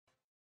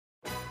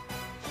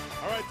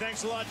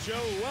Thanks a lot,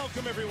 Joe.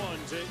 Welcome, everyone,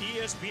 to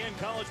ESPN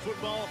College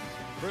Football,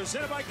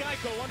 presented by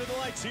Geico, under the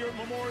lights here at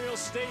Memorial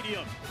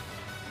Stadium.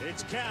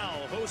 It's Cal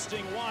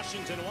hosting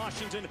Washington.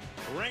 Washington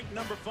ranked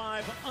number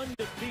 5,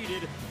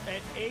 undefeated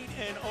at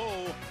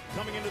 8-0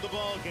 coming into the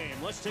ball game.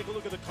 Let's take a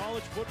look at the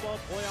college football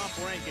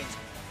playoff rankings.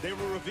 They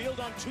were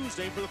revealed on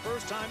Tuesday for the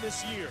first time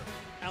this year.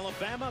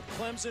 Alabama,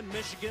 Clemson,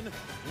 Michigan,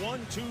 1,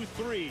 2,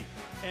 3.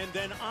 And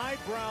then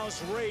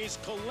eyebrows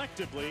raised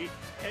collectively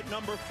at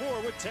number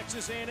 4 with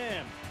Texas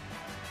A&M.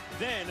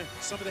 Then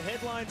some of the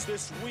headlines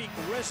this week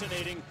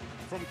resonating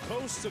from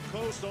coast to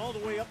coast all the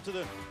way up to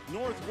the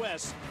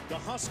Northwest. The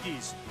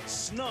Huskies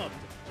snubbed,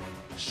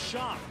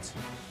 shocked,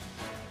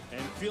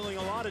 and feeling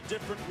a lot of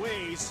different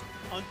ways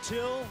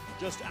until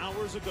just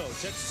hours ago.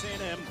 Texas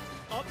A&M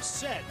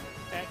upset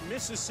at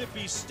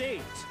Mississippi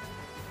State.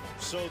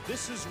 So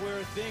this is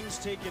where things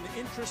take an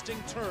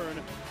interesting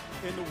turn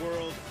in the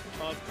world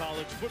of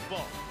college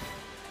football.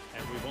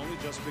 And we've only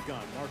just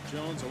begun. Mark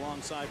Jones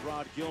alongside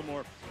Rod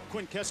Gilmore.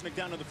 Quinn Kesnick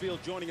down on the field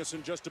joining us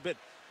in just a bit.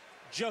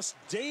 Just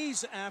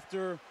days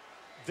after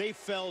they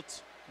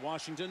felt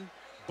Washington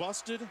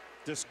busted,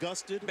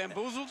 disgusted,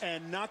 bamboozled,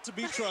 and not to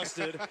be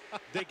trusted,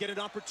 they get an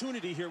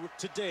opportunity here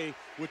today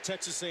with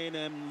Texas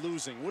A&M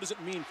losing. What does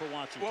it mean for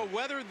Washington? Well,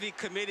 whether the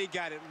committee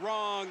got it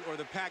wrong or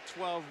the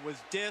Pac-12 was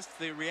dissed,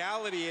 the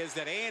reality is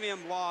that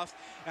A&M lost,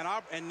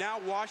 and now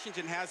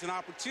Washington has an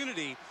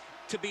opportunity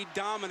to be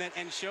dominant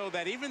and show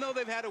that even though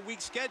they've had a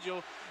weak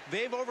schedule,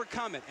 they've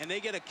overcome it. And they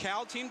get a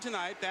Cal team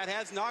tonight that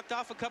has knocked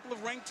off a couple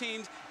of ranked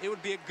teams. It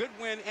would be a good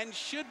win and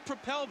should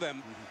propel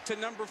them to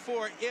number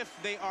 4 if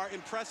they are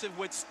impressive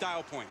with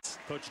style points.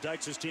 Coach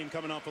Dykes' team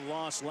coming off a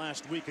loss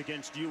last week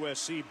against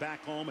USC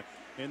back home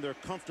in their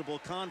comfortable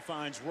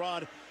confines.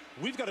 Rod,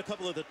 we've got a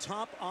couple of the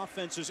top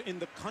offenses in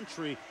the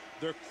country.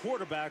 Their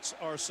quarterbacks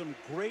are some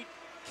great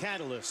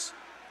catalysts.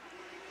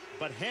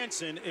 But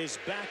Hansen is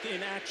back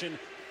in action.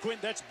 Quint,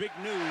 that's big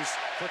news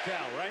for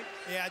Cal, right?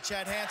 Yeah,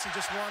 Chad Hansen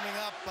just warming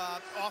up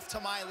off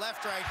to my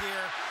left right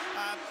here.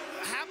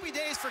 Happy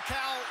days for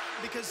Cal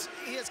because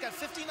he has got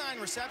 59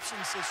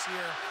 receptions this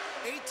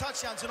year, 8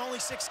 touchdowns in only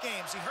 6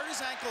 games. He hurt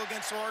his ankle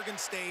against Oregon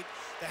State.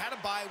 They had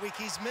a bye week.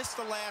 He's missed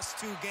the last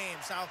 2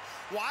 games. Now,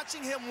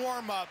 watching him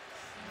warm up,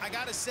 I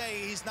got to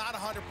say he's not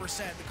 100%.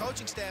 The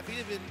coaching staff, he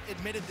even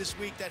admitted this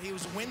week that he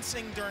was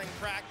wincing during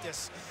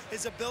practice.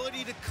 His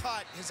ability to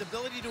cut, his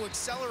ability to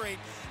accelerate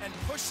and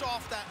push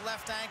off that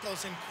left ankle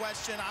is in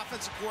question.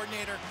 Offensive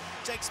coordinator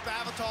Jake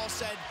Spavital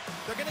said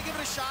they're going to give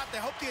it a shot. They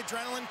hope the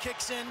adrenaline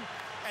kicks in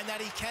and that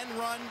he can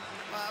run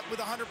with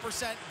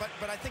 100%,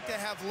 but I think they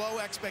have low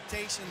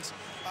expectations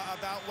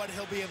about what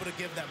he'll be able to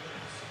give them.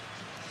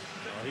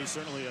 Well, he's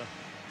certainly a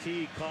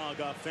key cog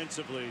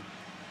offensively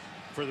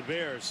for the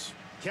Bears.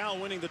 Cal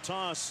winning the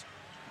toss.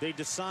 They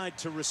decide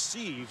to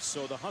receive,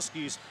 so the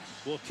Huskies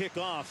will kick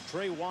off.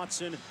 Trey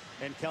Watson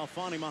and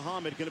Khalfani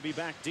Muhammad going to be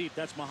back deep.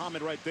 That's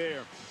Muhammad right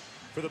there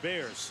for the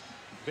Bears.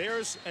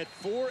 Bears at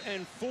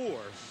 4-4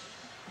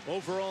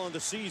 overall in the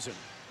season,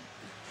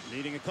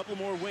 needing a couple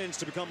more wins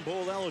to become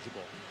bowl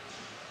eligible.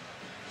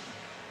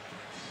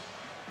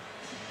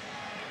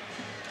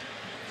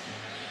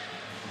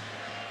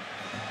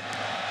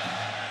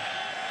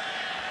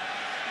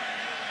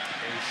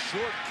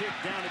 Short kick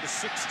down to the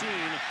 16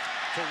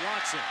 for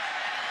Watson.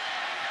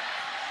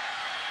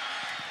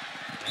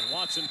 And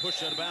Watson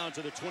pushed out of bounds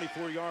to the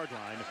 24-yard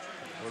line,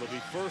 where it'll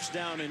be first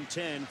down and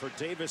 10 for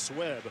Davis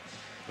Webb,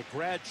 the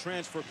grad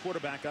transfer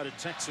quarterback out of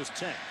Texas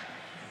Tech.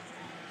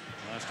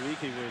 Last week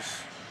he was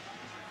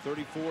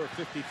 34 of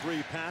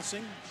 53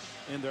 passing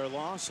in their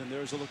loss, and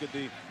there's a look at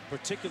the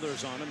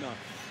particulars on him.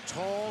 A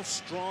tall,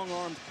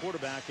 strong-armed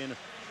quarterback and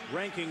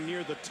ranking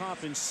near the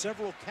top in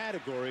several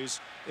categories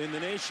in the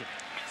nation.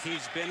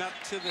 He's been up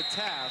to the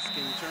task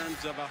in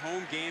terms of a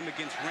home game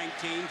against ranked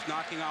teams,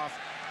 knocking off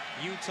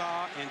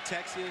Utah and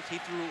Texas. He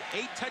threw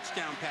 8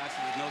 touchdown passes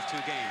in those 2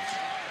 games.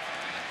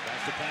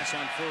 That's the pass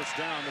on first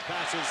down. The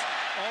pass is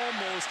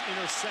almost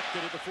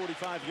intercepted at the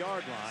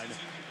 45-yard line.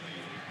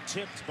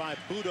 Tipped by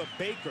Buda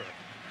Baker.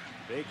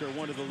 Baker,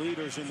 one of the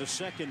leaders in the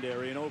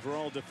secondary and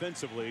overall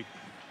defensively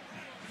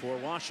for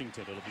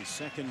Washington. It'll be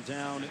second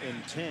down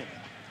and 10.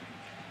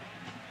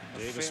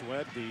 Davis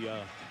Webb,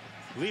 the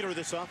leader of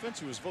this offense,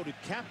 who was voted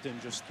captain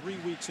just 3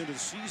 weeks into the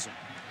season.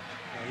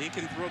 He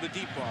can throw the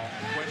deep ball.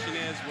 The question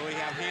is, will he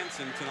have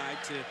Hansen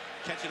tonight to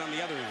catch it on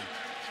the other end?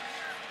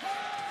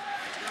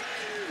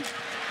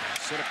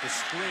 Set up the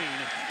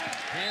screen.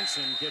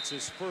 Hansen gets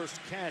his first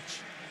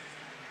catch.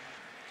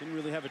 Didn't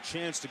really have a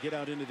chance to get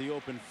out into the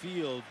open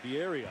field.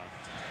 Bierria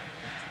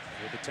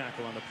with the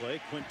tackle on the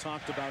play. Quint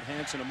talked about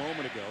Hansen a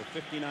moment ago.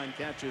 59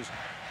 catches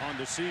on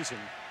the season.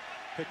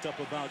 Picked up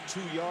about 2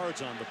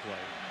 yards on the play.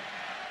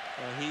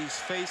 He's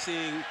facing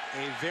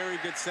a very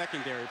good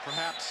secondary,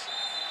 perhaps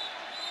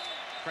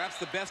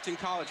the best in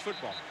college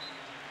football.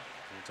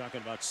 We're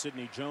talking about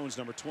Sidney Jones,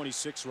 number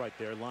 26 right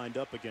there, lined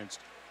up against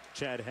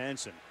Chad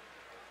Hansen.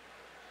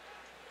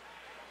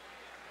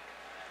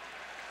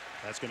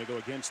 That's going to go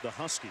against the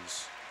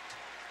Huskies.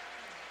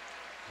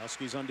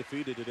 Huskies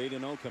undefeated at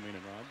 8-0 coming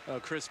in,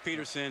 Rob. Chris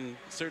Peterson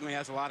certainly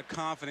has a lot of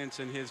confidence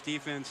in his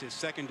defense, his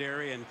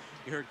secondary, and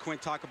you heard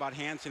Quint talk about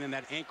Hansen and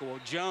that ankle. Well,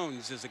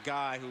 Jones is a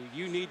guy who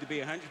you need to be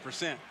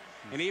 100%,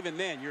 and even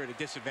then you're at a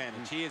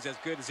disadvantage. He is as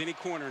good as any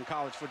corner in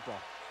college football.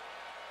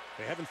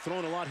 They haven't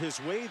thrown a lot his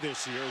way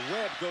this year.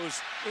 Webb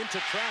goes into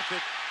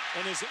traffic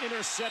and is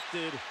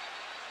intercepted.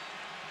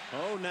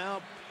 Oh,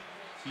 now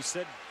he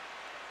said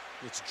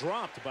it's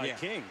dropped by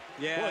King.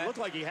 Yeah. Boy, it looked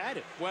like he had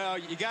it. Well,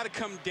 you got to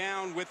come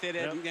down with it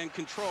and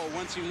control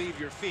once you leave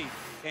your feet.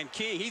 And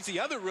King, he's the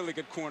other really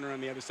good corner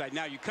on the other side.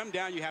 Now, you come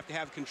down, you have to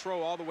have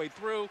control all the way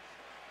through.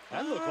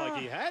 That looked like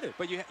he had it.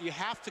 But you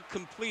have to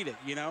complete it,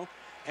 you know.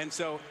 And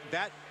so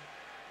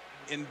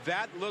in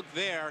that look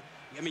there,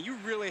 I mean, you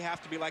really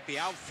have to be like the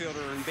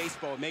outfielder in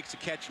baseball, makes a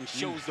catch and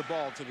shows the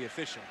ball to the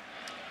official.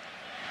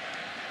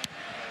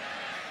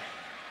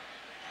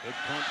 Big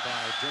punt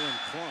by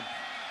Dylan Crump.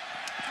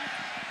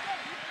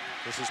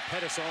 This is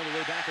Pettis all the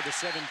way back at the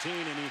 17,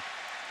 and he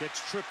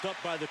gets tripped up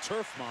by the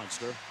turf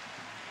monster.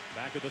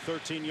 Back at the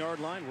 13-yard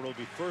line, where it'll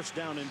be first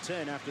down and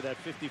 10 after that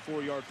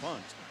 54-yard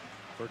punt.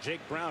 For Jake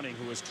Browning,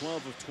 who was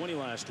 12 of 20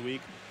 last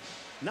week.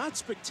 Not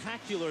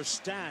spectacular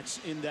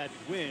stats in that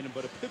win,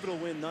 but a pivotal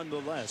win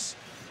nonetheless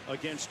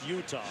against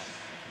Utah.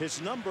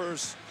 His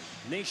numbers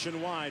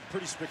nationwide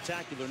pretty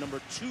spectacular. Number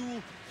 2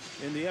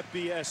 in the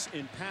FBS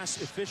in pass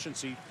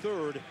efficiency,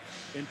 3rd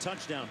in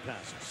touchdown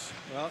passes.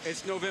 Well,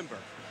 it's November.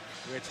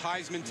 It's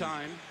Heisman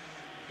time,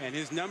 and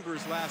his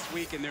numbers last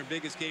week in their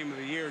biggest game of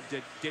the year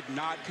did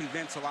not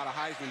convince a lot of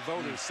Heisman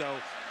voters. So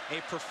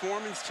a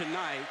performance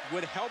tonight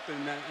would help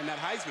in that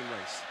Heisman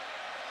race.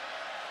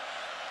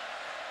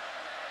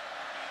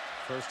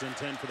 1st and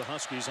 10 for the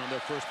Huskies on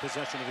their first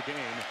possession of the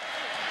game.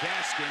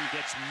 Gaskin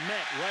gets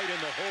met right in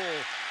the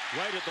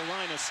hole, right at the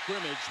line of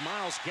scrimmage.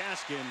 Myles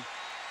Gaskin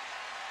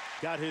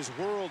got his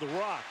world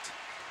rocked.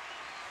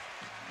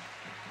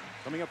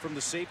 Coming up from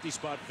the safety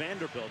spot,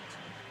 Vanderbilt,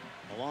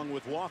 along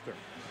with Walker.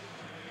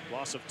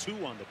 Loss of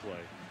 2 on the play.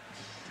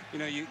 You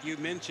know, you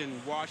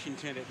mentioned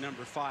Washington at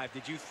number 5.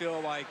 Did you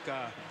feel like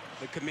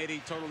the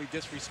committee totally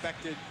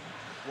disrespected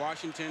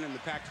Washington and the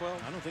Pac-12?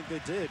 I don't think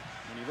they did.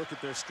 When you look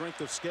at their strength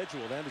of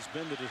schedule, that has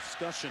been the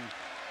discussion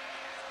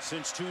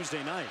since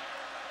Tuesday night.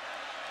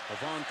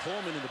 Avon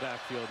Coleman in the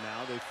backfield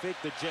now. They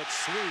faked the jet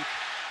sweep,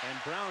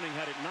 and Browning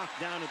had it knocked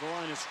down at the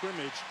line of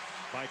scrimmage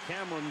by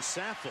Cameron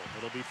Saffel.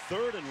 It'll be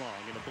 3rd and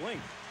long in a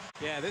blink.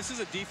 Yeah, this is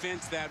a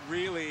defense that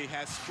really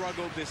has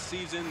struggled this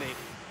season.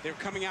 They're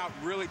coming out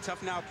really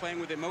tough now, playing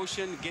with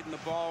emotion, getting the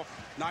ball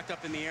knocked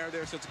up in the air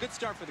there. So it's a good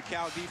start for the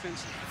Cal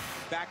defense.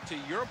 Back to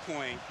your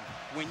point,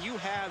 when you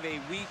have a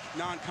weak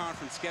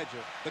non-conference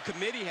schedule, the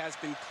committee has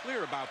been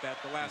clear about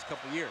that the last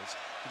couple years.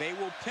 They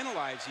will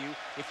penalize you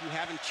if you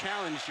haven't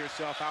challenged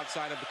yourself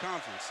outside of the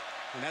conference.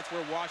 And that's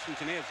where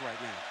Washington is right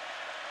now.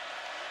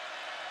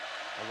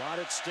 A lot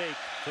at stake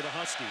for the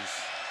Huskies.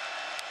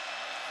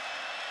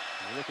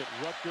 You look at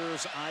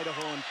Rutgers,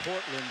 Idaho, and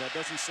Portland. That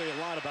doesn't say a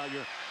lot about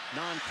your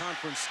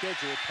non-conference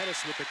schedule.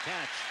 Pettis with the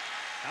catch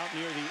out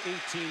near the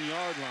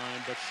 18-yard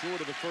line, but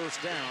short of the first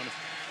down.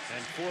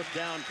 And 4th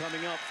down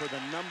coming up for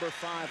the number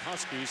 5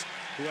 Huskies,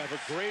 who have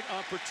a great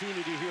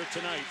opportunity here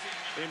tonight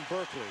in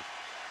Berkeley.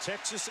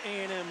 Texas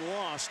A&M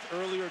lost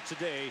earlier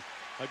today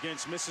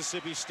against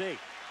Mississippi State.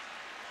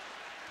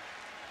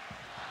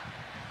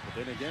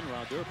 But then again,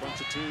 Rod, there are a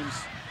bunch of teams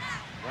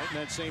right in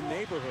that same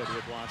neighborhood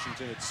with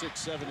Washington at 6,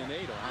 7, and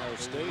 8. Ohio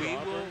State.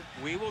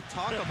 We will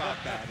talk about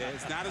that.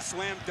 It's not a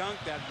slam dunk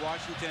that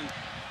Washington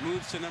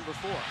moves to number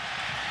 4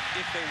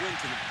 if they win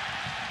tonight.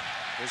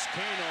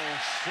 Vizcaino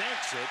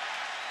shanks it.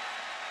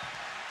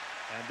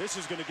 And this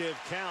is going to give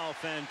Cal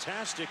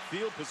fantastic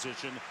field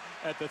position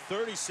at the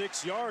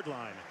 36-yard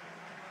line.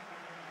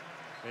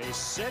 A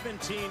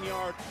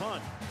 17-yard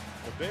punt.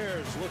 The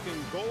Bears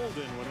looking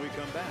golden when we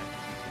come back.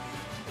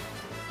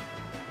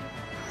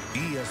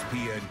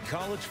 ESPN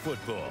College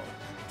Football,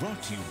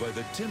 brought to you by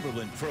the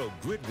Timberland Pro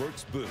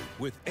Gridworks boot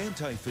with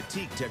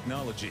anti-fatigue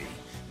technology.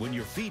 When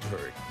your feet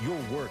hurt, your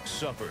work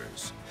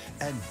suffers.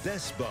 And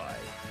Best Buy,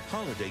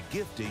 holiday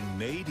gifting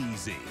made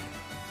easy.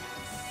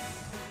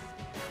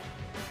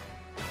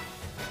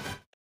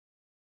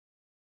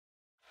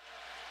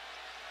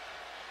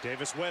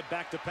 Davis Webb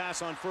back to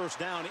pass on first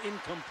down,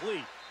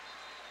 incomplete.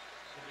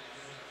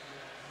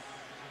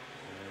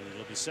 And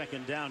it'll be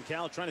 2nd down.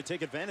 Cal trying to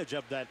take advantage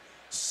of that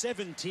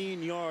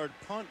 17-yard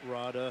punt,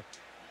 Rod.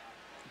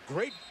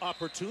 Great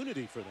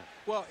opportunity for them.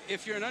 Well,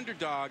 if you're an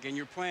underdog and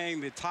you're playing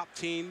the top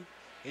team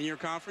in your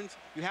conference,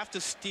 you have to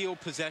steal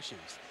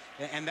possessions.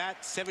 And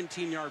that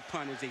 17-yard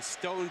punt is a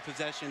stolen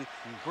possession.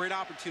 Great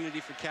opportunity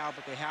for Cal,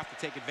 but they have to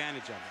take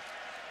advantage of it.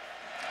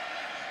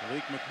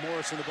 Malik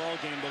McMorris in the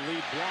ballgame, the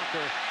lead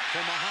blocker for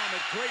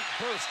Muhammad. Great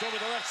burst over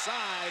the left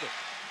side.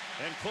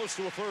 And close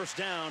to a first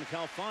down.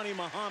 Khalfani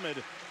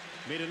Muhammad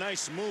made a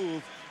nice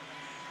move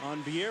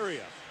on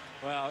Bierria.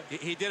 Well,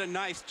 he did a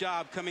nice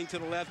job coming to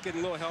the left,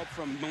 getting a little help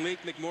from Malik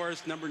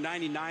McMorris, number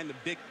 99, the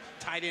big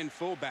tight end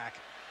fullback,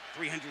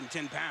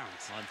 310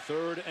 pounds. On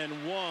 3rd and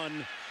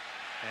 1.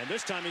 And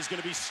this time he's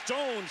going to be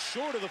stoned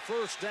short of the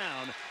first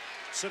down.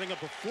 setting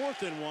up a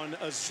 4th and 1.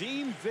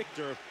 Azeem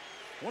Victor,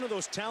 one of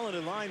those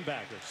talented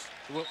linebackers.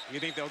 Well, you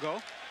think they'll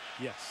go?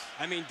 Yes.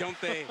 I mean, don't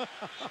they?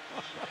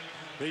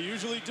 They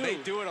usually do. They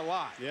do it a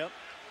lot. Yep.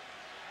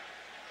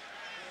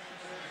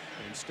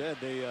 Instead,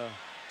 they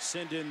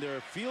send in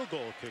their field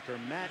goal kicker,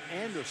 Matt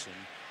Anderson.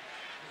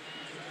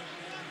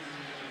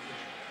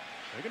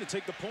 They're going to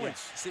take the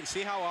points. Yeah.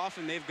 See how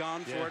often they've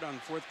gone for it on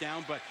 4th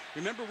down. But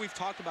remember, we've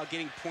talked about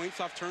getting points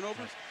off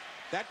turnovers.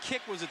 That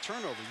kick was a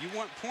turnover. You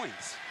want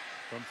points.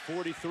 From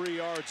 43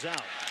 yards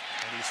out.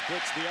 And he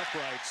splits the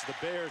uprights. The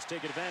Bears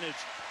take advantage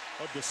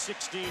of the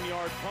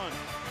 16-yard punt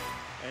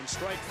and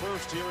strike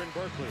first here in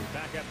Berkeley.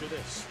 Back after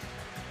this.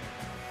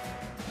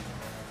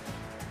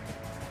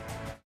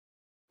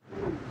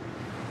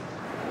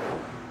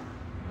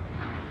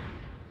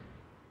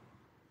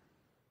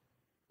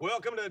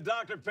 Welcome to the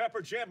Dr.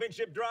 Pepper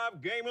Championship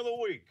Drive Game of the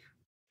Week.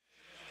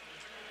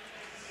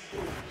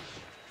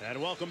 And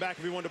welcome back,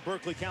 everyone, to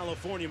Berkeley,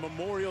 California,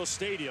 Memorial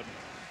Stadium.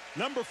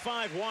 Number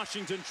 5,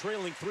 Washington,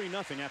 trailing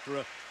 3-0 after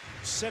a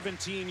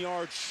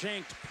 17-yard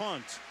shanked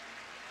punt,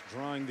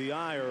 drawing the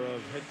ire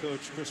of head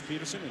coach Chris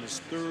Petersen in his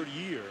 3rd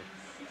year.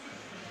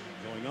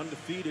 Going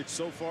undefeated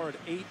so far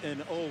at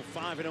 8-0,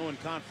 5-0 in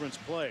conference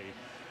play.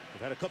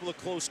 They've had a couple of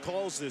close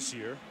calls this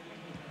year.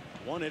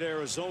 One at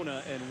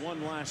Arizona and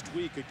one last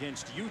week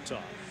against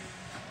Utah.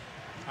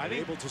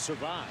 Able to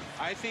survive.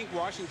 I think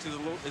Washington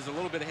is a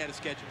little bit ahead of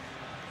schedule.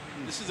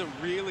 This is a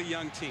really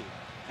young team,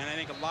 and I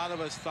think a lot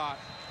of us thought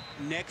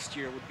next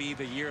year would be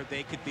the year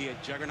they could be a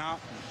juggernaut.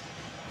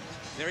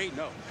 They're 8-0.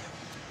 Yeah,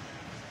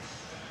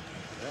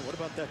 what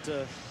about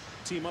that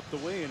team up the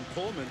way in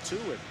Pullman too?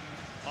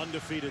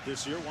 Undefeated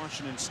this year.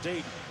 Washington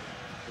State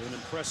with an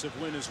impressive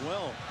win as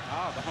well.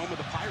 Ah, the home of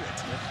the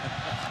Pirates.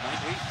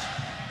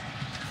 9-8.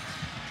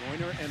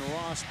 Joyner and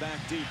Ross back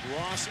deep.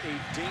 Ross,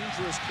 a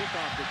dangerous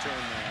kickoff return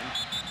man.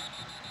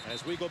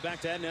 As we go back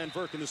to Adnan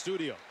Virk in the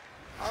studio.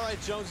 All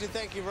right, Jonesy,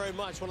 thank you very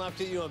much. One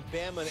update you on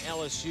Bama and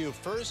LSU.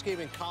 First game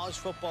in college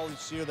football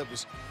this year that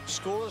was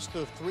scoreless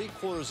through 3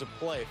 quarters of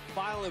play.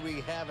 Finally,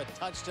 we have a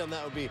touchdown.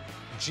 That would be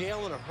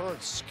Jalen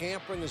Hurts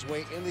scampering his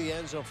way into the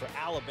end zone for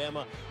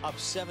Alabama, up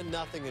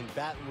 7-0 in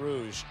Baton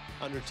Rouge,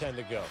 under 10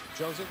 to go.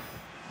 Jonesy?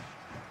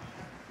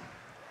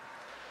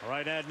 All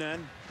right, Adnan.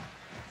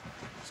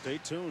 Stay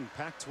tuned.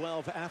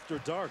 Pac-12 after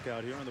dark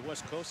out here on the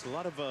West Coast. A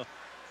lot of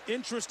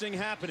interesting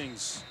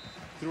happenings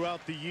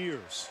throughout the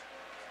years.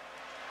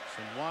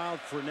 Some wild,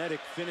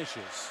 frenetic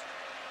finishes.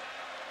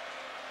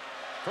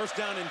 First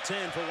down and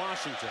 10 for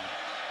Washington.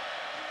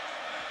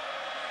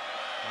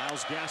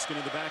 Myles Gaskin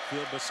in the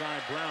backfield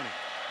beside Browning.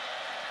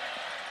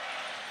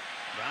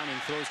 Browning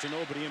throws to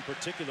nobody in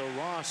particular.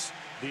 Ross,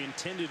 the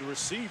intended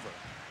receiver.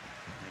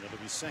 And it'll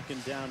be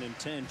second down and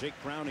 10. Jake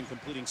Browning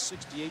completing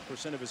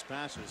 68% of his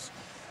passes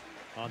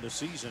on the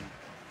season.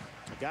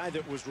 A guy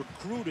that was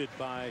recruited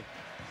by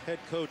head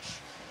coach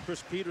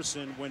Chris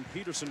Petersen when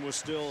Petersen was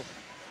still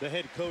the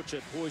head coach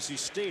at Boise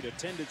State,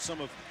 attended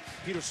some of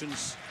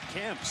Petersen's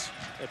camps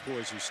at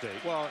Boise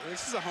State. Well,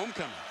 this is a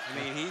homecoming.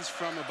 I mean, he's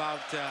from about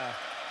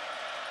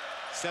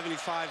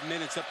 75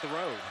 minutes up the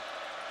road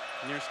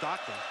near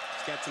Stockton.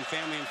 He's got some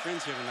family and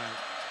friends here tonight.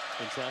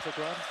 In traffic,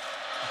 Rod?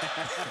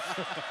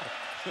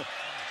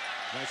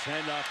 Nice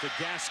handoff to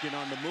Gaskin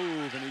on the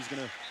move, and he's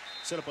going to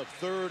set up a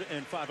 3rd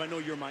and 5. I know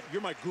you're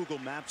my Google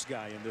Maps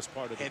guy in this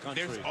part of the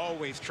country. There's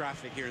always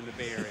traffic here in the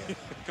Bay Area.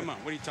 Come on,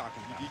 what are you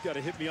talking about? You got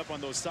to hit me up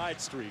on those side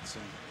streets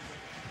and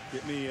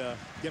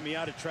get me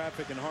out of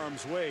traffic in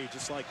harm's way,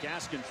 just like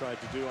Gaskin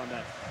tried to do on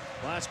that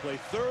last play.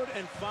 3rd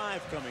and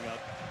 5 coming up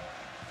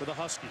for the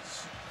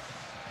Huskies.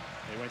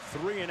 They went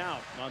 3 and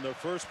out on their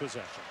first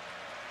possession.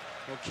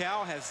 Well,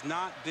 Cal has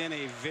not been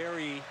a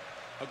very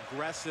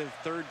aggressive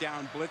 3rd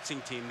down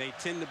blitzing team. They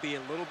tend to be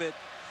a little bit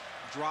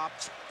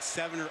dropped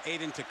 7 or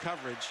 8 into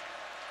coverage,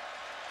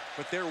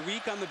 but they're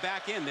weak on the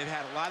back end. They've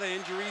had a lot of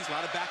injuries, a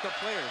lot of backup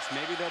players.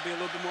 Maybe they'll be a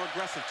little bit more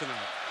aggressive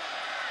tonight.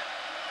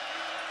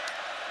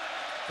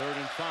 3rd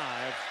and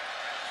 5.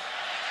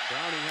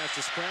 Browning has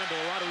to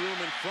scramble, a lot of room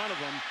in front of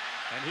him,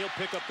 and he'll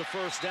pick up the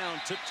first down,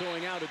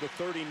 tiptoeing out of the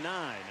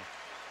 39.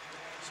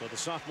 So the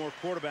sophomore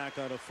quarterback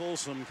out of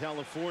Folsom,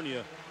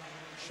 California,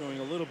 showing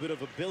a little bit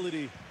of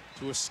ability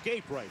to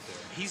escape right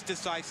there. He's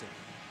decisive.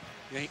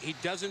 He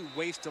doesn't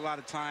waste a lot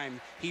of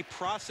time. He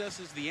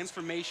processes the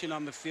information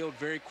on the field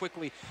very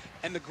quickly,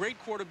 and the great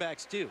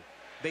quarterbacks do.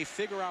 They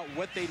figure out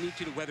what they need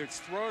to do, whether it's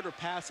throw it or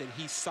pass it.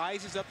 He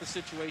sizes up the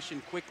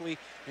situation quickly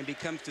and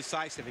becomes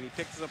decisive, and he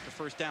picks up the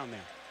first down there.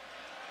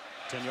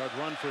 10-yard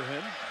run for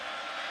him.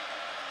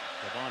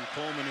 Devon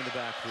Coleman in the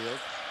backfield.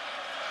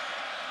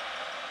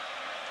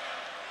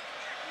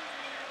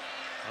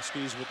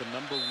 Huskies with the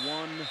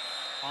 #1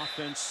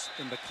 offense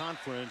in the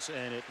conference,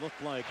 and it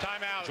looked like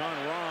timeout.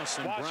 John Ross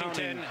and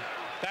Washington, Browning,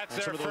 that's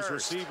and some their of those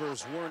first.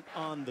 receivers weren't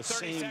on the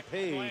same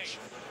page.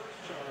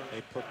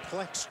 A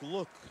perplexed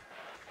look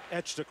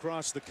etched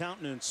across the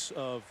countenance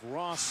of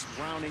Ross,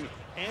 Browning,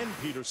 and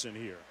Petersen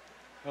here.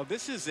 Well,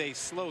 this is a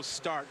slow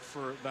start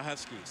for the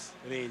Huskies.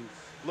 I mean,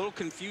 a little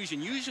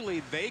confusion.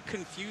 Usually they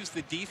confuse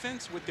the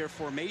defense with their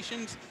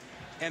formations,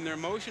 And their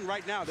motion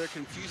right now, they're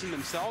confusing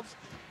themselves,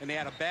 and they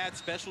had a bad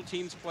special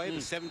teams play, the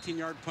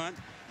 17-yard punt.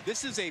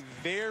 This is a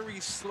very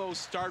slow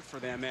start for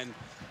them, and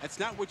that's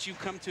not what you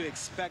come to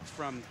expect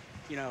from,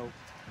 you know,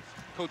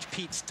 Coach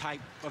Pete's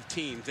type of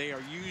teams. They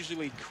are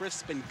usually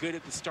crisp and good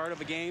at the start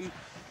of a game.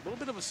 A little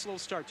bit of a slow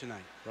start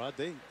tonight. Rod,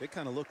 they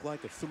kind of look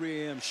like a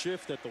 3 a.m.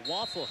 shift at the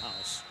Waffle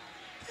House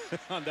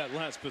on that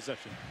last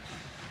possession.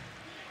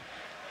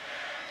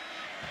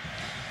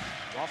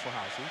 Waffle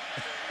House,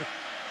 huh?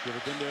 You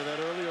ever been there that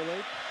early or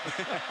late?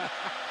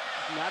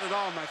 Not at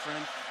all, my friend.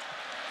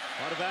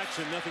 A lot of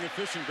action, nothing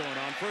efficient going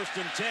on.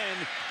 1st and 10,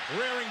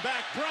 rearing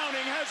back.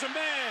 Browning has a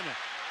man.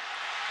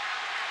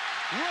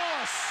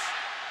 Ross,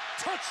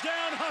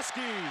 touchdown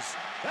Huskies.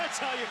 That's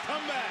how you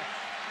come back.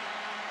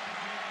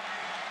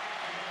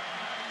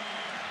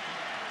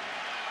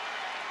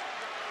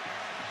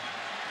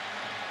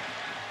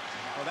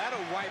 Well,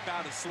 that'll wipe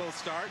out a slow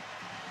start.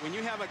 When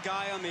you have a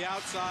guy on the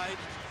outside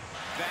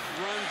that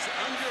runs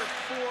under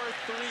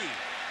 4.3,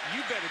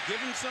 you better give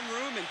him some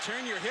room and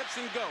turn your hips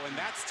and go. And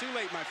that's too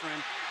late, my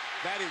friend.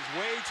 That is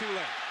way too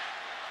late.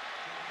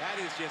 That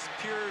is just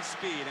pure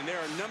speed. And there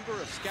are a number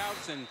of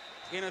scouts and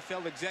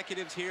NFL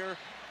executives here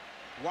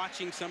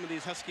watching some of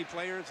these Husky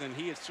players, and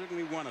he is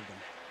certainly one of them.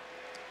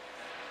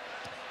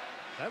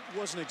 That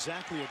wasn't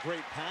exactly a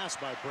great pass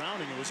by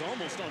Browning. It was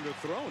almost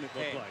underthrown, it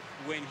looked like.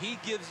 When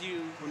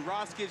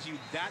Ross gives you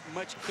that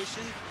much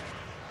cushion,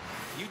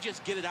 you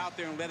just get it out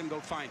there and let him go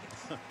find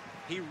it.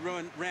 He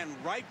ran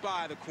right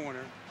by the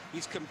corner.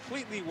 He's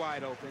completely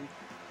wide open.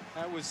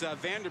 That was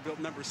Vanderbilt,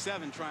 number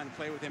 7, trying to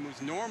play with him, who's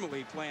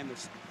normally playing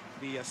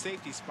the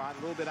safety spot,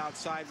 a little bit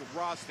outside with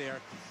Ross there.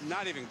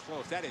 Not even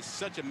close. That is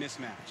such a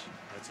mismatch.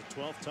 That's a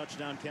 12th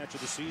touchdown catch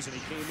of the season.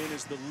 He came in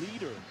as the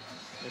leader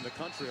in the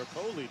country, or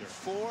co-leader.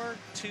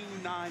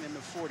 4.29 in the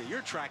 40. You're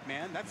track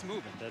man. That's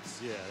moving.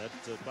 That's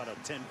about a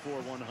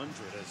 10-4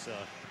 100 as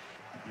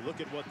you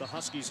look at what the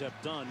Huskies have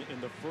done in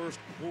the first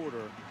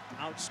quarter,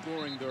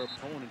 outscoring their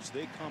opponents.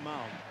 They come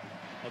out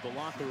of the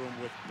locker room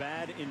with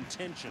bad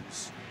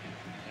intentions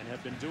and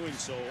have been doing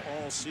so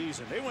all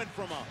season. They went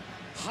from a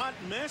hot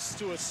mess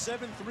to a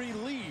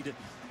 7-3 lead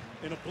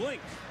in a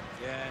blink.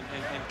 Yeah,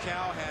 and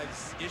Cal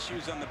has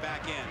issues on the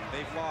back end.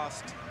 They've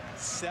lost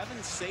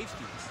 7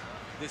 safeties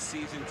this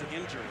season to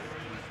injury.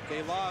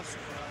 They lost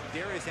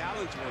Darius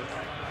Allensworth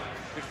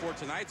before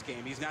tonight's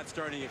game. He's not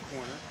starting at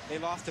corner. They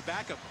lost a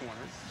backup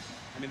corner.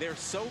 I mean, they're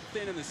so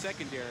thin in the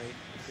secondary,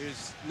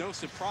 there's no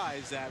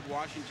surprise that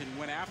Washington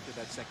went after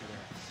that secondary.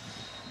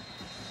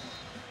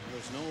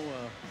 There's no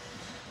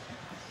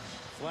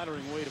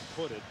flattering way to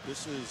put it.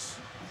 This is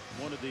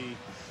one of the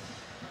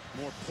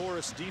more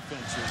porous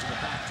defenses in the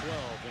Pac-12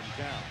 in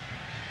Cal.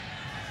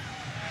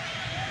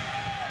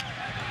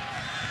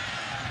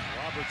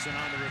 Robertson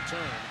on the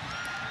return.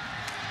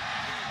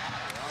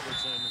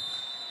 Robertson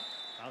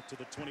out to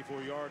the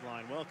 24-yard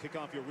line. Well, kick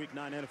off your Week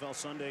 9 NFL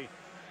Sunday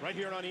right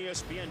here on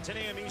ESPN, 10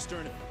 a.m.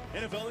 Eastern,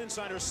 NFL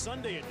Insider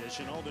Sunday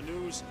edition. All the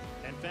news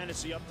and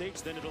fantasy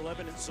updates. Then at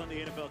 11, it's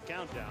Sunday NFL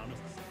Countdown.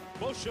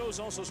 Both shows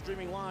also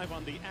streaming live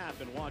on the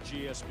app and watch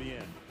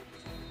ESPN.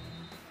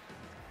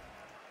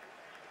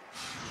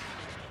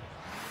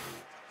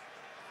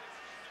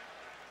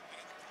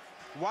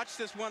 Watch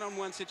this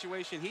one-on-one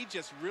situation. He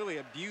just really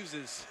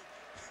abuses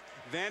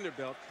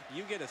Vanderbilt.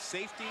 You get a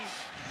safety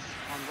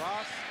on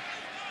Ross.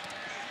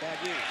 Bad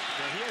news.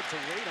 Yeah, he had to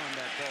wait on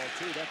that ball,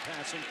 too. That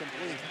pass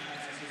incomplete.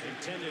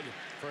 Intended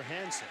for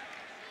Hansen.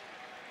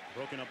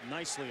 Broken up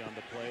nicely on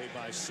the play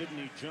by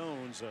Sidney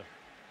Jones, a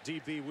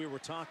DB we were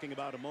talking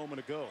about a moment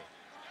ago.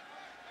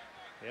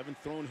 They haven't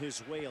thrown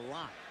his way a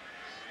lot.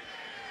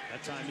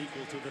 That time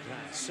equal to the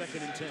pass.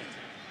 2nd and 10.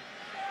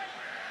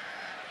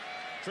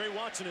 Trey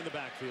Watson in the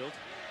backfield.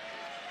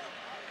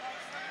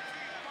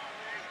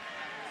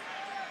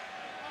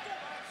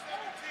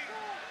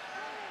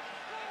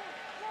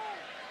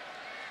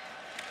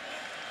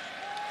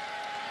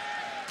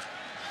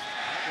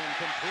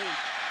 Complete.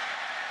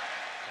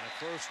 And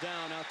a 1st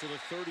down out to the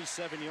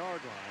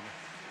 37-yard line.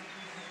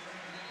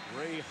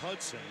 Ray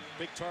Hudson,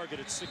 big target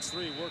at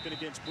 6'3", working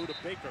against Buda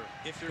Baker.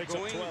 If you're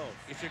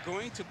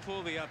going to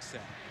pull the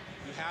upset,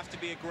 you have to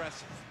be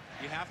aggressive.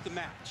 You have to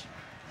match.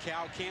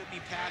 Cal can't be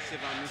passive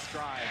on this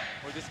drive,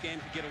 or this game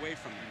could get away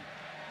from them.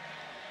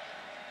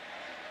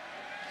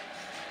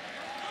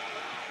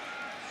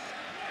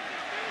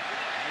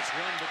 Nice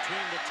run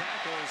between the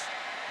tackles,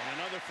 and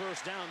another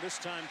 1st down. This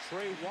time,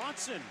 Trey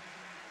Watson.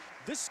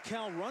 This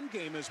Cal run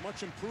game is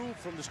much improved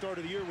from the start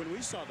of the year when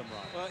we saw them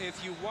run. Well,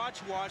 if you watch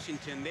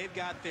Washington, they've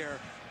got their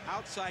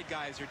outside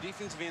guys, their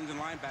defensive ends and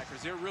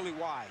linebackers. They're really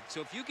wide.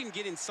 So if you can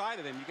get inside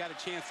of them, you got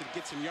a chance to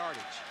get some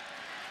yardage.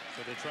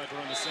 So they tried to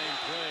run the same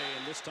play,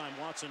 and this time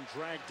Watson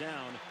dragged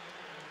down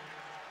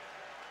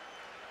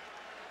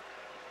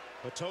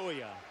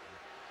Patoia.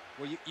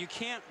 Well, you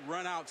can't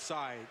run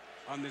outside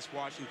on this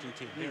Washington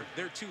team.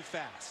 They're too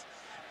fast.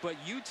 But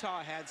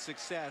Utah had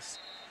success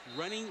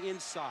running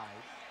inside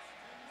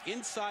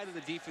of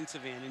the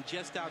defensive end and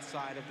just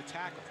outside of the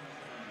tackle.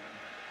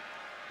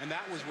 And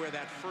that was where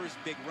that first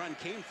big run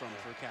came from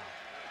for Cal.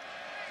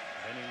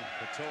 Henning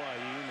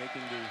Patoa'i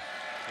making the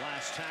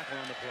last tackle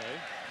on the play.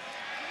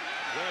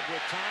 Webb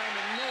with time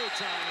and no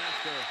time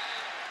after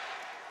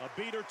a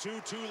beat or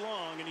two too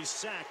long, and he's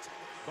sacked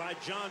by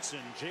Johnson,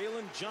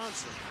 Jalen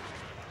Johnson.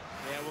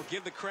 Yeah, we'll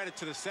give the credit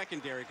to the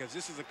secondary because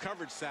this is a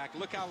coverage sack.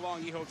 Look how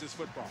long he holds his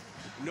football.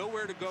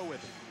 Nowhere to go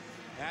with it.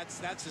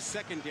 That's the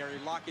secondary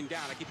locking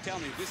down. I keep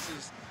telling you, this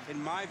is,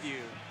 in my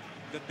view,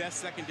 the best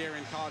secondary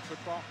in college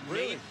football.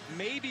 Really?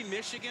 Maybe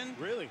Michigan.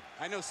 Really?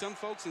 I know some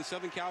folks in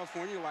Southern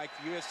California like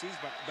USC's,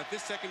 but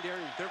this secondary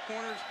with their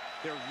corners,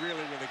 they're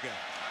really, really good.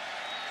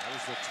 That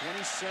was the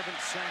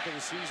 27th sack of the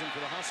season for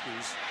the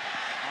Huskies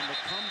on the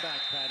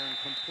comeback pattern,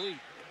 complete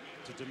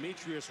to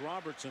Demetrius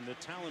Robertson, the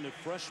talented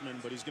freshman,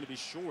 but he's going to be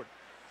short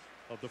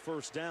of the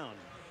first down.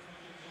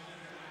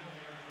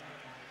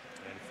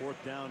 And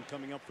fourth down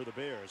coming up for the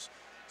Bears.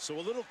 So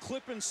a little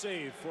clip and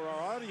save for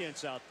our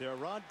audience out there.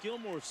 Rod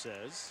Gilmore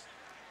says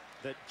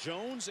that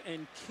Jones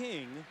and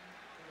King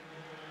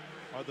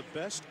are the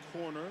best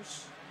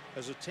corners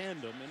as a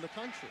tandem in the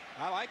country.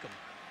 I like them.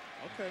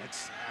 Okay.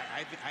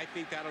 I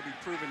think that'll be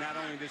proven not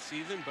only this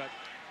season, but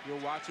you'll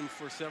watch them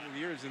for several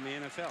years in the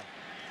NFL.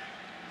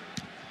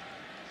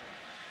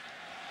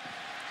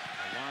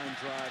 A line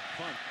drive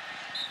punt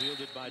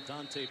fielded by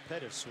Dante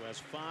Pettis, who has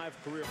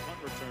 5 career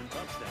punt return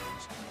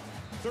touchdowns.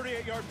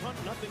 38-yard punt,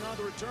 nothing on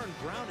the return.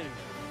 Browning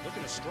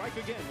looking to strike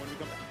again when we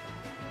come back.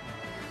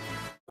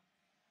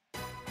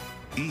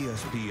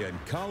 ESPN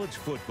College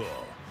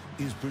Football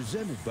is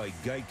presented by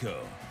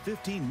Geico.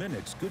 15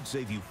 minutes could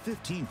save you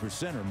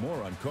 15% or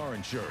more on car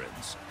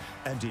insurance.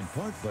 And in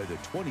part by the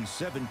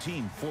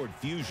 2017 Ford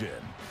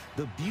Fusion,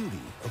 the beauty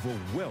of a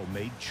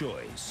well-made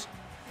choice.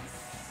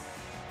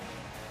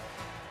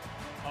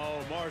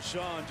 Oh,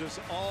 Marshawn just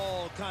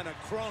all kind of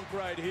crunk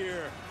right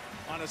here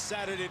on a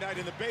Saturday night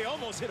in the Bay.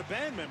 Almost hit a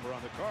band member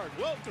on the card.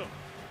 Welcome,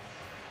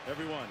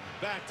 everyone,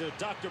 back to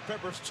Dr.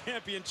 Pepper's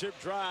Championship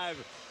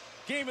Drive.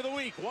 Game of the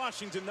week,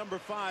 Washington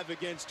 #5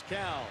 against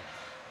Cal.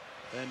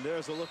 And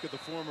there's a look at the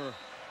former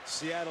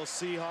Seattle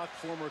Seahawk,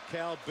 former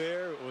Cal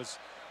Bear. It was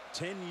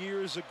 10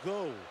 years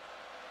ago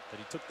that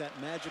he took that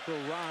magical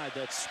ride,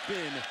 that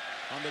spin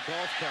on the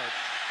golf cart.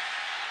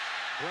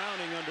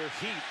 Browning under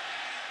heat.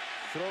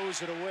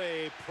 Throws it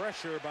away.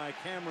 Pressure by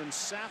Cameron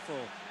Saffel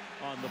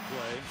on the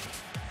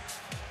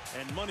play.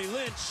 And Money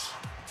Lynch,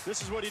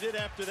 this is what he did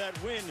after that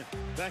win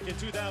back in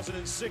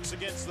 2006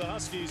 against the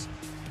Huskies.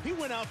 He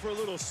went out for a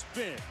little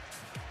spin.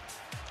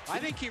 I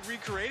think he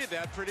recreated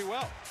that pretty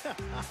well.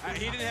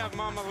 He didn't have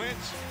Mama Lynch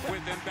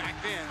with him back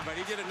then, but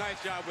he did a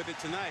nice job with it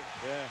tonight.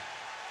 Yeah.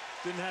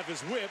 Didn't have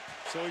his whip,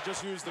 so he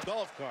just used the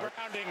golf cart.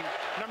 Grounding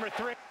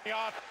 #3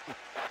 off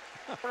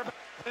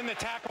in the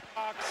tackle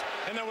box,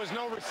 and there was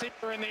no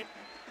receiver in the.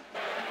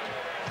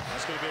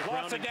 That's going to be a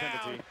grounding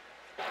penalty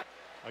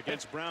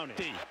against Browning.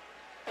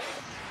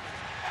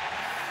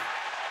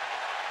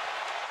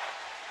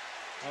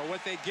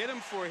 What they get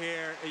him for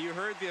here, you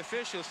heard the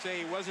officials say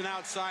he wasn't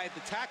outside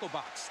the tackle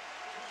box.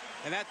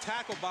 And that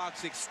tackle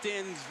box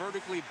extends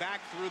vertically back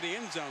through the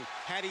end zone.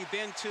 Had he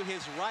been to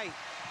his right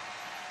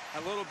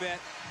a little bit,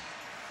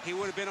 he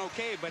would have been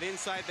okay. But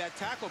inside that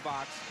tackle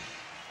box,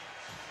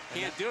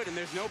 can't do it, and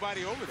there's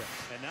nobody over there.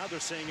 And now they're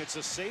saying it's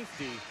a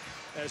safety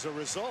as a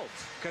result.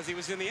 Because he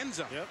was in the end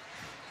zone. Yep.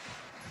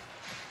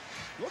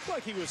 Looked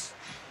like he was,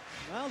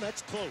 well,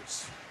 that's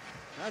close.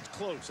 That's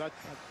close. I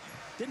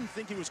didn't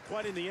think he was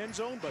quite in the end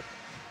zone, but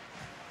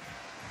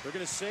they're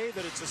going to say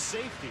that it's a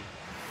safety.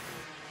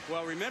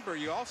 Well, remember,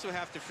 you also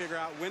have to figure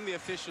out when the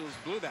officials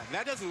blew that.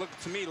 That doesn't look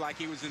to me like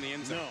he was in the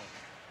end zone.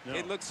 No.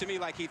 It looks to me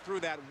like he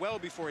threw that well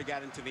before he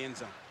got into the end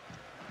zone.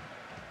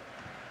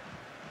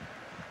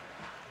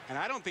 And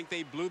I don't think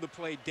they blew the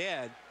play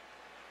dead,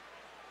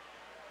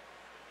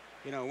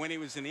 you know, when he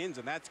was in the end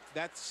zone. That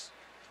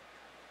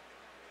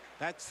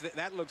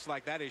looks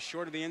like that is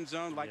short of the end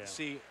zone. I'd like to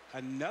see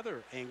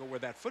another angle where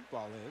that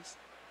football is.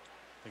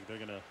 I think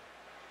they're going to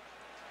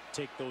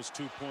take those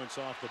 2 points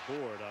off the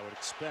board, I would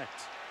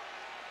expect.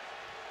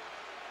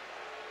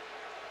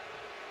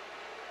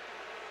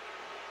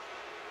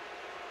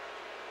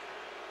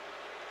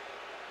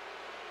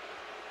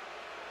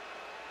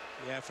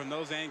 Yeah, from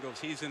those angles,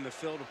 he's in the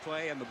field of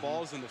play and the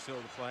ball's in the field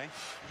of play.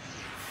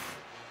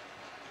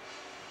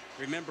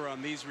 Remember,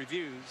 on these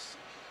reviews,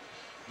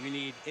 you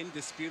need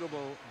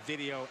indisputable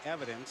video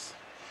evidence.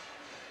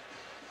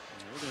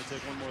 We're going to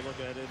take one more look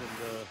at it.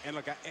 And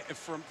look,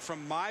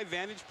 from my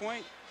vantage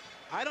point,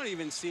 I don't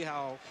even see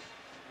how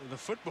the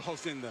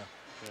football's in the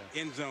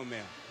end zone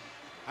there.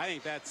 I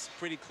think that's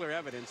pretty clear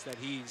evidence that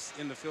he's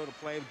in the field of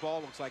play. The ball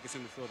looks like it's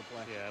in the field of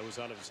play. Yeah, it was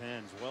out of his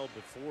hands well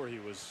before he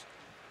was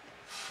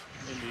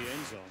in the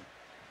end zone.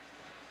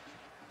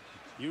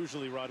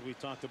 Usually, Rod, we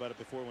talked about it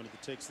before, when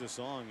it takes this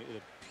long,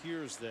 it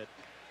appears that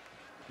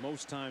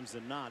most times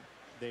than not,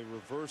 they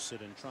reverse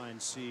it and try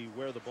and see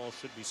where the ball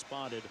should be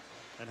spotted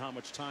and how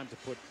much time to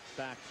put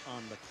back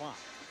on the clock.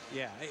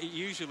 Yeah,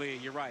 usually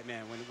you're right,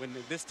 man. When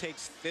this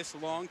takes this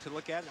long to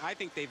look at, I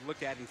think they've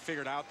looked at it and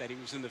figured out that he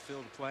was in the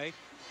field of play.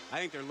 I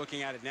think they're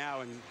looking at it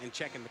now and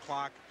checking the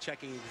clock,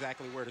 checking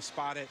exactly where to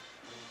spot it.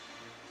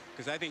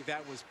 because I think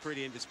that was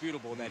pretty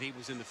indisputable that he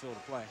was in the field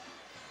of play.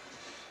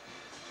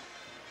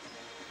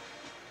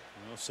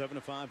 Well,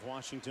 7-5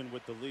 Washington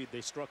with the lead.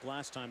 They struck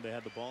last time they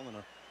had the ball in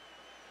a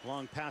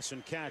long pass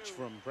and catch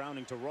from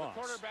Browning to Ross.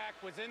 The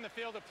quarterback was in the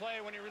field of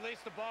play when he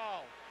released the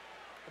ball.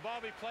 The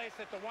ball be placed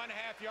at the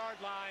 1.5-yard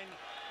line.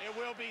 It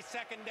will be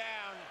second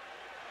down.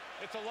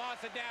 It's a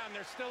loss of down.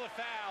 There's still a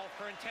foul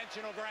for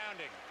intentional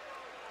grounding.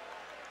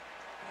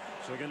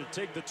 So they're going to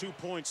take the 2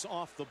 points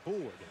off the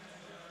board.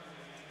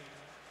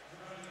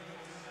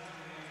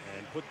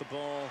 And put the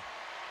ball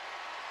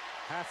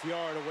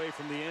half-yard away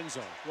from the end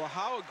zone. Well,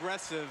 how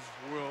aggressive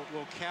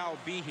will Cal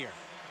be here?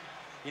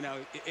 You know,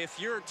 if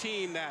you're a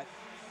team that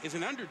is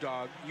an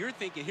underdog, you're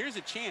thinking, here's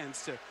a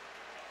chance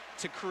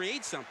to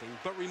create something.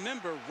 But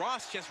remember,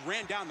 Ross just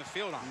ran down the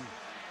field on him.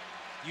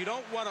 You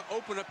don't want to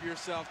open up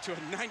yourself to a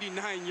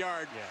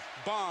 99-yard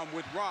bomb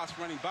with Ross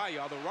running by you,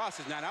 although Ross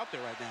is not out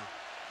there right now.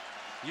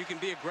 You can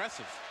be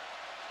aggressive.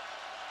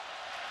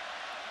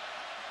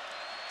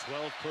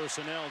 12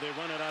 personnel. They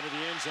run it out of the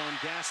end zone.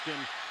 Gaskin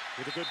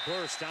with a good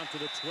burst down to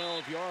the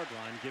 12-yard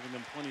line, giving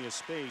them plenty of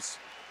space.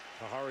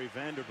 Kahari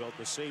Vanderbilt,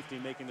 the safety,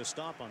 making the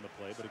stop on the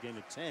play, but a gain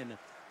of 10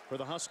 for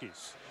the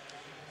Huskies.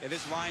 And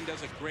this line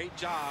does a great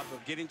job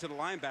of getting to the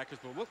linebackers,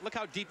 but look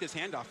how deep this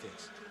handoff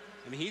is.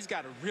 I mean, he's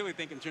got to really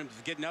think in terms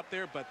of getting up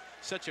there, but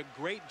such a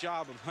great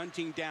job of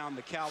hunting down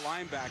the Cal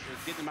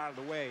linebackers, getting them out of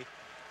the way.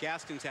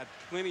 Gaskin's had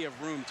plenty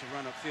of room to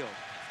run upfield.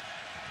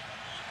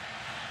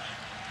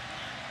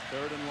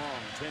 3rd and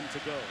long, 10 to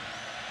go.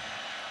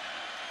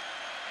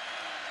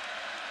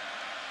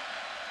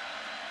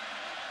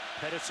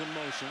 Pettis in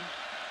motion.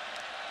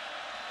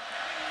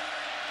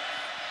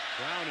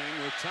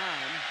 Browning with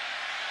time.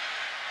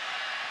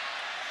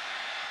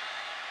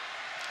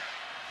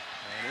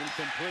 And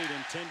incomplete,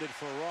 intended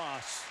for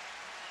Ross.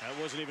 That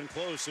wasn't even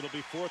close. It'll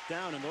be 4th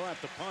down, and they'll have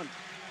to punt.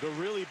 They're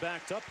really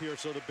backed up here,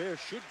 so the Bears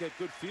should get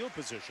good field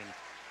position.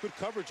 Good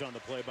coverage on the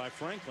play by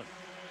Franklin.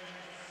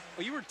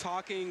 Well, you were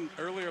talking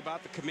earlier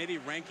about the committee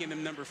ranking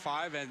them number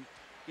 5, and,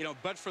 you know,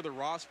 but for the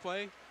Ross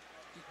play,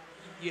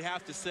 you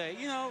have to say,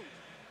 you know,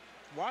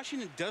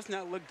 Washington does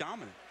not look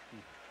dominant.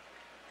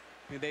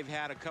 I mean, they've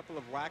had a couple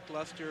of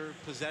lackluster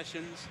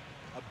possessions,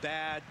 a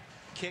bad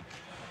kick,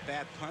 a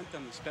bad punt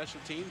on the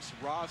special teams.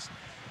 Ross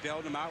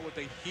bailed him out with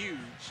a huge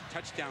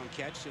touchdown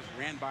catch, just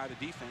ran by the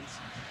defense.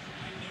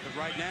 But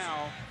right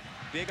now,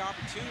 big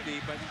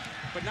opportunity,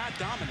 but not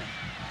dominant.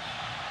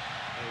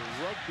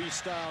 A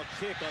rugby-style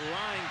kick, a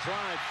line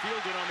drive,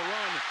 fielded on the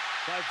run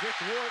by Vic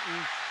Wharton.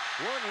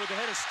 Wharton with the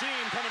head of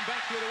steam, coming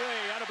back the other way,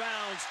 out of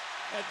bounds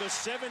at the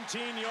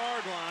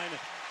 17-yard line.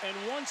 And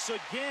once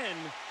again,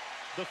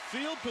 the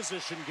field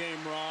position game,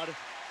 Rod,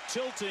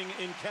 tilting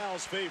in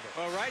Cal's favor.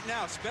 Well, right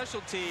now, special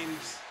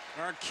teams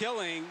are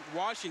killing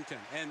Washington,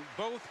 and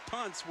both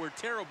punts were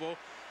terrible.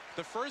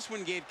 The first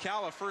one gave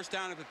Cal a first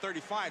down at the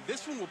 35.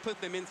 This one will put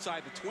them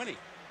inside the 20.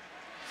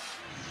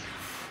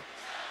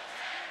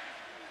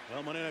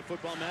 Well, Monday Night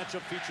Football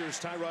matchup features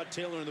Tyrod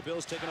Taylor and the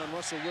Bills taking on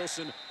Russell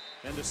Wilson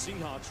and the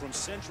Seahawks from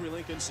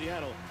CenturyLink in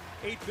Seattle.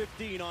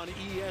 8:15 on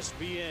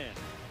ESPN.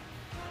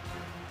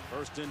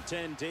 1st and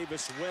 10,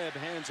 Davis Webb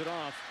hands it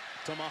off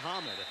to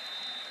Muhammad.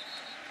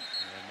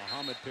 And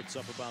Muhammad picks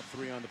up about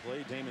 3 on the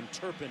play. Damon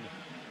Turpin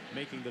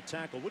making the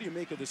tackle. What do you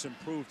make of this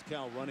improved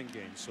Cal running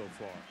game so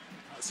far?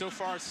 So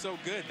far, so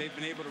good. They've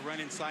been able to run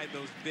inside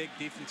those big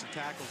defensive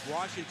tackles.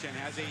 Washington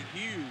has a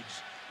huge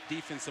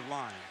defensive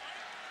line.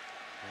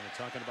 And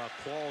we're talking about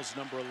Qualls,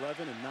 number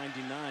 11, and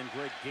 99,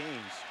 Greg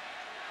Gaines.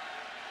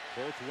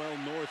 Both well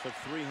north of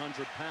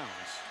 300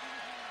 pounds.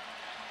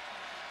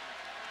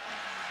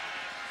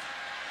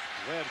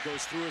 Webb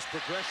goes through his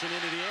progression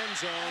into the end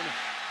zone.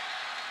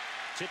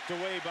 Tipped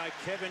away by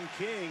Kevin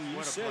King.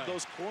 You said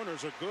those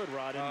corners are good,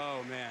 Rod.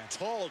 Oh, man.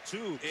 Tall,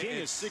 too. King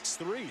is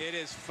 6'3". It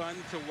is fun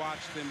to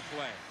watch them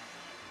play.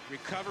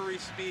 Recovery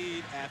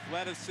speed,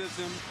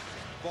 athleticism,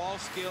 ball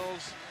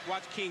skills.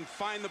 Watch King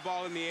find the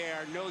ball in the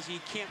air, knows he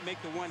can't make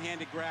the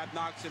one-handed grab,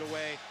 knocks it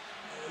away.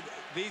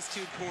 These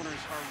two corners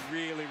are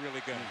really,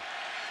 really good.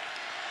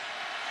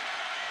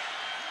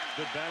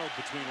 Good battle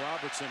between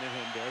Robertson and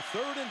him there.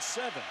 3rd and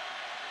 7.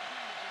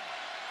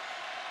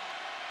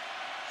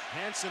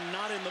 Hanson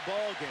not in the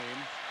ball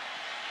game.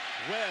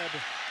 Webb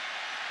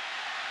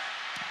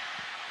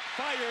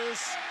fires.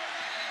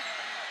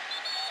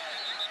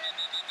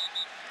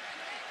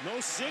 No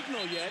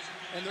signal yet,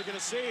 and they're going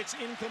to say it's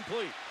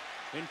incomplete.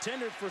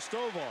 Intended for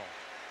Stovall.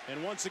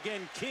 And once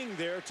again, King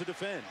there to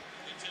defend.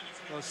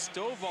 Well,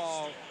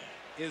 Stovall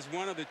is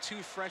one of the 2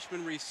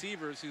 freshman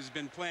receivers who's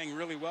been playing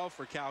really well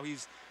for Cal.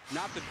 He's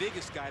not the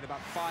biggest guy at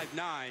about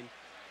 5'9",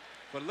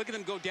 but look at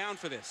him go down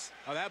for this.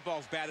 Oh, that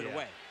ball's batted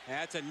away. And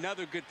that's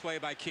another good play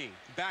by King.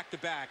 Back to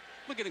back.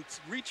 Look at him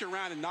reach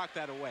around and knock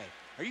that away.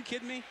 Are you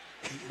kidding me?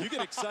 You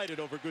get excited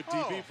over good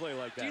DB play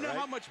like that, do you know right?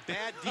 how much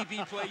bad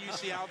DB play you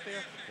see out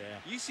there? Yeah.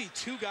 You see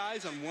 2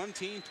 guys on one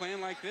team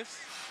playing like this?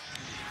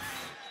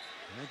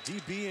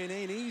 DB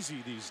ain't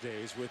easy these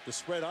days with the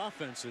spread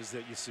offenses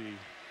that you see.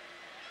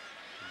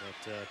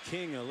 But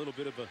King, a little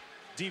bit of a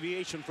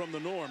deviation from the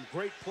norm.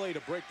 Great play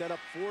to break that up.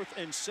 4th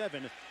and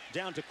 7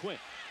 down to Quint.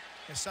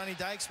 And Sonny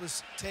Dykes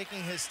was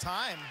taking his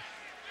time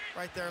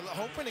right there,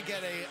 hoping to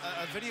get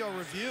a video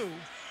review.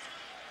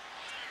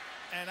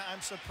 And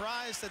I'm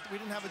surprised that we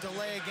didn't have a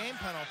delay of game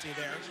penalty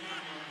there.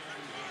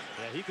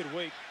 Yeah, he could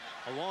wait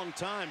a long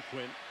time,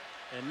 Quint,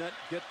 and not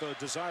get the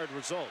desired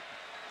result.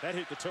 That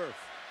hit the turf.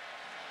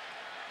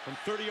 From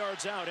 30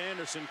 yards out,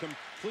 Anderson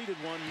completed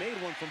one, made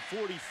one from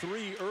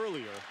 43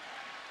 earlier.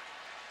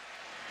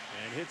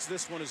 And hits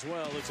this one as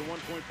well. It's a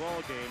 1-point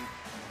ball game.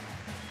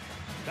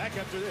 Back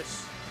after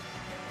this.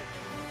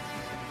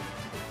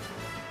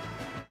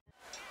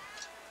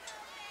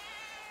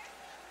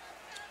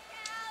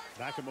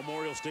 Back at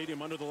Memorial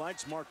Stadium under the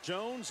lights, Mark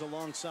Jones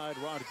alongside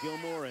Rod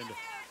Gilmore and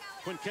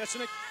Quint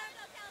Kessenich.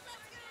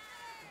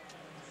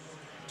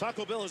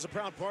 Taco Bell is a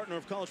proud partner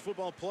of College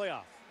Football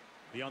Playoff.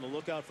 Be on the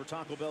lookout for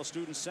Taco Bell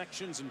student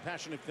sections and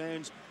passionate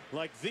fans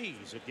like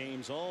these at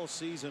games all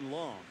season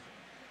long.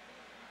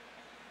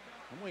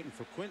 I'm waiting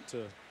for Quint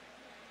to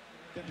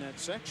get in that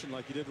section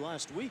like he did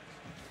last week.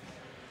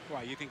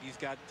 Why, you think he's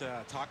got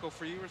taco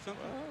for you or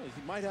something? Well,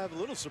 he might have a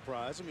little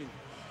surprise. I mean,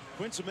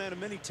 Quint's a man of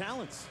many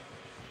talents.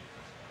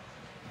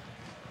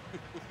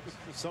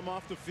 Some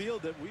off the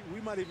field that we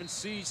might even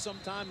see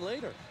sometime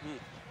later.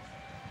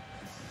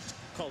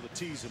 Call the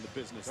T's in the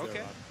business. Okay.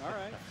 There, all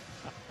right.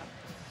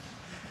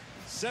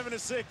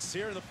 7-6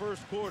 here in the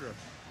first quarter.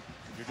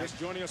 If you're just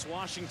joining us,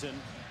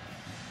 Washington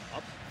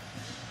up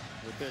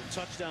with their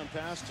touchdown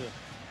pass to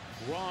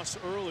Ross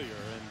earlier.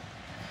 And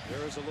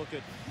there is a look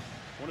at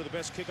one of the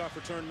best kickoff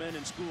return men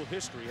in school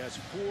history. Has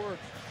 4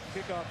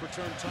 kickoff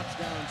return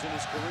touchdowns in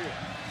his career.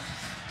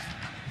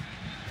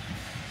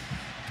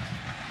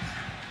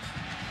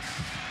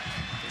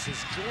 This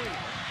is Joyner.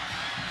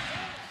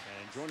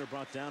 And Joyner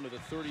brought down to the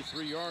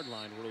 33-yard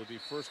line where it'll be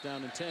 1st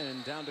down and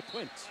 10 down to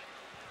Quint.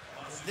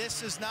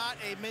 This is not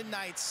a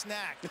midnight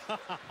snack.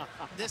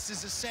 This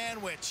is a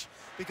sandwich,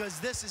 because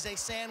this is a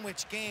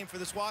sandwich game for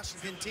this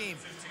Washington team.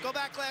 Go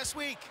back last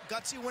week,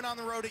 gutsy win on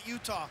the road at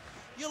Utah.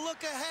 You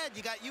look ahead,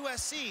 you got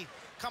USC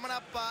coming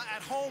up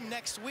at home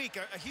next week,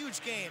 a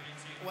huge game.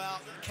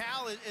 Well,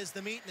 Cal is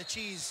the meat and the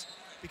cheese,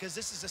 because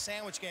this is a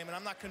sandwich game, and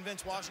I'm not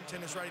convinced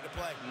Washington is ready to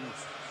play.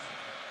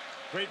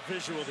 Great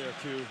visual there,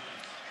 Q.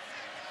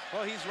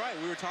 Well, he's right.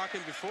 We were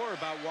talking before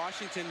about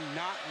Washington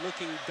not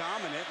looking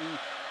dominant, and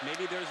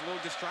maybe there's a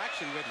little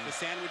distraction with the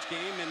sandwich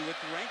game and with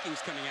the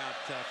rankings coming out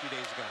a few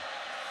days ago.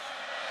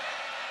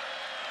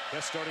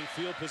 Best starting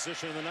field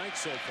position of the night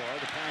so far.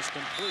 The pass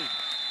complete.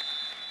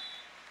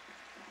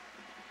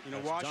 You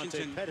know, That's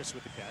Dante Pettis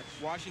with the catch.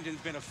 Washington's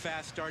been a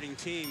fast starting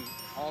team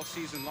all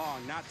season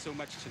long. Not so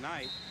much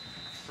tonight.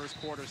 First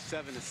quarter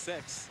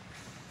 7-6.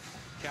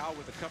 Cal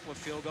with a couple of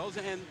field goals,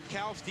 and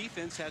Cal's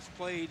defense has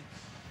played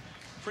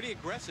pretty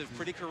aggressive,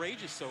 pretty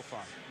courageous so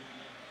far.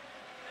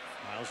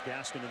 Miles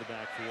Gaskin in the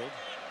backfield.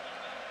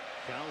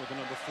 Cal with the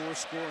number 4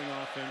 scoring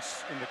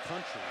offense in the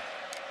country.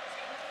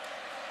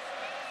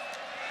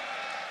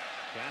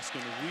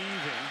 Gaskin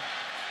weaving.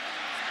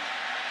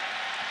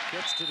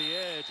 Gets to the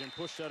edge and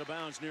pushed out of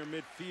bounds near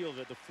midfield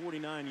at the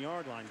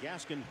 49-yard line.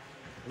 Gaskin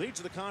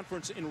leads the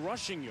conference in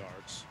rushing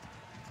yards.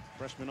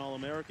 Freshman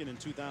All-American in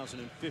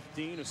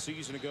 2015, a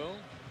season ago.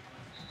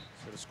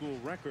 Set a school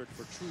record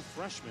for true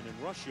freshmen in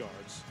rush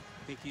yards.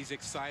 I think he's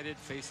excited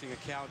facing a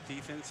Cal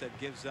defense that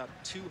gives up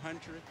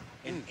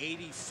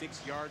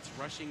 286 yards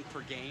rushing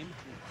per game.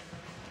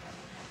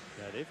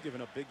 Yeah, they've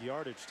given up big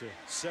yardage to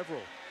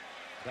several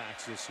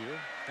backs this year.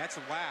 That's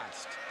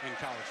last in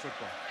college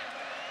football.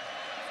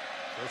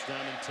 1st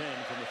down and 10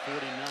 from the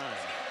 49.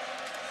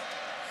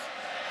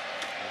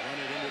 They run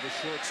it into the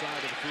short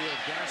side of the field.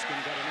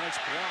 Gaskin got a nice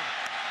block.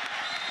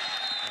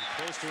 And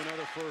close to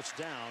another 1st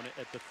down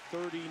at the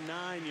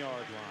 39-yard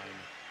line.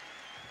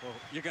 Well,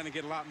 you're going to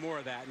get a lot more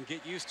of that, and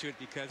get used to it,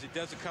 because it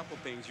does a couple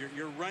things.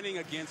 You're running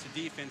against a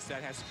defense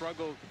that has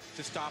struggled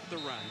to stop the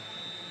run,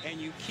 and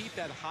you keep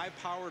that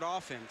high-powered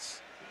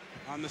offense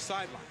on the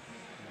sideline.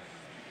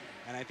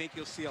 And I think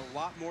you'll see a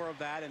lot more of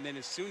that, and then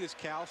as soon as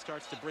Cal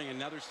starts to bring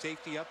another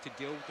safety up to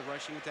deal with the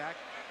rushing attack,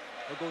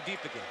 they'll go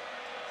deep again.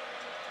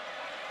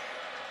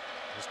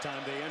 This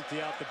time they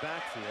empty out the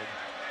backfield.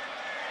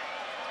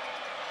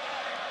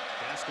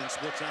 Gaskin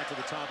splits out to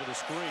the top of the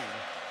screen.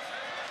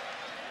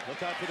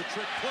 Look out for the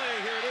trick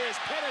play. Here it is.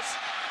 Pettis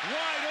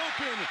wide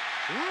open.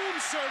 Room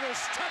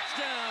service.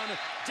 Touchdown.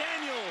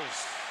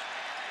 Daniels.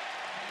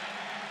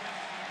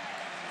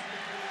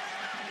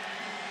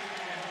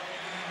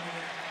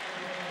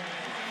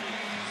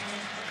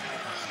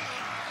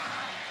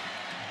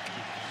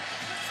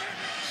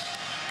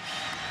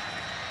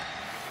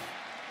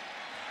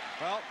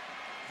 Well,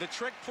 the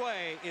trick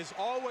play is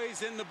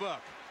always in the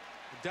book.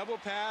 The double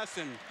pass,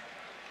 and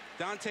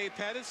Dante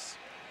Pettis,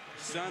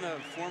 son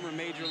of former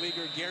major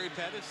leaguer Gary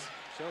Pettis,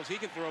 shows he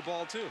can throw a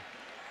ball too,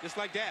 just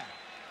like Dad.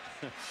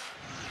 Yeah,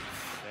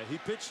 he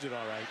pitched it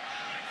all right.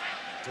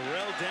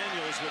 Darrell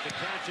Daniels with the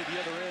catch at the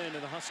other end,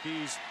 and the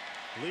Huskies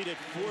lead it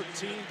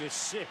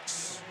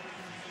 14-6.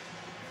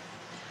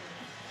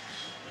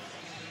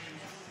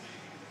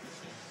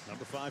 Number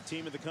Number 5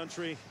 team in the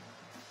country,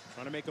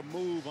 trying to make a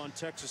move on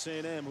Texas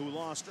A&M, who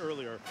lost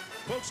earlier.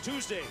 Folks,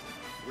 Tuesday,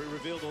 we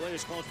revealed the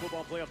latest college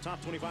football playoff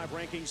top 25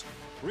 rankings.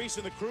 Reese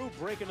and the crew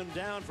breaking them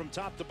down from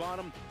top to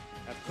bottom.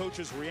 Have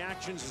coaches'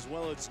 reactions as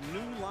well as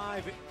new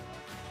live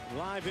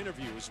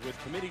interviews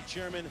with committee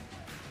chairman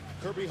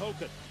Kirby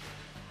Hocutt.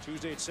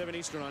 Tuesday at 7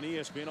 Eastern on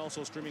ESPN,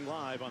 also streaming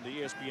live on the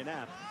ESPN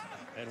app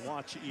and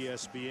watch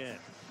ESPN.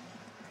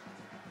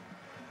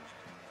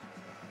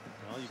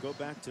 Well, you go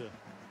back to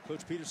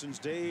Coach Peterson's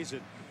days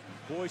at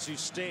Boise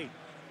State.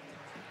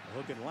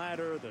 The hook and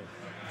ladder, the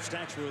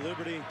Statue of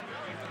Liberty.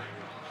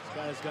 This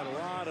guy's got a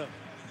lot of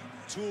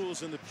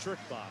tools in the trick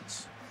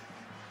box.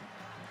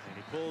 And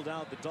he pulled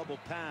out the double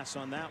pass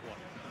on that one.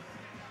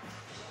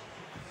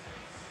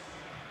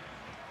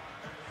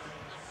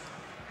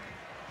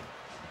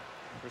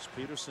 Chris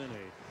Peterson,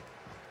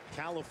 a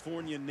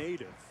California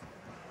native.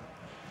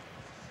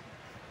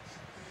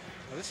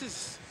 Well, this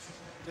is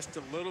just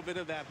a little bit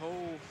of that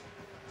whole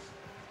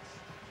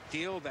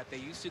deal that they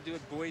used to do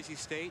at Boise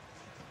State.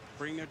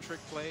 Bring their trick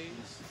plays.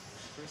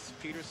 Chris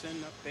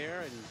Peterson up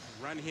there and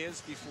run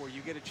his before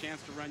you get a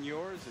chance to run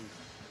yours and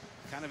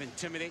kind of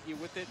intimidate you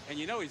with it. And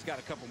you know he's got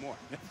a couple more.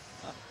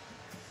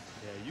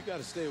 Yeah, you got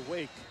to stay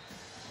awake.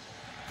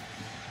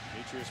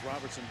 Demetrius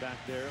Robertson back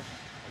there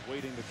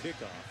awaiting the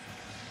kickoff.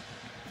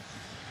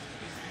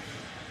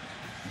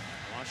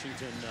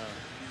 Washington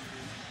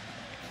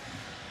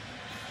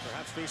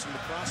perhaps facing the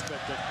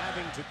prospect of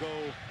having to go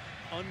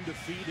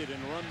undefeated and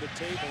run the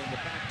table in the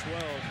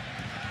Pac-12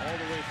 all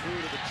the way through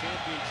to the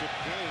championship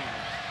game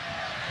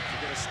to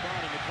get a spot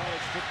in the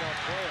college football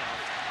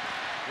playoff.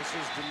 This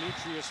is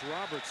Demetrius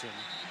Robertson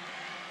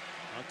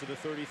out to the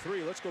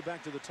 33. Let's go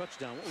back to the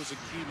touchdown. What was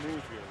the key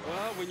move here, Rob?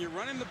 Well, when you're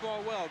running the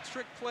ball well,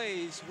 trick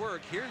plays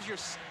work. Here's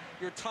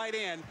your tight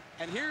end,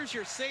 and here's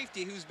your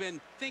safety who's been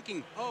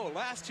thinking, oh,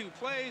 last 2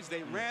 plays,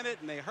 they ran it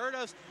and they hurt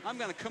us. I'm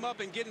going to come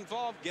up and get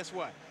involved. Guess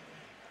what?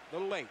 A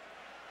little late.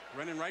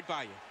 Running right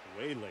by you.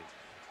 Way late.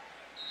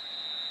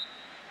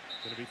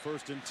 Going to be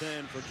 1st and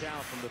 10 for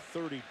Cal from the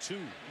 32.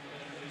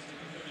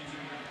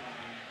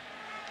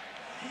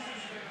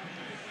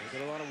 They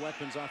got a lot of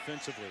weapons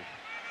offensively.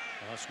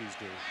 The Huskies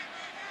do.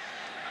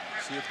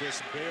 See if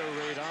this Bear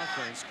Raid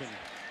offense can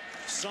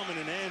summon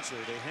an answer.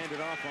 They hand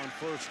it off on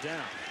 1st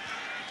down.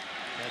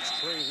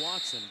 That's Trey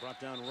Watson, brought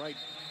down right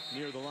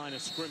near the line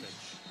of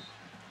scrimmage.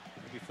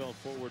 Maybe fell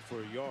forward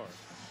for a yard.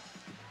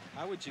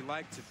 How would you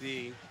like to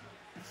be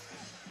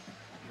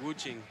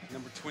Wuching,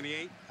 number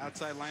 28,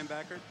 outside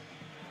linebacker?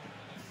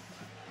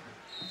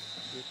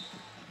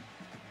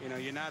 You know,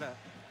 you're not a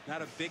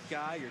big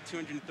guy. You're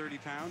 230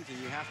 pounds, and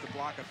you have to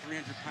block a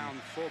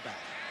 300-pound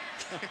fullback.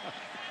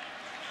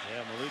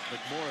 Yeah, Malik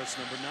McMorris,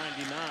 number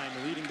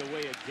 99, leading the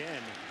way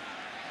again.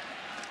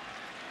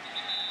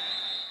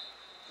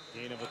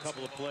 Gain of a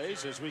couple of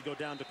plays as we go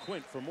down to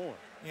Quint for more.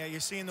 Yeah,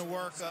 you're seeing the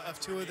work of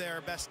 2 of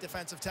their best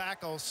defensive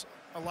tackles.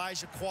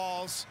 Elijah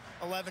Qualls,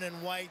 11 in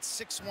white,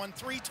 6'1",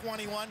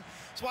 321. I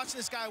was watching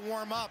this guy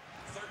warm up,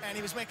 and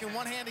he was making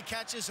one-handed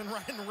catches and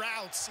running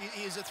routes.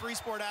 He's a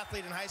 3-sport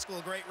athlete in high school,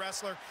 a great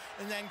wrestler.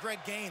 And then Greg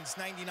Gaines,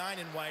 99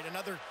 in white,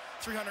 another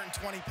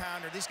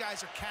 320-pounder. These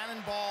guys are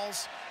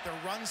cannonballs. They're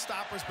run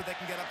stoppers, but they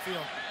can get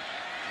upfield.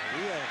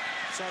 We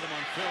saw them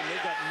on film.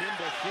 They've got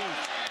nimble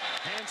feet.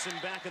 Hansen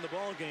back in the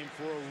ball game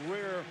for a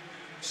rare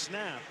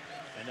snap,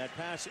 and that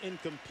pass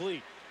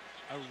incomplete.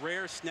 A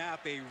rare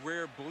snap, a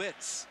rare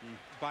blitz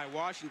by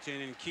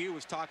Washington, and Q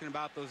was talking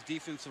about those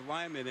defensive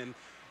linemen, and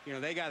you know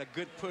they got a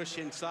good push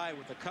inside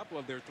with a couple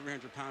of their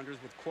 300-pounders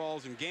with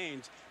Qualls and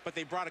Gaines, but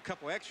they brought a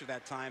couple extra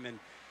that time, and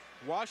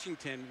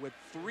Washington with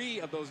 3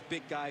 of those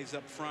big guys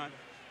up front,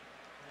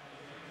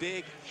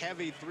 big,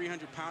 heavy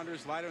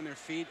 300-pounders, light on their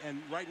feet,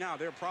 and right now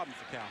they're a problem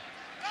for Cal.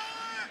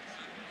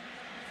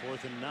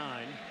 4th and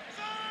 9.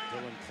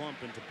 Dylan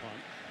Klump into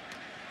punt.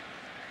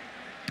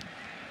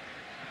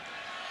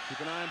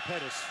 Keep an eye on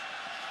Pettis.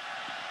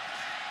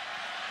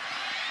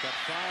 Got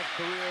 5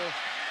 career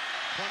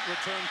punt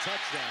return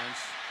touchdowns.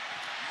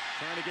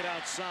 Trying to get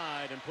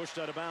outside and pushed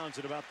out of bounds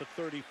at about the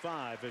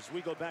 35 as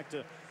we go back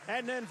to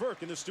Adnan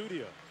Virk in the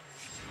studio.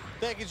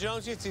 Thank you,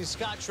 Jones. It's the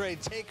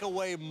Scottrade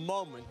takeaway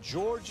moment.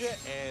 Georgia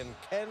and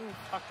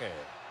Kentucky.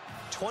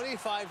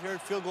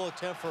 25-yard field goal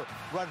attempt for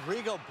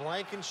Rodrigo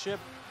Blankenship,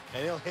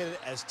 and he'll hit it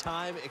as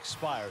time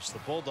expires. The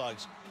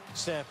Bulldogs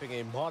stamping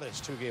a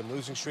modest 2-game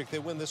losing streak. They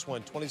win this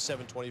one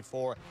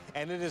 27-24,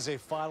 and it is a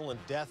final in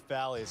Death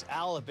Valley as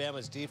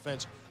Alabama's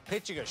defense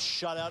pitching a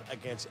shutout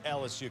against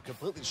LSU,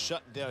 completely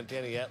shutting down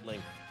Danny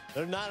Etling.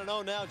 They're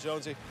 9-0 now,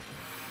 Jonesy.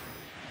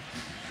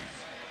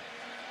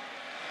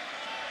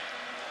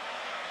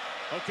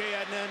 Okay,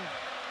 Adnan.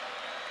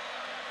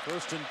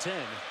 1st and 10.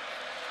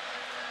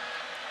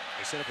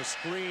 They set up a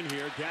screen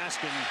here.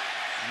 Gaskin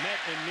met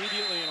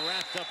immediately and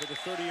wrapped up at the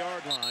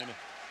 30-yard line.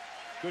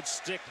 Good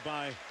stick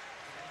by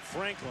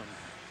Franklin.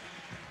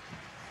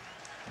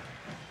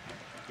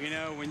 You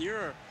know, when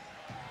you're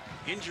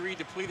injury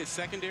depleted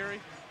secondary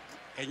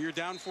and you're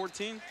down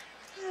 14,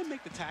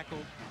 make the tackle,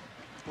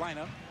 line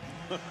up.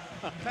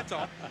 That's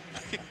all.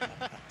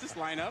 Just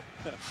line up.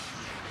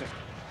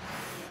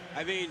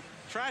 I mean,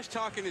 trash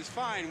talking is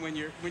fine when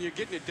you're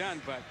getting it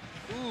done, but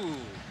ooh,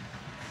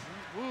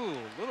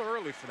 a little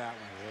early for that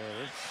one.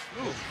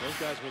 Yeah, those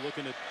guys were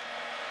looking at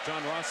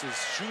John Ross's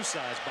shoe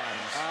size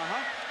bottoms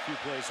a few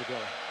plays ago.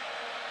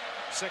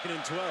 2nd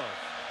and 12.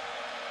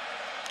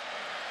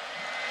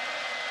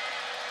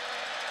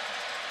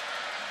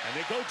 And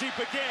they go deep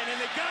again, and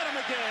they got him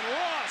again.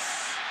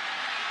 Ross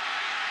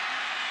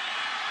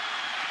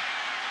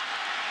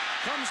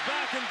comes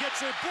back and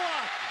gets a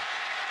block.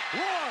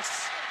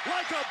 Ross,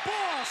 like a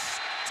boss,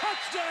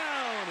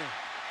 touchdown.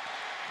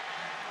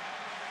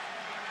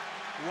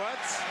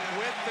 What's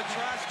with the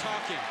trash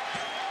talking?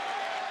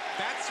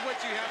 That's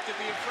what you have to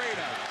be afraid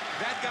of.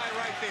 That guy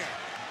right there.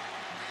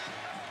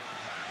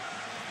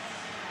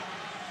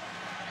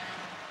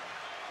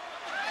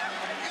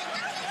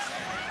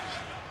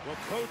 Well,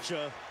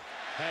 Kocha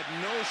had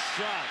no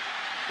shot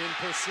in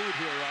pursuit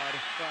here, Rod.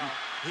 Well,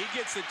 he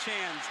gets a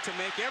chance to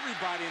make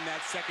everybody in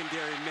that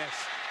secondary miss.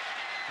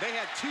 They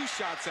had 2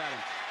 shots at him.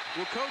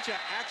 Well, Kocha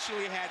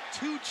actually had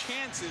 2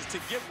 chances to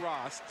get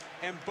Ross,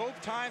 and both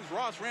times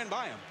Ross ran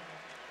by him.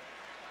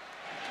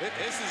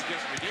 This is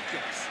just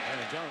ridiculous.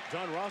 And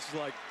John Ross is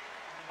like,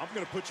 I'm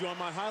going to put you on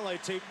my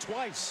highlight tape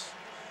twice.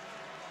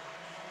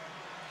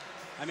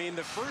 I mean,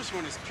 the first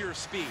one is pure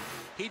speed.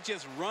 He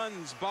just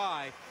runs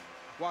by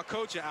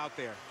Kocha out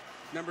there,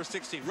 number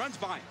 16, runs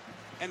by him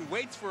and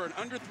waits for an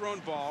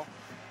underthrown ball,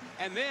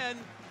 and then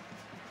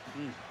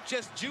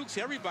just jukes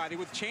everybody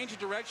with change of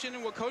direction,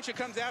 and Kocha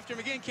comes after him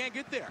again, can't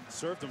get there.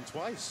 Served him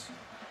twice.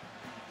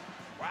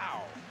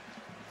 Wow.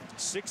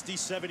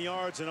 67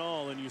 yards in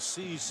all, and you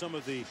see some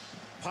of the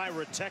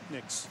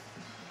pyrotechnics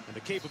and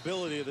the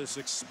capability of this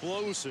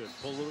explosive,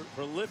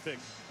 prolific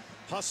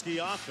Husky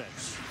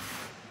offense.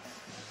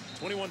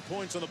 21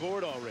 points on the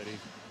board already.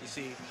 You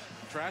see,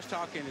 trash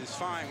talking is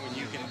fine when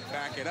you can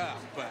back it up,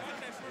 but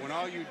when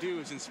all you do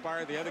is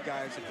inspire the other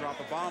guys to drop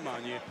a bomb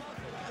on you, you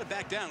gotta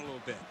back down a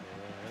little bit.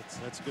 Yeah,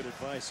 that's good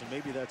advice, and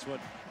maybe that's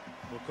what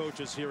Coach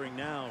is hearing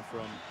now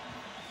from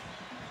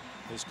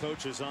his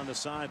coaches on the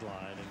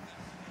sideline.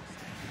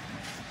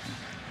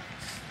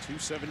 And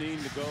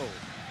 2:17 to go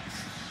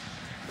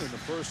in the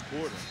first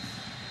quarter.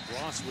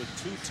 Ross with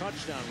 2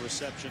 touchdown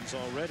receptions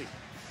already.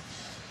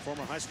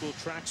 Former high school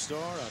track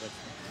star out of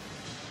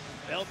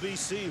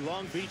LBC,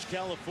 Long Beach,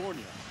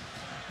 California.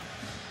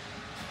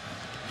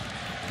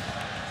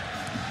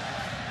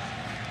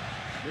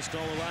 Missed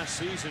all of last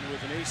season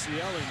with an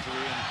ACL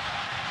injury, and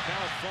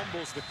Cal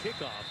fumbles the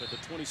kickoff at the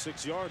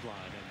 26-yard line.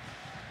 And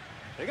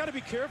they got to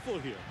be careful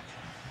here.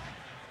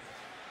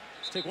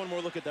 Let's take one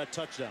more look at that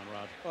touchdown,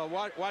 Rod.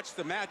 Well, watch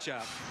the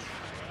matchup.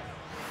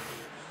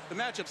 The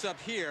matchup's up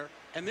here,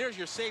 and there's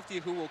your safety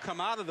who will come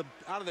out of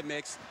the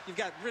mix. You've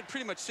got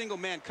pretty much single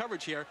man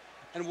coverage here,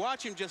 and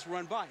watch him just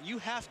run by. You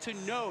have to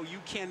know you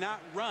cannot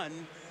run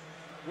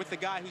with the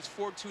guy who's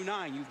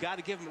 4.29. You've got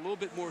to give him a little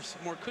bit more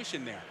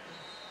cushion there.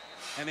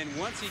 And then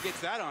once he gets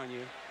that on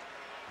you,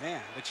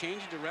 man, the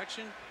change of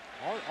direction,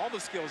 all the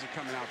skills are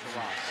coming out for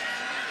Ross.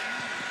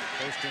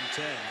 1st and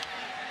 10.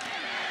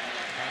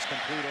 Pass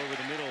complete over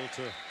the middle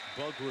to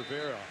Bug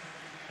Rivera,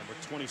 number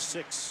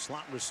 26,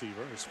 slot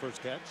receiver, his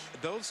first catch.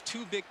 Those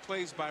 2 big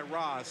plays by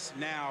Ross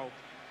now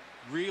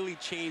really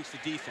change the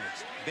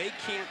defense. They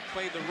can't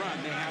play the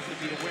run. They have to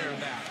be aware of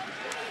that.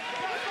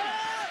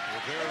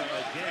 Rivera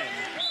again,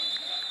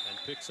 and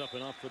picks up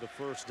enough for the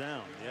first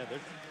down. Yeah, they're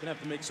going to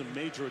have to make some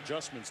major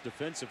adjustments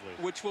defensively.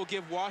 Which will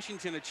give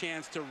Washington a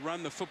chance to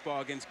run the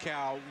football against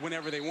Cal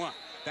whenever they want.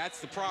 That's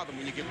the problem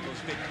when you give them those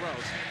big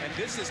throws. And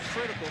this is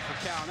critical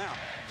for Cal now.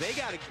 They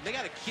got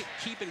to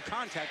keep in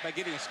contact by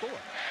getting a score.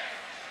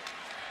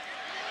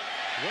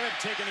 Webb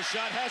taking a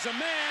shot, has a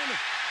man.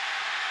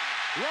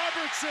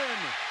 Robertson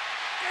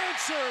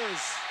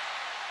answers.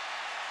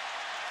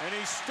 And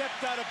he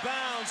stepped out of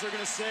bounds, they're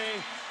going to say,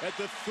 at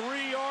the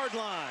 3-yard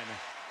line.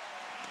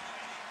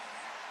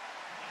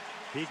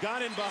 He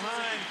got in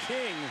behind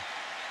King,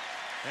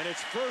 and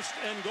it's 1st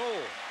and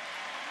goal.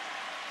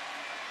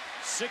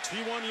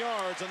 61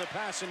 yards on the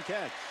pass and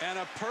catch. And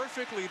a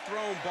perfectly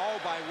thrown ball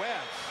by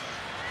Webb.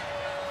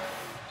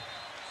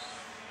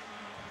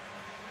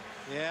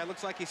 Yeah, it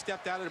looks like he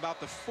stepped out at about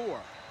the 4.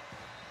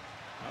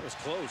 That was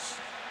close.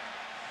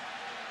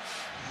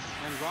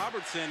 And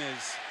Robertson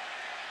is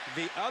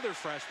the other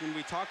freshman.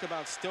 We talked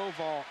about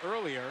Stovall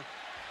earlier,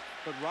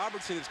 but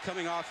Robertson is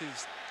coming off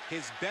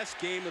his best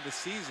game of the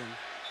season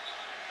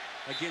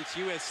against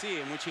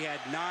USC, in which he had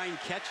 9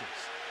 catches.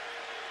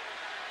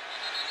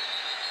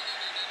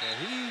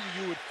 Yeah,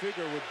 he, you would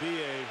figure, would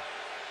be a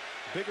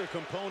bigger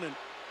component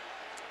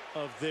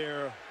of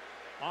their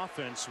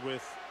offense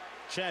with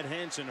Chad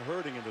Hansen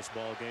hurting in this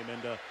ball game.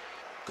 And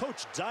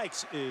Coach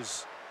Dykes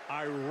is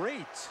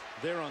irate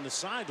there on the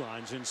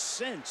sidelines,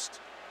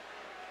 incensed,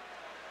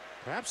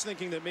 perhaps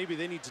thinking that maybe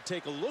they need to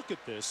take a look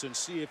at this and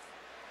see if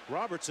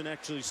Robertson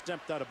actually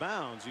stepped out of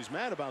bounds. He's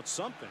mad about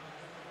something.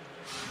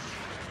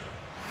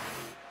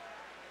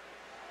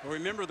 Well,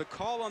 remember, the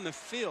call on the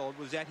field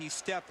was that he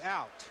stepped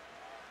out.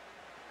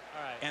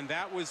 And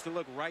that was the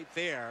look right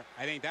there.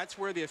 I think that's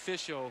where the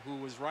official, who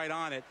was right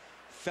on it,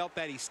 felt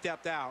that he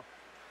stepped out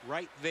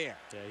right there.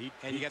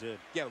 Yeah, he did.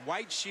 Yeah,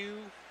 white shoe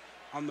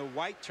on the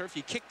white turf.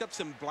 He kicked up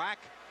some black,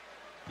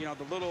 you know,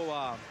 the little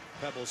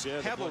pebbles,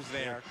 yeah, pebbles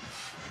there.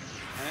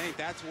 And I think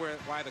that's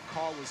why the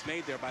call was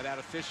made there by that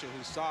official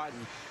who saw it.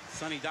 And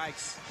Sonny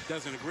Dykes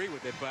doesn't agree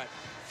with it, but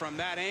from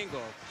that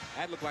angle,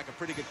 that looked like a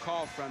pretty good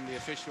call from the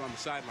official on the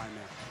sideline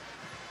there.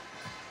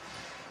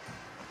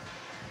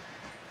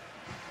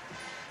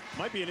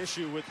 Might be an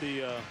issue with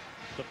the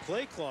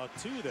play clock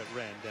too that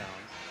ran down.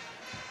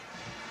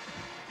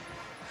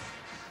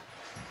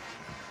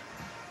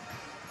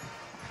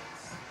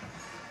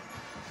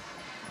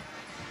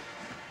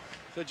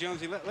 So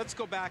Jonesy, let's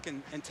go back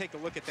and take a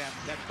look at that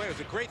play. It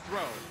was a great throw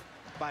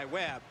by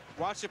Webb.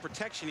 Watch the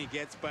protection he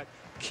gets, but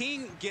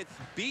King gets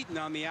beaten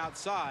on the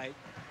outside,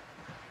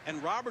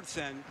 and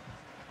Robertson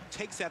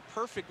takes that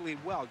perfectly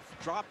well,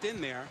 dropped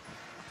in there.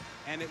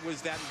 And it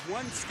was that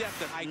one step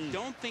that I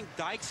don't think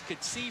Dykes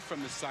could see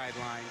from the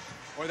sideline,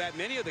 or that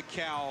many of the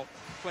Cal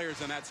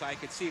players on that side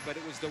could see, but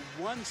it was the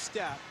one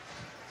step,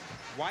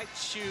 white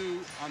shoe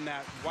on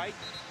that white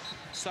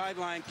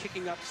sideline,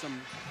 kicking up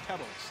some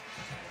pebbles.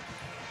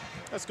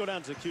 Let's go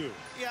down to the queue.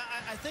 Yeah,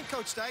 I think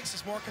Coach Dykes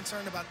is more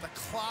concerned about the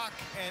clock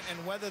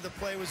and whether the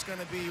play was going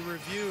to be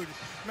reviewed.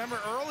 Remember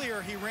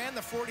earlier he ran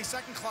the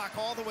 40-second clock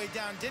all the way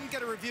down, didn't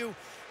get a review.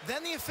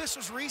 Then the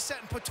officials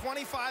reset and put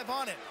 25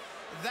 on it.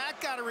 That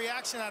got a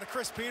reaction out of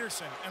Chris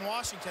Peterson and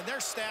Washington. Their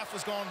staff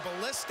was going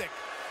ballistic.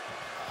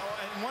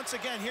 And once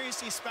again, here you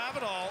see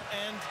Spavital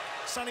and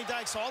Sonny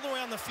Dykes all the way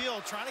on the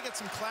field trying to get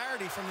some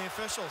clarity from the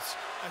officials.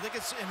 I think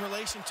it's in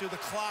relation to the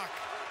clock.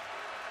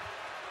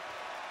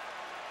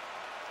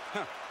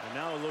 And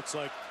now it looks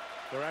like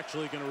they're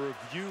actually going to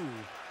review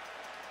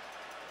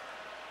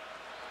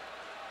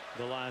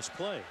the last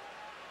play.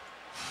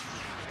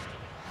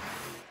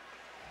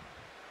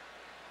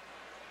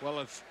 Well,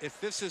 if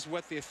this is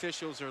what the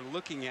officials are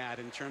looking at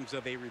in terms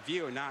of a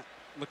review and not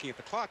looking at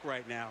the clock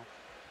right now,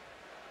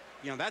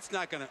 you know, that's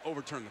not going to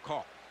overturn the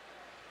call.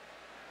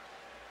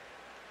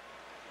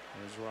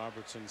 There's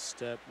Robertson's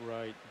step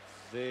right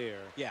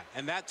there. Yeah,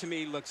 and that to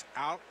me looks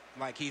out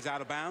like he's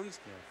out of bounds.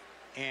 Yeah.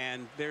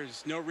 And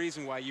there's no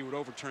reason why you would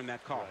overturn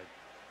that call. Right.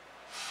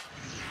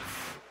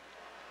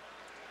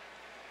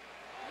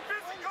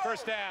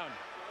 First down.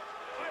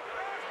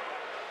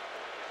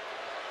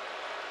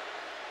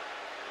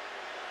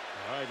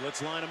 All right,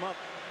 let's line them up.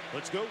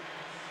 Let's go.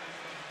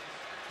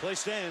 Play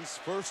stands.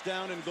 First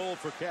down and goal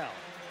for Cal.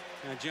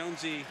 Now,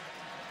 Jonesy,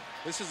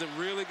 this is a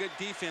really good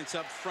defense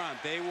up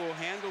front. They will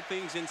handle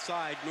things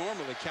inside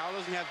normally. Cal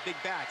doesn't have big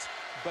backs,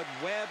 but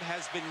Webb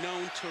has been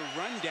known to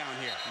run down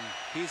here.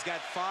 He's got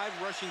 5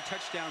 rushing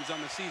touchdowns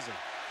on the season.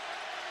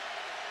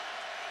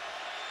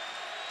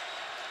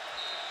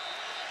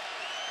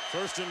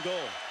 First and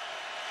goal.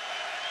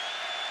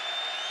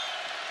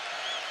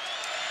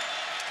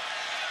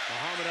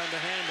 Muhammad on the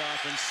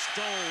handoff and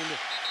stoned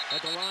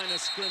at the line of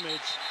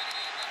scrimmage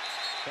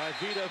by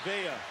Vita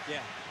Vea.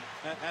 Yeah,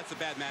 that's a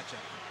bad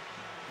matchup.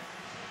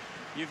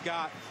 You've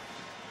got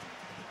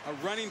a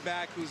running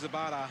back who's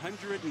about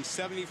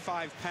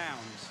 175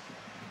 pounds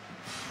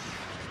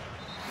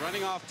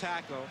running off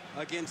tackle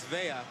against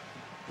Vea,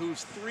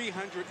 who's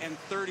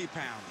 330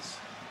 pounds.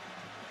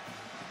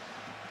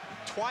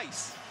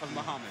 Twice of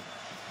Muhammad.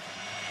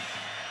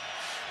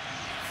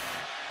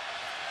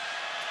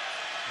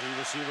 The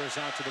receivers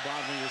out to the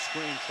bottom of your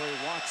screen. Trey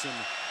Watson,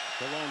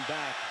 the lone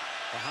back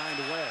behind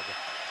Webb.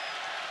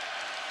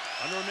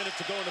 Under a minute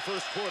to go in the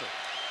first quarter.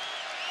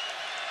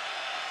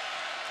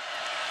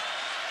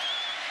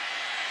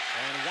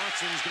 And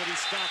Watson's going to be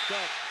stopped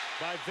up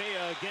by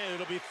Vea again.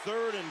 It'll be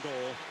 3rd and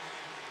goal.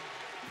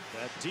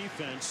 That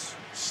defense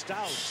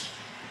stout,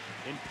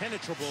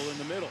 impenetrable in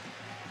the middle.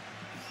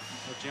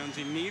 Well,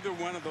 Jonesy, neither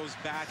one of those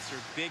backs are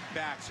big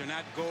backs. They're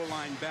not goal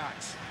line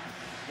backs.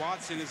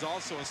 Watson is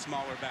also a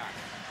smaller back.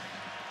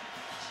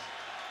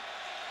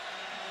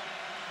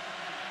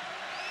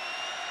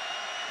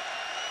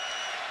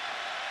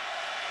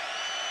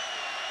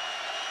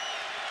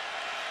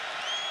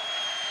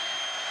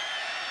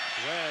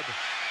 Webb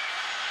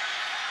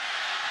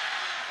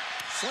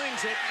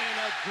slings it, and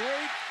a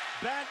great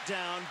bat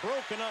down,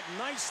 broken up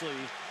nicely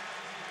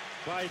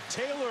by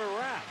Taylor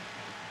Rapp.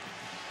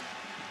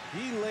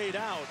 He laid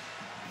out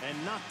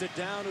and knocked it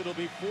down. It'll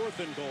be 4th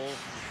and goal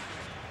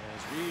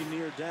as we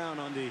near down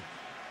on the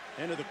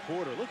end of the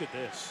quarter. Look at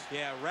this.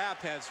 Yeah,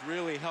 Rapp has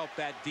really helped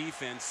that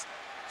defense.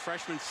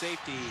 Freshman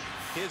safety,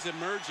 his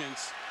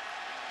emergence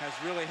has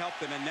really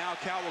helped them, and now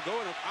Cal will go.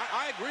 And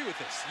I agree with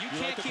this. You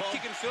can't keep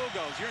kicking field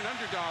goals. You're an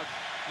underdog.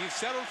 You've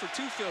settled for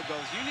 2 field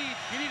goals. You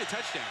need a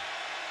touchdown.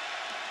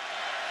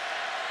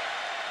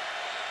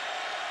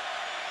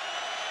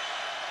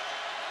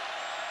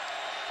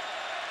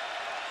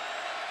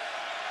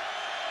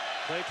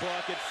 Play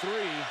clock at 3.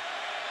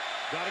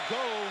 Gotta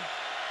go.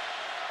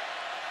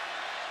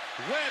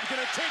 Webb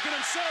gonna take it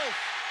himself.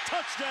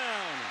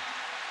 Touchdown.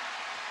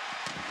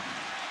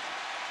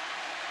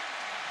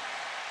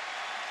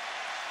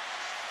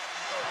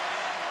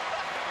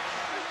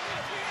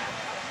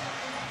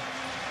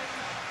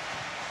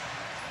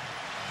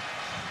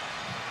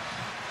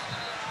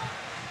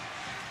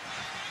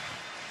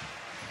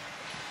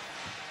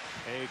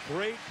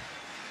 great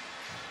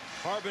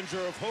harbinger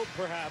of hope,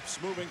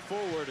 perhaps, moving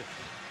forward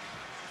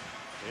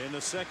in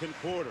the second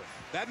quarter.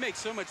 That makes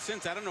so much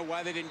sense. I don't know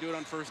why they didn't do it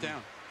on first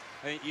down.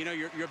 I mean, you know,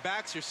 your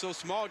backs are so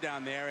small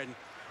down there, and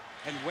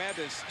Webb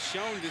has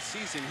shown this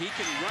season he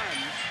can run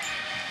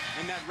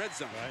in that red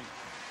zone. Right.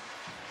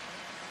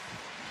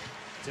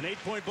 It's an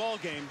 8-point ball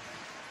game.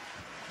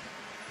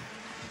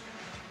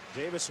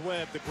 Davis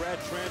Webb, the grad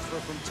transfer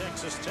from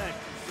Texas Tech,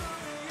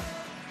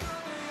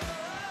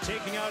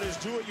 taking out his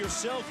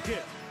do-it-yourself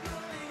kit.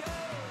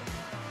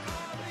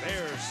 The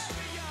Bears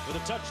with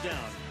a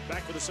touchdown.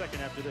 Back for the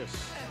second after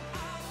this.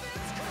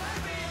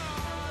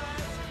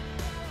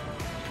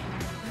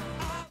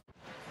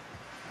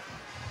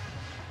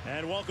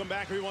 And welcome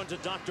back, everyone, to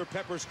Dr.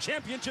 Pepper's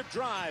Championship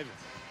Drive,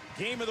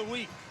 game of the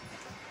week.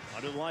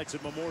 Under the lights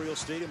at Memorial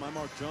Stadium, I'm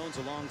Mark Jones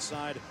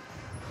alongside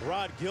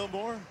Rod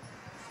Gilmore,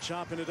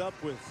 chopping it up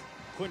with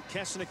Quint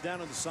Kessenich down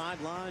on the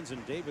sidelines,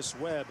 and Davis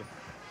Webb,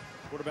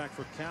 quarterback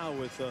for Cal,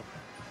 with a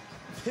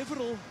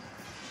pivotal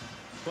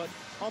but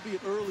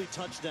albeit early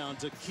touchdown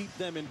to keep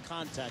them in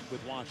contact with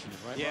Washington,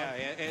 right? Yeah,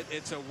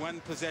 it's a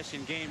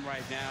one-possession game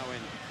right now,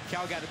 and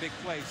Cal got a big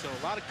play, so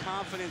a lot of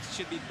confidence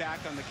should be back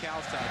on the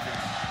Cal side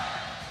here.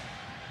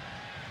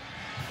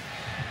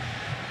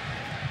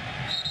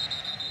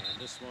 And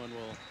this one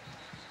will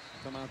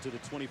come out to the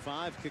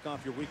 25. Kick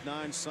off your Week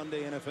 9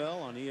 Sunday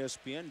NFL on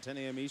ESPN, 10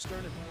 a.m.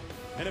 Eastern.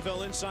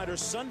 NFL Insider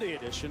Sunday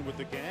edition with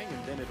the gang,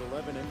 and then at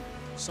 11 in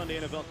Sunday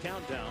NFL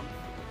Countdown.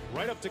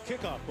 Right up to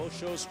kickoff. Both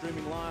shows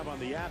streaming live on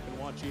the app, and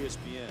watch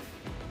ESPN.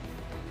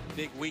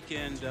 Big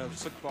weekend of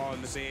football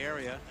in the Bay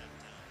Area.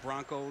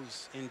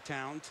 Broncos in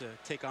town to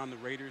take on the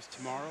Raiders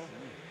tomorrow.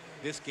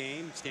 This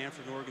game,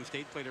 Stanford and Oregon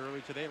State played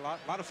earlier today. A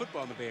lot of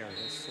football in the Bay Area.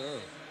 Yes, sir.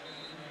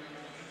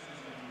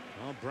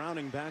 Well,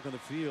 Browning back on the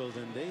field,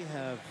 and they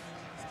have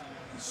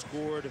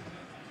scored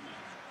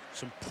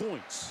some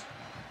points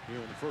here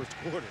in the first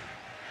quarter.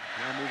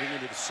 Now moving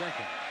into the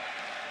second.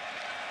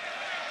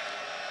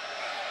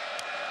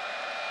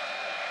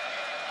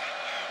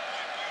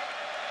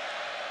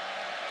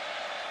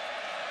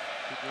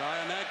 Keep your eye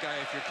on that guy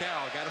if you're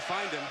Cal. Got to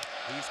find him.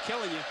 He's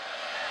killing you.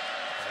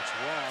 That's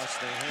Ross.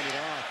 They hand it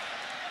off.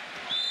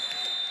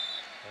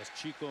 That's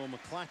Chico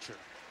McClatcher.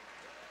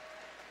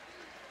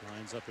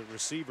 Lines up at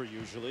receiver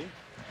usually.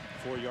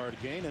 4-yard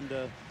gain, and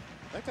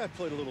that guy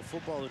played a little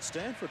football at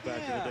Stanford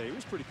back in the day. He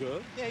was pretty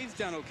good. Yeah, he's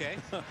done okay.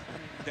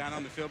 Down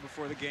on the field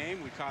before the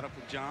game, we caught up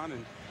with John,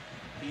 and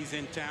he's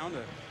in town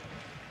to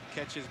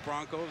catch his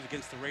Broncos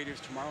against the Raiders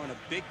tomorrow in a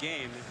big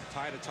game.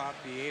 Tied atop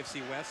the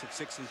AFC West at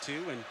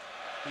 6-2, and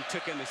he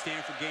took in the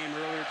Stanford game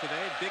earlier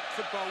today. Big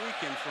football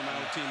weekend for my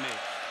old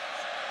teammate.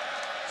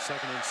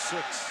 2nd and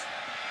 6.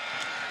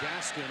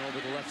 Gaskin over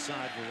the left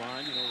side of the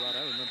line. You know, Rod,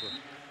 I remember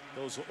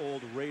those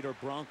old Raider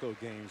Bronco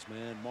games,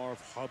 man. Marv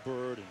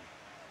Hubbard and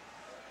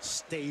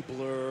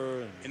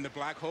Stabler. And in the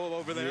black hole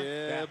over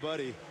there? Yeah,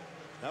 buddy.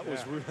 That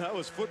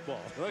was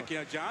football. Look, you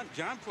know,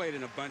 John played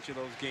in a bunch of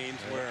those games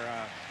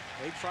where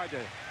they tried to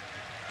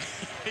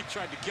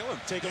kill him.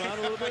 Take him out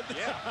a little bit?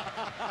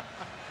 Yeah.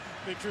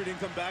 Make sure he didn't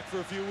come back for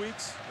a few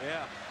weeks.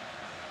 Yeah.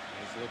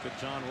 Let's look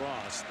at John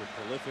Ross, the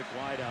prolific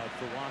wideout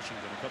for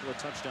Washington. A couple of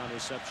touchdown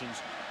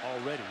receptions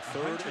already.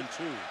 3rd and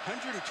 2.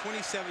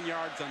 127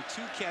 yards on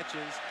 2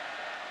 catches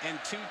and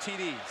 2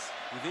 TDs.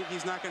 You think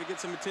he's not going to get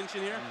some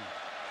attention here?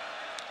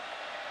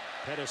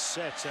 Pettis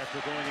sets after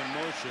going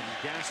in motion.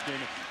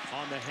 Gaskin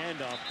on the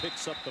handoff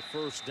picks up the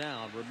first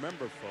down.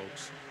 Remember,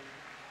 folks,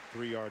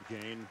 3-yard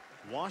gain.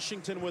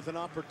 Washington with an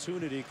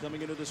opportunity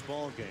coming into this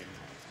ball game.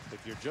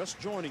 If you're just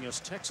joining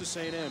us, Texas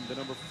A&M, the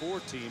number 4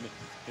 team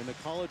in the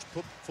college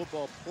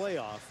football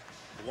playoff,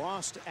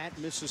 lost at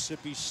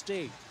Mississippi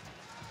State.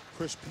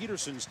 Chris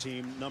Peterson's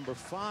team, number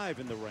 5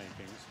 in the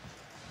rankings.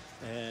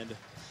 And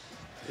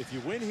if you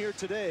win here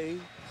today,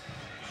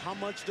 how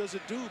much does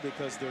it do?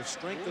 Because their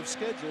strength of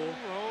schedule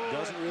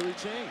doesn't really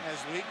change.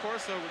 As Lee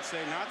Corso would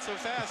say, not so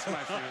fast, my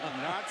friend.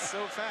 Not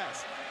so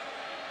fast.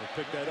 We'll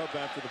pick that up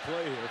after the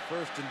play here.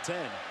 1st and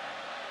 10.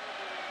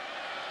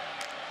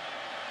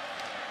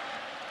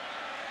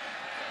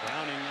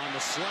 Browning on the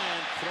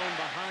slant, thrown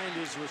behind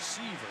his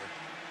receiver,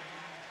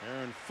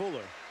 Aaron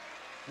Fuller.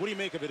 What do you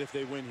make of it if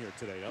they win here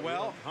today?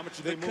 Well, how much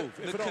do they move?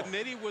 The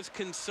committee was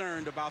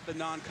concerned about the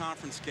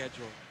non-conference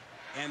schedule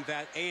and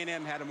that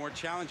A&M had a more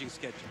challenging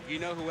schedule. You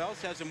know who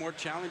else has a more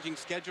challenging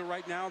schedule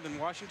right now than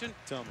Washington?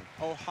 Tell me.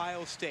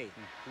 Ohio State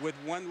with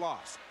 1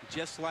 loss,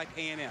 just like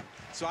A&M.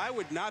 So I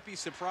would not be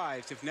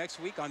surprised if next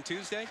week on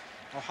Tuesday,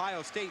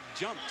 Ohio State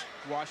jumped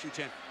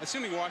Washington,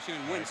 assuming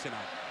Washington wins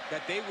tonight,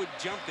 that they would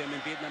jump them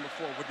and be at number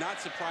 4. Would not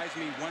surprise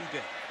me one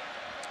bit.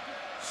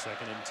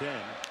 2nd and 10.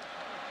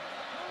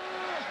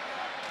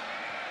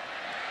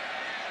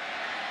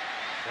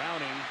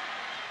 Browning,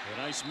 a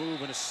nice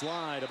move and a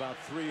slide about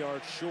 3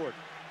 yards short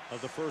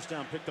of the first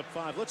down. Picked up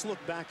 5. Let's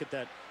look back at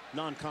that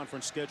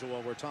non-conference schedule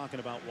while we're talking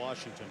about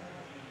Washington.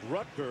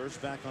 Rutgers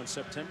back on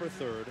September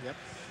 3rd. Yep.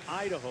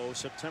 Idaho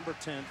September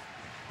 10th.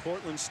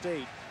 Portland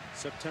State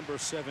September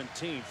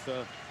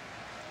 17th.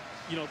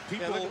 You know,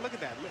 people. Yeah, look at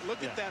that.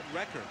 Look at that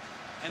record.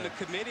 And the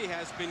committee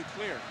has been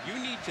clear. You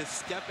need to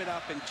step it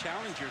up and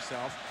challenge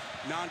yourself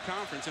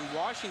non-conference. And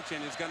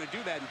Washington is going to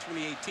do that in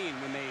 2018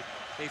 when they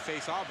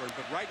face Auburn.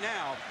 But right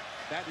now,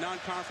 that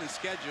non-conference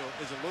schedule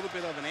is a little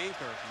bit of an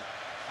anchor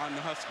on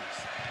the Huskies.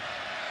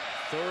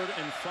 3rd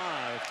and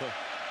 5 to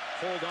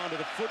hold on to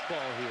the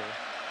football here.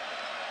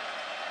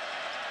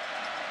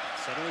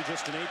 Suddenly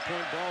just an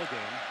 8-point ball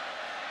game.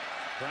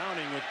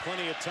 Browning with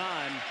plenty of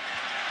time.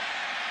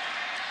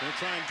 Going to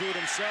try and do it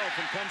himself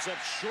and comes up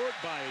short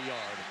by a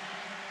yard.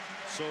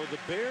 So the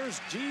Bears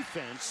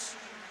defense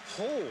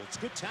holds.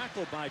 Good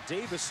tackle by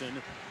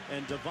Davison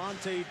and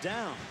Devontae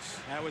Downs.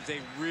 That was a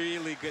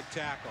really good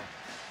tackle.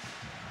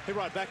 Hey,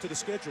 Rod, back to the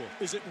schedule.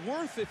 Is it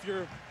worth, if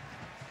you're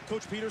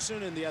Coach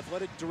Peterson and the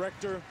athletic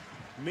director,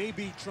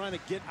 maybe trying to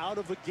get out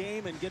of a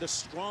game and get a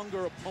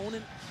stronger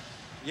opponent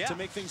to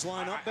make things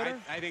line up better?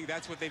 I think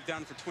that's what they've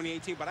done for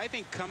 2018. But I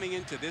think coming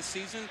into this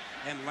season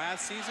and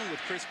last season with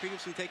Chris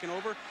Peterson taking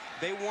over,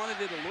 they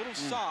wanted it a little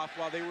soft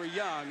while they were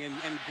young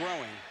and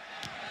growing.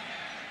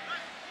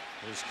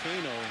 There's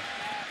Kano.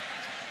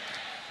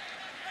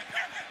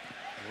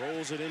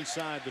 Rolls it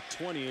inside the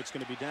 20. It's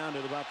going to be down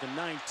to about the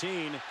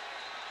 19.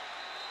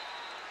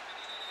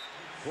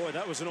 Boy,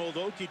 that was an old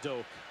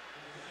okey-doke.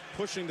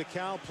 Pushing the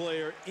Cal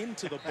player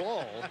into the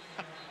ball,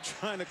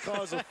 trying to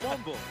cause a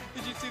fumble.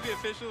 Did you see the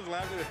officials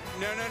laughing?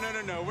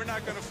 No. We're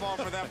not going to fall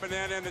for that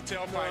banana in the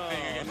tailpipe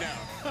thing again.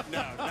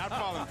 No, not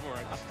falling for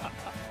it.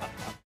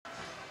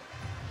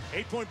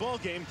 8-point ball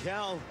game.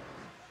 Cal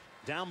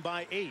down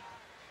by 8.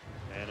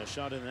 And a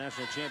shot at the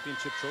national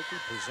championship trophy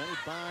presented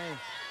by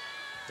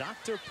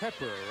Dr.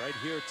 Pepper right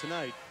here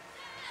tonight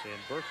in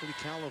Berkeley,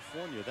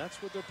 California.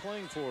 That's what they're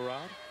playing for,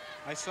 Rod.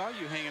 I saw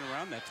you hanging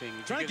around that thing.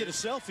 Trying to get a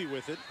selfie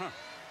with it. Huh.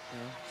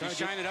 Did you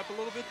shine it up a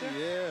little bit there?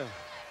 Yeah.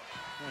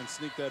 Try and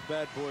sneak that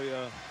bad boy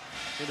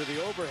into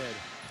the overhead.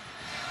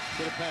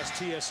 Get it past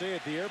TSA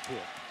at the airport.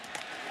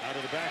 Out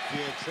of the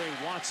backfield, Trey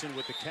Watson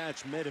with the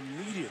catch, met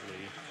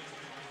immediately.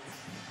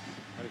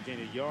 Had to gain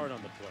a yard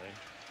on the play.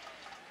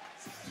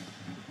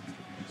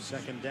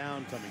 2nd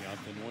down coming up,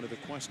 and one of the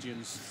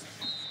questions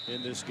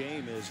in this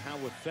game is how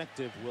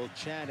effective will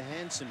Chad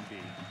Hansen be?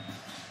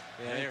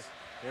 Yeah,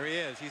 there he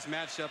is. He's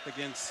matched up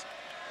against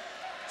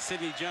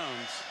Sidney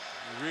Jones.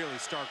 Really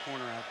star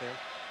corner out there.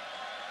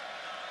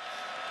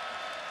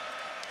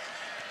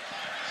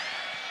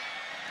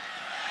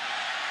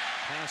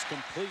 Pass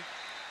complete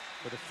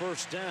for the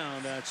 1st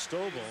down. That's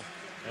Stovall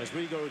as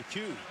we go to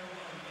Q.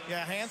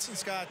 Yeah,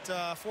 Hansen's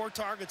got 4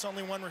 targets,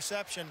 only 1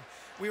 reception.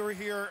 We were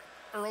here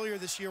earlier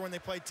this year when they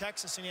played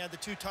Texas, and he had the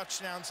 2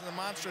 touchdowns in the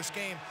monstrous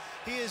game.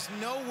 He is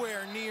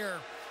nowhere near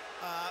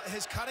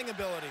his cutting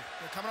ability.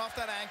 They're coming off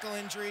that ankle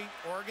injury,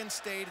 Oregon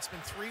State. It's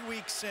been 3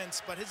 weeks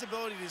since, but his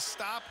ability to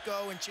stop,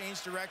 go, and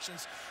change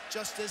directions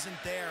just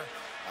isn't there.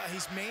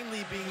 He's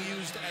mainly being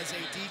used as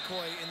a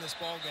decoy in this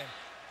ball game.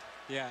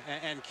 Yeah,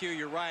 and Q,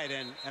 you're right,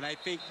 and I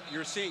think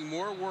you're seeing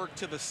more work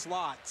to the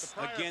slots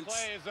against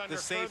the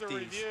safeties.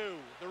 Review.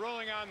 The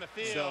ruling on the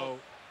field. So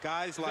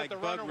guys like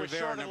Bug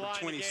Rivera, number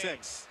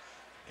 26,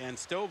 and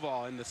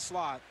Stovall in the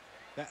slot,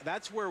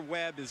 that's where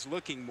Webb is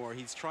looking more.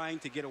 He's trying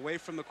to get away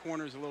from the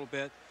corners a little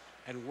bit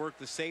and work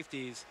the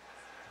safeties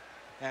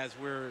as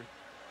we're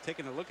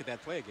taking a look at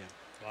that play again.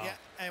 Wow. Yeah,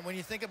 and when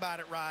you think about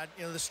it, Rod,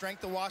 you know, the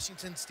strength of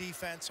Washington's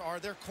defense are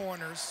their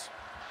corners.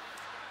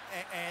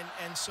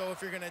 And so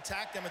if you're going to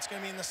attack them, it's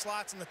going to be in the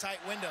slots and the tight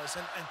windows.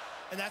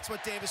 And that's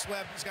what Davis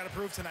Webb has got to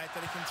prove tonight,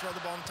 that he can throw the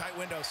ball in tight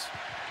windows.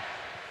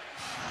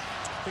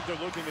 I think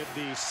they're looking at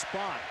the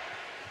spot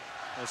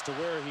as to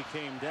where he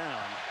came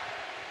down.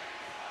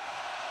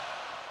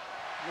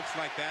 Looks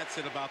like that's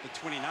at about the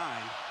 29,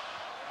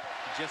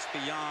 just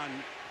beyond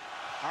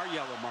our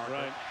yellow marker.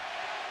 Right.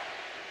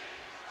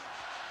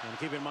 And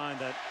keep in mind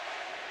that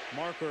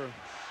marker,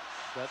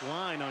 that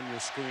line on your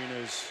screen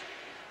is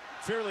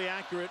fairly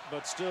accurate,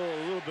 but still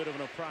a little bit of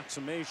an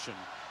approximation.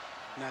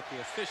 Not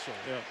the official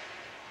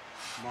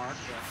mark,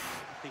 but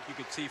I think you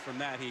could see from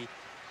that he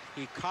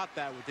caught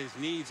that with his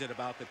knees at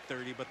about the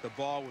 30, but the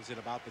ball was at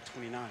about the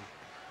 29.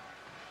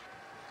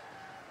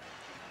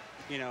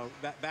 You know,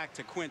 back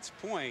to Quint's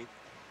point,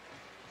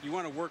 you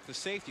want to work the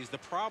safeties. The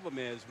problem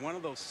is one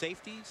of those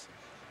safeties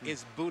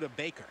is Buda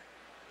Baker.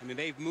 I mean,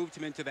 they've moved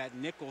him into that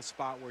nickel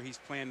spot where he's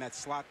playing that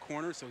slot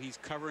corner, so he's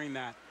covering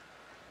that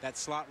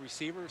slot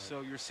receiver. Right.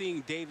 So you're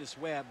seeing Davis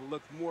Webb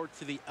look more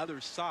to the other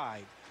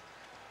side,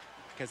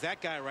 because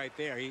that guy right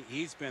there,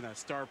 he's been a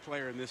star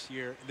player in this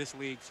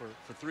league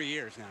for 3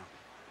 years now.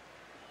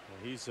 Well,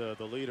 he's the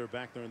leader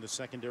back there in the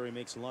secondary,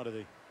 makes a lot of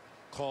the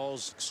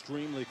calls,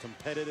 extremely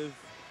competitive.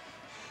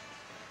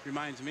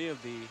 Reminds me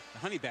of the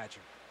Honey Badger.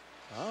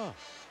 Ah,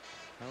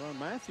 Tyrann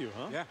Mathieu,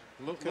 huh? Yeah,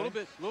 a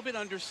little bit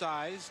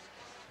undersized,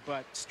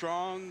 but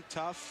strong,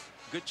 tough,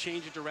 good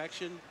change of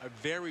direction, a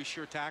very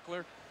sure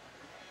tackler.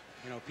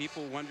 You know,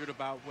 people wondered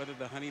about whether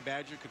the Honey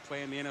Badger could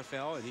play in the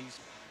NFL, and he's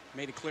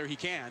made it clear he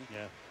can.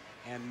 Yeah.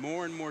 And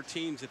more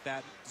teams at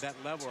that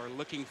level are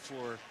looking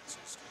for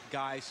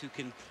guys who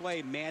can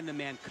play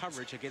man-to-man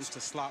coverage against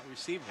a slot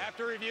receiver.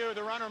 After review,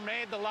 the runner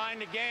made the line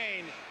to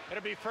gain.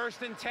 It'll be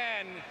 1st and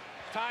 10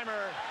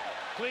 Timer,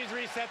 please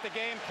reset the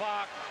game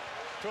clock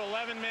to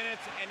 11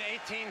 minutes and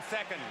 18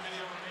 seconds.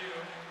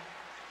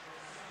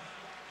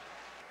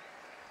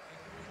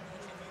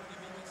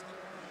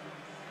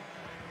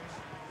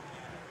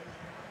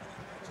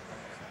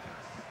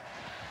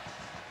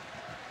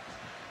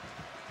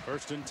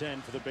 First and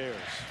 10 for the Bears.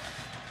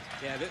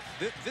 Yeah,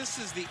 this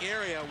is the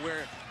area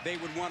where they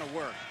would want to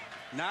work.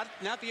 Not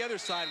the other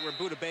side where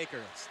Budda Baker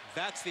is.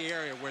 That's the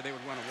area where they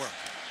would want to work.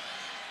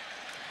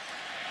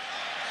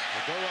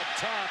 They go up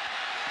top.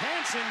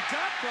 Hansen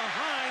got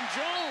behind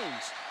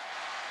Jones.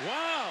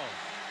 Wow.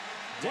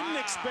 Didn't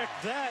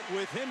expect that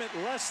with him at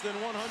less than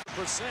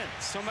 100%.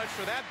 So much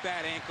for that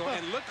bad ankle.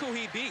 And look who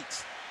he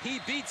beats. He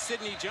beats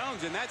Sidney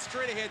Jones, and that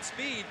straight-ahead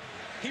speed,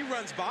 he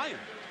runs by him.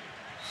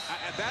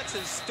 That's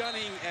as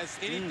stunning as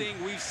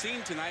anything we've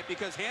seen tonight,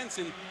 because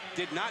Hansen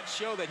did not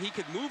show that he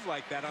could move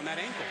like that on that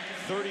ankle.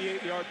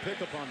 38-yard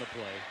pickup on the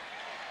play.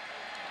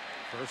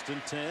 First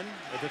and 10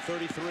 at the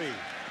 33.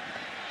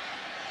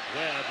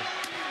 Webb,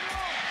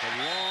 a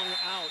long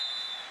out.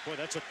 Boy,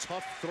 that's a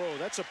tough throw.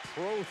 That's a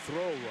pro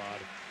throw,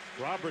 Rod.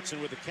 Robertson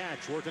with the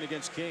catch, working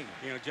against King.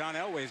 You know, John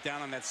Elway's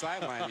down on that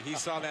sideline. He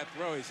saw that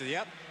throw. He said,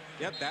 yep,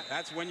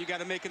 that's when you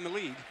got to make in the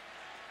league.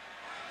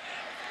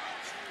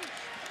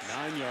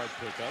 9-yard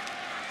pickup.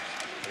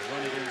 They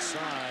run it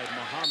inside.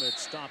 Muhammad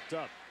stopped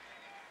up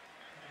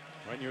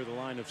right near the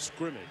line of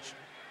scrimmage.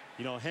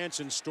 You know,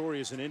 Hansen's story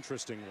is an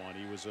interesting one.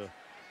 He was a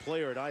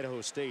player at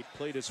Idaho State,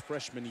 played his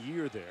freshman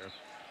year there,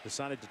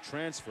 decided to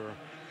transfer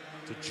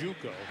to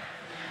JUCO,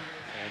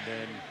 and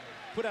then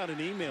put out an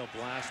email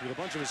blast with a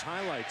bunch of his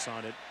highlights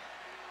on it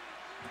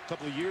a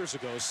couple of years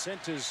ago.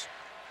 Sent his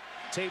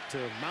tape to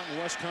Mountain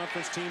West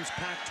Conference teams,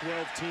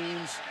 Pac-12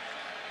 teams.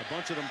 A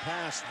bunch of them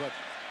passed, but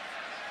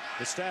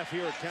the staff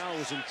here at Cal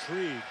was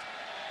intrigued,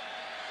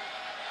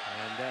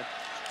 and that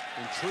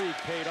intrigue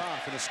paid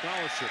off in a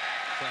scholarship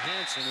for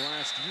Hansen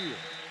last year.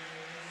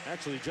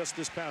 Actually, just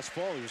this past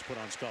fall, he was put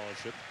on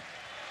scholarship.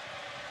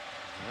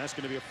 And that's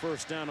going to be a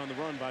first down on the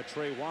run by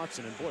Trey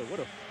Watson. And boy, what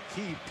a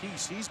key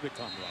piece he's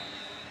become, Ron.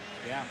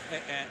 Yeah,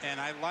 and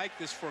I like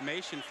this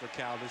formation for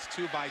Cal, this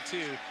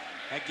 2-by-2.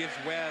 That gives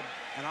Webb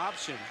an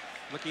option,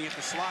 looking at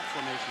the slot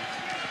formation.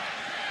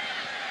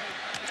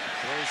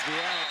 Throws the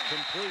out,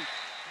 complete.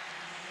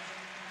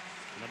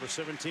 Number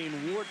 17,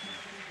 Wharton.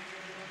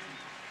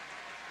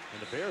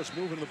 And the Bears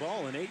moving the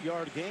ball, an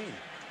 8-yard gain.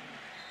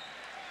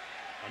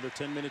 Under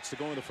 10 minutes to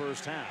go in the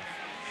first half.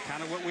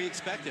 Kind of what we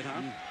expected,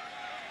 huh?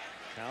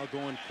 Cal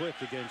going quick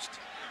against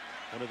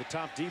one of the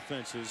top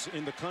defenses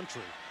in the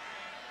country.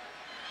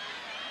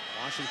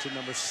 Washington,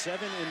 number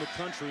 7 in the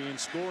country in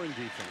scoring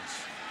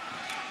defense.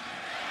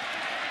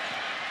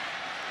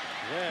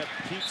 Webb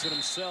keeps it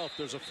himself.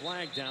 There's a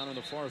flag down on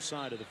the far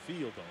side of the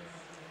field, though.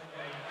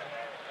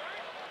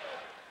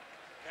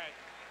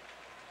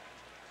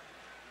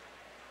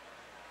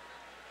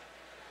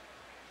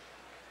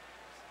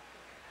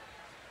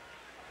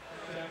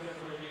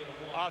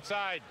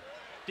 Outside.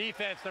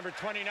 Defense, number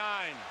 29.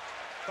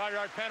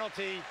 5-yard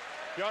penalty.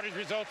 Yardage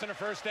results in a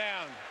first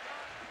down.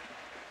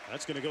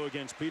 That's going to go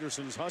against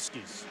Peterson's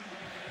Huskies.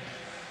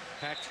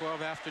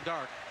 Pac-12 after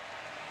dark.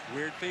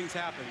 Weird things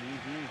happen.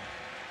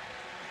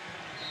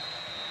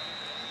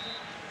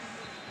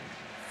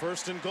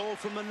 First and goal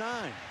from the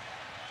 9.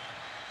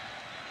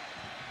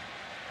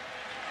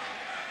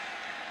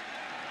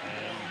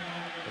 And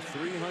the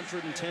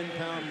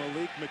 310-pound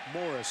Malik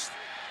McMorris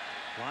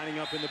lining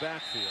up in the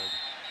backfield.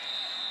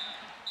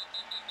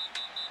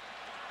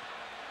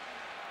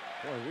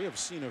 Boy, we have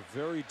seen a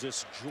very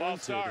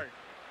disjointed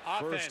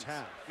first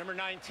half. Number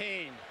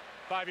 19,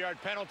 5-yard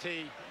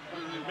penalty,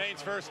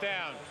 remains first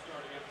down.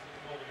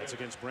 That's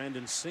against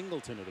Brandon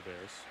Singleton of the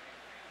Bears.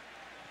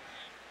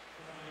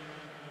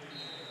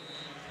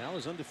 Cal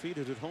is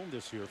undefeated at home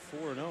this year,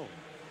 4-0.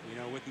 You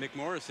know, with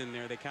McMorris in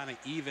there, they kind of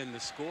even the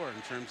score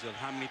in terms of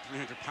how many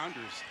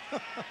 300-pounders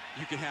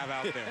you can have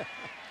out there.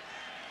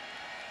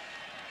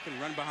 You can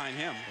run behind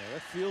him. Yeah,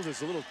 that field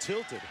is a little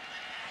tilted.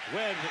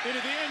 Webb into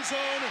the end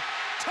zone.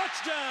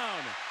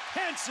 Touchdown,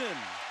 Hansen.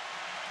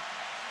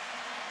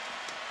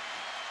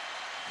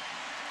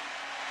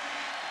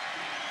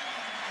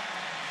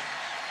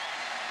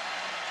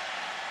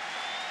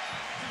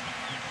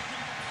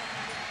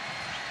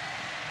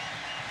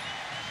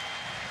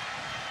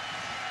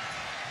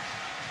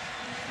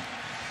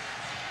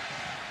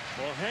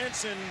 Well,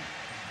 Hansen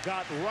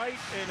got right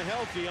and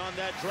healthy on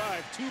that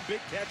drive. 2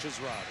 big catches,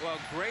 Rod. Well,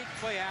 great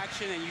play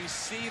action, and you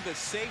see the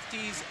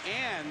safeties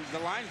and the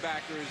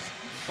linebackers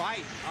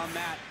fight on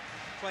that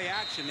play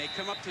action. They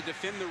come up to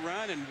defend the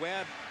run, and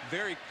Webb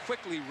very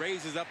quickly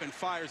raises up and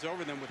fires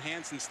over them with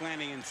Hansen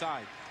slanting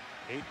inside.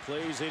 8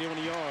 plays, 81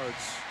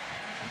 yards.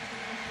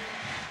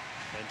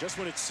 And just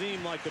when it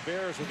seemed like the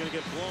Bears were going to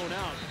get blown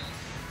out,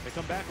 they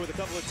come back with a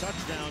couple of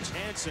touchdowns.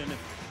 Hansen,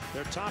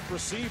 their top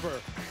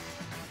receiver,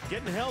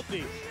 getting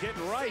healthy,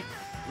 getting right.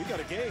 We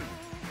got a game.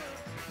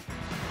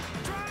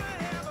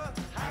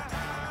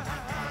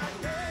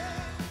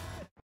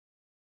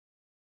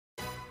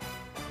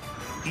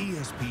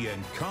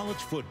 ESPN College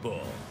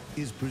Football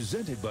is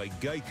presented by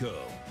Geico.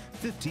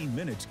 15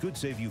 minutes could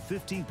save you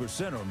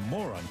 15% or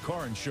more on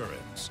car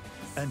insurance.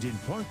 And in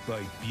part by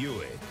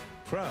Buick,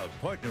 proud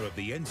partner of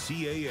the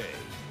NCAA.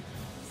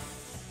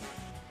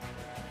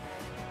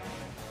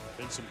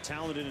 Been some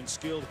talented and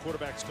skilled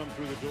quarterbacks come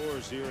through the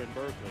doors here in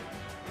Berkeley.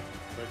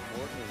 Greg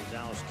Morton of the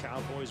Dallas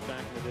Cowboys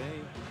back in the day.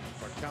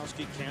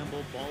 Barkowski,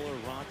 Campbell,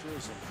 Baller,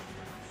 Rodgers, and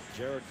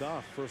Jared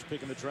Goff, first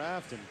pick in the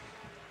draft. And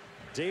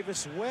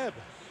Davis Webb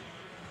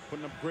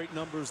putting up great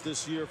numbers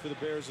this year for the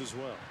Bears as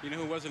well. You know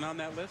who wasn't on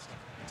that list?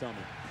 Tell me.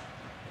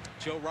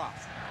 Joe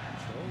Roth.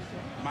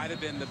 Might have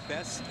been the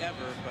best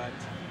ever, but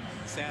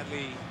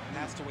sadly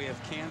passed away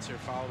of cancer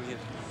following his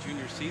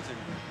junior season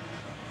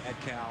at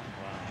Cal. Wow.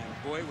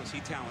 And boy, was he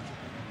talented.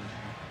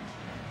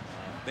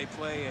 They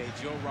play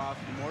a Joe Roth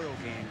Memorial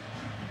game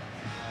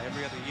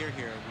every other year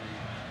here when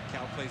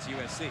Cal plays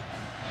USC. 9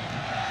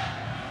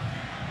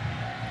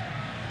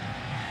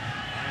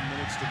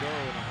 minutes to go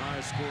in a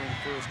high-scoring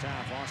first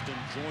half. Austin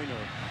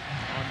Joyner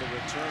on the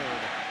return.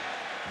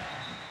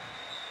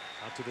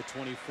 Out to the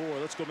 24.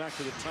 Let's go back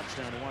to the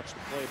touchdown and watch the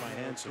play by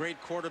Hansen. Great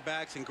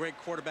quarterbacks and great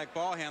quarterback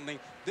ball handling.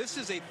 This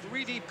is a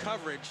 3-deep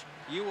coverage,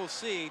 you will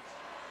see.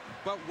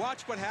 But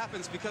watch what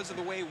happens because of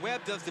the way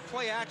Webb does the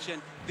play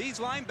action. These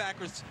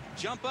linebackers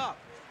jump up.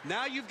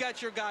 Now you've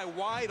got your guy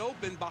wide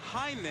open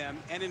behind them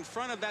and in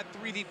front of that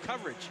 3-deep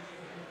coverage.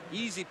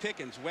 Easy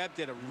pickings. Webb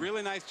did a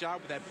really nice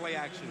job with that play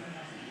action.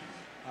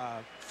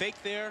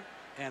 Fake there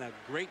and a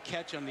great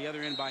catch on the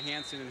other end by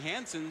Hansen. And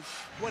Hansen,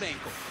 what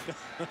ankle?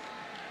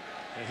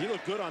 And he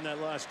looked good on that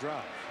last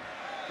drive.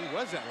 He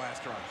was that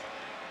last drive.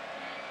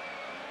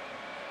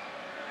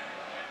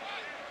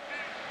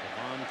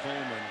 Devon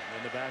Coleman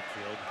in the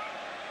backfield.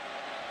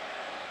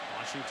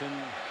 Washington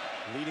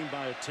leading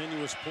by a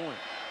tenuous point.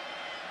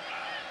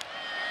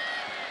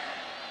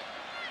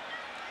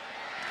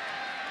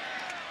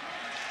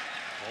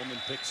 Coleman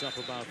picks up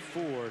about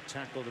 4,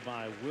 tackled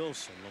by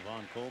Wilson.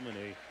 Levon Coleman,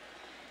 a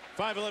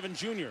 5'11"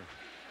 junior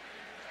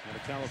out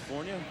of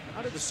California,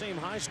 out of the same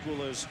high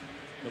school as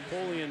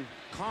Napoleon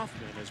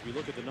Kaufman. As we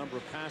look at the number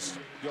of pass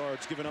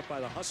yards given up by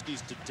the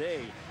Huskies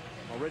today,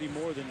 already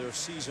more than their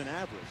season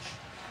average.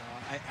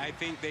 I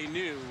think they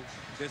knew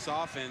this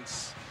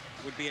offense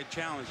would be a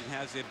challenge and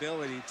has the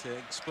ability to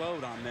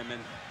explode on them,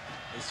 and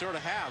they sort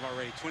of have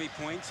already. 20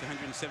 points,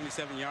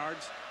 177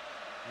 yards,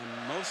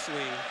 and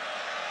mostly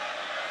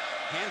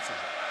Hansen.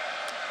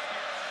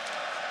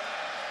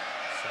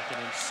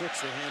 2nd and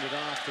 6. They hand it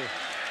off to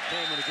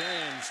Coleman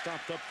again,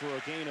 stopped up for a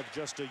gain of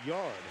just a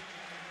yard.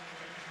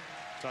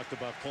 Talked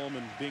about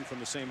Coleman being from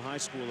the same high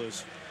school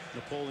as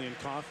Napoleon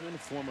Kaufman,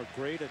 former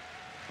great at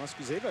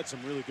Huskies. They've had some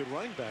really good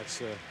running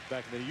backs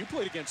back in the day. You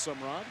played against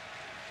some, Rod.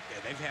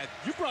 Yeah, they've had.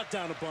 You brought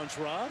down a bunch,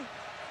 Rod.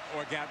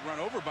 Or got run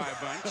over by a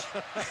bunch.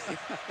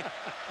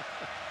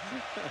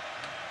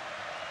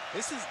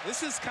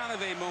 This is kind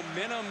of a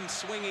momentum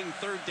swinging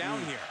 3rd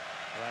down here.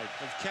 Right.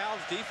 If Cal's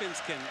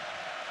defense can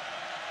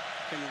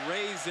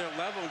raise their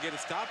level and get a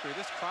stop here,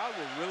 this crowd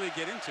will really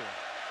get into it.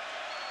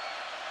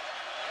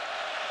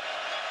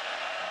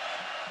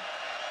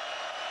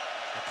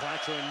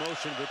 McClatcher in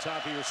motion to the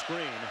top of your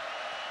screen.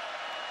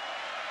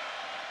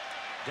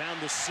 Down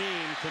the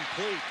seam,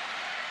 complete.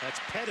 That's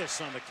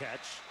Pettis on the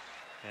catch.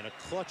 And a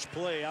clutch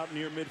play out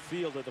near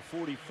midfield at the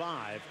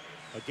 45.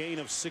 A gain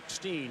of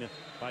 16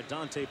 by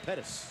Dante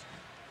Pettis.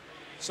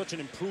 Such an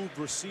improved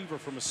receiver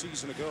from a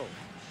season ago.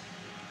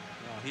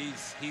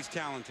 He's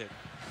talented.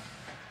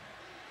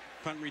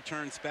 Punt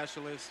return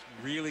specialist,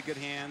 really good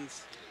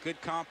hands, good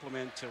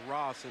compliment to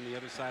Ross on the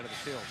other side of the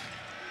field.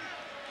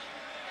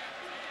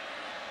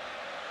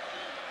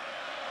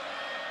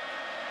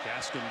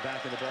 Gaskin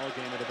back in the ball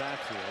game in the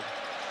backfield.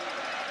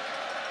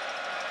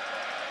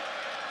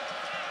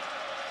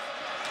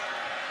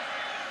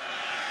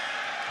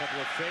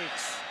 Couple of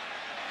fakes.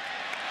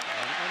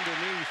 And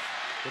underneath,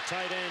 the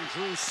tight end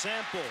Drew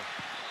Sample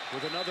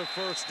with another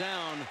first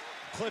down,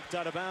 clipped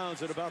out of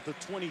bounds at about the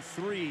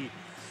 23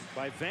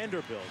 by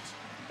Vanderbilt.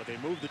 But they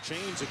moved the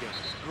chains again.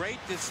 Great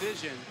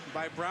decision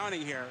by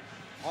Browning here.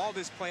 All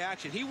this play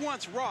action. He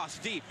wants Ross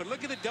deep, but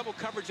look at the double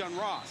coverage on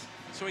Ross.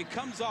 So he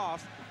comes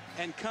off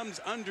and comes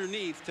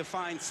underneath to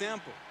find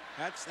Sample.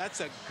 That's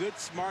a good,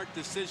 smart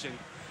decision,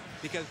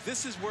 because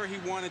this is where he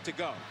wanted to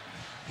go.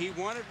 He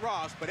wanted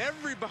Ross, but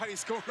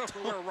everybody's going over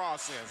where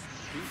Ross is.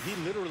 He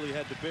literally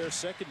had the Bears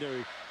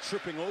secondary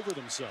tripping over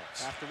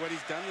themselves. After what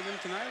he's done to them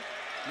tonight,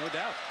 no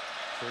doubt.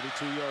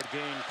 32-yard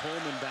gain.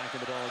 Coleman back in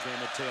the ball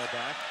game at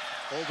tailback.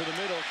 Over the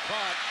middle,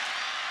 caught.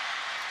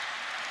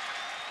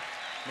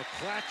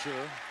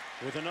 McClatcher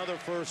with another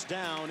first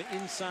down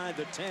inside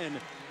the 10.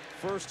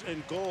 1st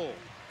and goal.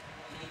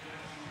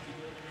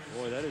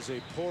 Boy, that is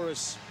a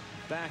porous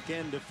back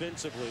end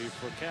defensively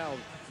for Cal.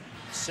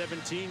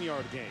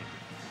 17-yard gain.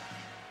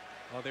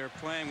 Well, they're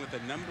playing with a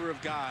number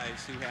of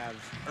guys who have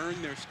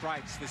earned their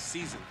stripes this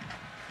season.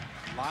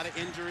 A lot of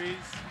injuries,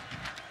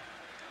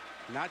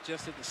 not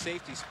just at the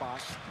safety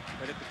spot,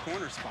 but at the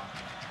corner spot.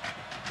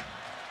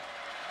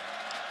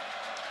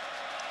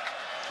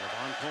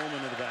 Levon Coleman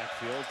in the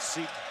backfield.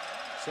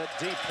 Set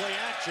deep play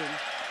action.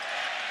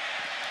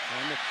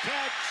 And the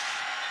catch.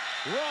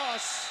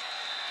 Ross,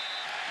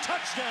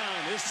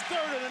 touchdown, his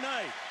third of the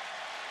night.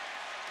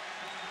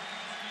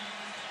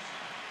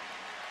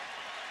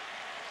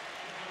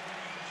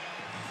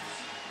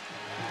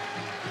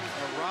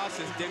 Well, Ross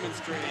is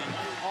demonstrating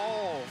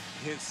all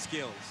his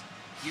skills.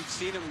 You've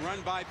seen him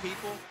run by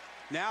people.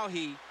 Now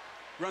he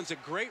runs a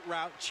great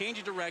route, change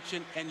of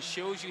direction, and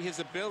shows you his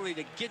ability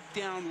to get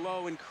down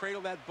low and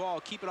cradle that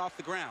ball, keep it off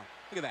the ground.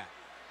 Look at that.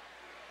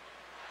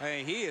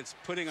 Hey, he is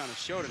putting on a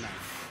show tonight.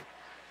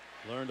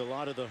 Learned a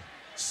lot of the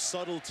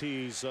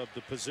subtleties of the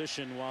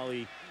position while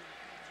he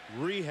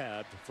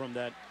rehabbed from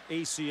that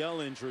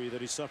ACL injury that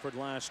he suffered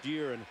last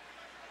year and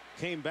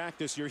came back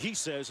this year, he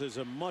says, as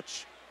a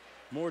much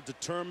more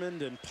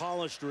determined and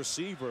polished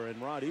receiver.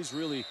 And Rod, he's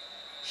really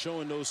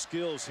showing those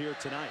skills here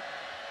tonight.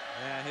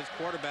 Yeah, his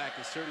quarterback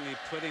is certainly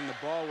putting the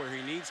ball where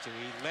he needs to.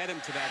 He led him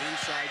to that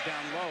inside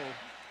down low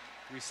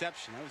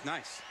reception. That was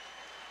nice.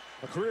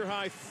 A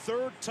career-high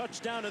third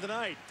touchdown of the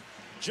night.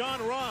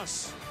 John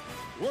Ross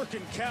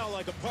working Cal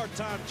like a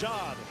part-time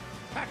job.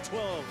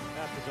 Pac-12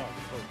 after dark,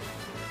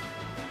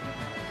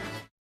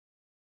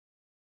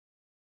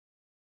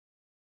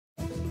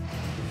 folks.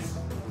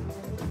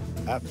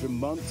 After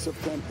months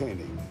of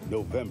campaigning,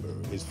 November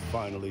is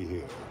finally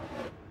here.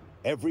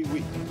 Every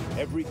week,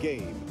 every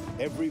game,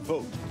 every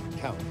vote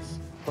counts.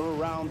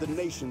 From around the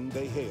nation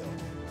they hail,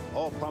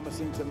 all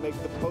promising to make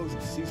the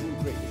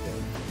postseason great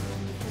again.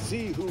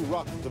 See who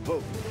rocked the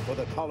vote for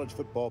the college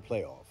football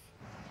playoff.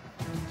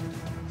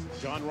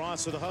 John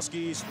Ross of the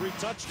Huskies, 3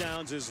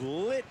 touchdowns, is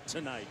lit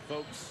tonight,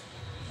 folks.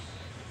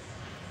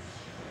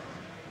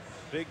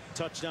 Big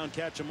touchdown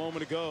catch a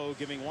moment ago,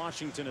 giving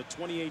Washington a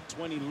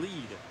 28-20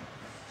 lead.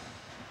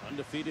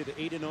 Undefeated,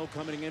 8-0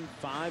 coming in,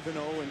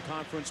 5-0 in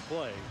conference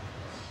play.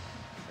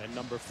 And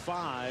number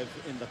 5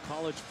 in the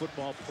college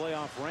football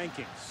playoff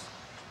rankings.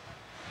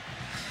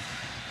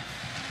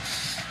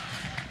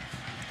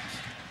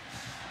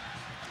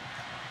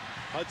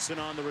 Hudson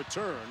on the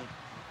return.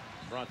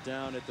 Brought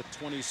down at the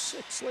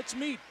 26. Let's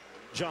meet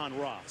John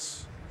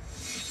Ross.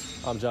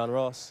 I'm John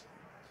Ross.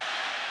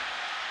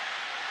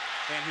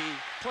 And he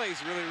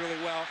plays really,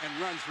 really well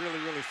and runs really,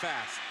 really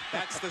fast.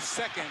 That's the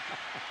second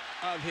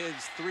of his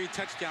 3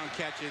 touchdown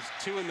catches,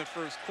 2 in the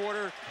first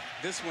quarter,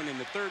 this one in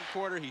the third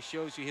quarter. He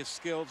shows you his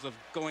skills of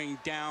going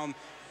down,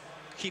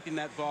 keeping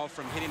that ball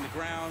from hitting the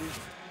ground.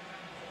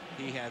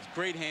 He has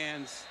great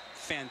hands,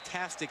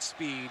 fantastic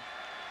speed,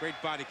 great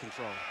body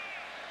control.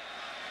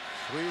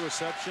 3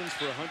 receptions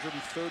for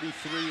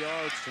 133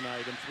 yards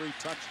tonight and 3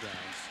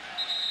 touchdowns.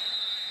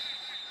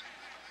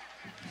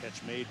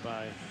 Catch made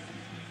by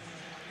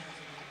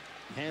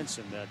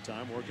Hansen that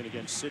time, working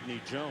against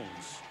Sidney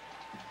Jones.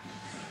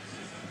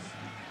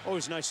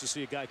 Always nice to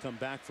see a guy come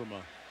back from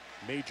a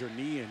major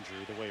knee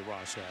injury the way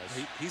Ross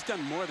has. He's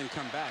done more than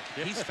come back.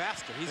 Yeah. He's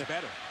faster. He's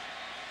better.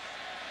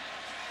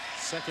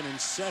 2nd and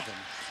 7.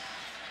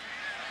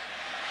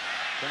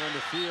 Down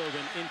the field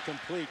and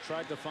incomplete.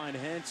 Tried to find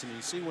Hansen.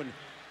 You see when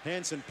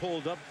Hansen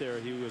pulled up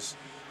there, he was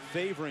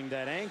favoring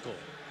that ankle.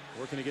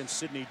 Working against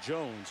Sidney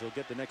Jones. He'll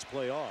get the next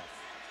play off.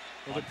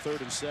 On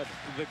 3rd and 7.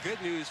 The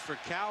good news for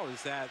Cal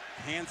is that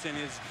Hansen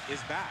is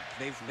back.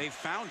 They've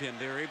found him.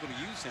 They're able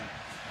to use him.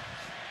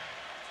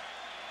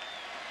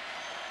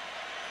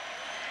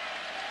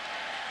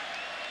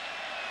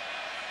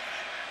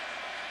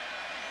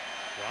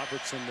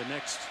 Robertson, the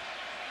next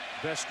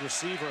best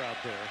receiver out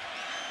there.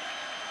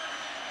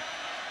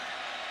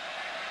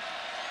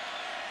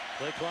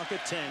 Play clock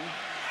at 10.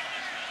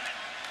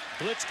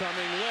 Blitz coming.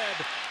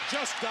 Webb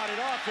just got it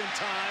off in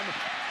time,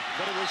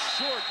 but it was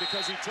short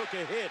because he took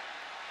a hit.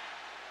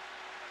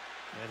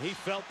 And he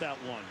felt that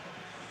one.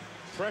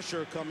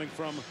 Pressure coming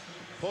from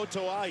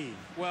Potoa'e.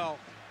 Well,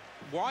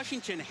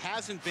 Washington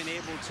hasn't been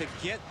able to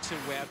get to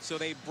Webb, so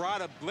they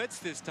brought a blitz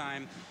this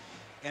time.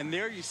 And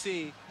there you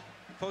see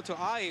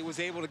Potoa'e was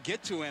able to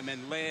get to him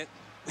and lit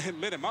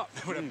him up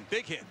with a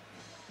big hit.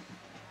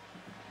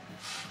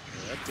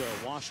 Yeah,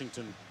 that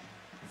Washington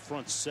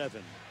front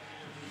 7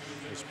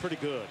 is pretty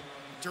good.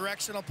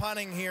 Directional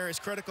punting here is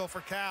critical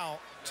for Cal.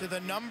 To the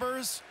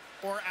numbers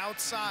or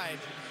outside.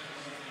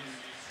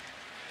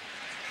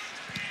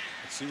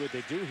 Let's see what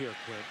they do here,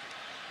 Clint.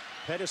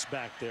 Pettis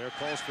back there,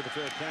 calls for the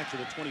fair catch at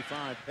the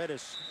 25.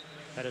 Pettis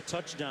had a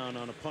touchdown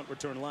on a punt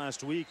return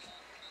last week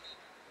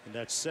in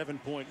that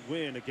 7-point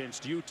win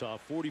against Utah.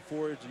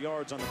 44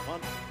 yards on the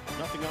punt,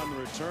 nothing on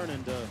the return,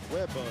 and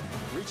Webb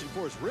reaching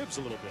for his ribs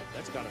a little bit.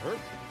 That's got to hurt.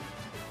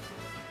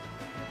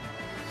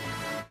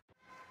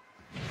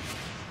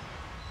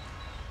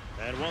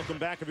 And welcome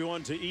back,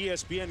 everyone, to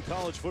ESPN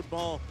College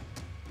Football,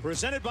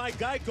 presented by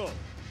Geico.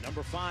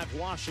 Number 5,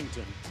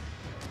 Washington,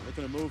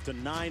 looking to move to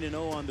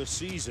 9-0 on the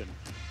season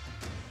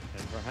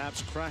and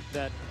perhaps crack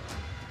that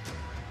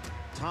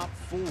top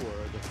 4,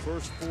 the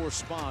first 4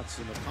 spots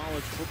in the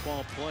college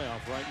football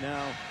playoff. Right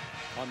now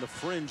on the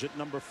fringe at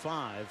number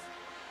 5,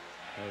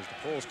 as the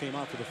polls came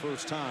out for the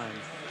first time.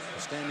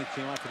 The standings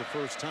came out for the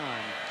first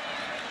time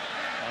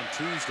on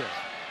Tuesday.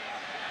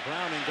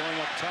 Browning going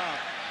up top.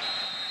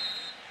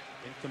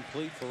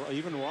 Incomplete for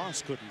even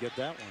Ross couldn't get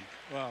that one.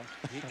 Well,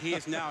 he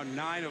is now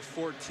 9 of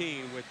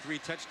 14 with 3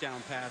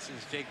 touchdown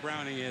passes. Jake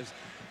Browning is,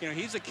 you know,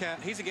 he's a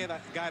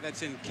guy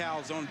that's in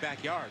Cal's own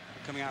backyard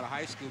coming out of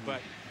high school.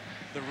 But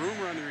the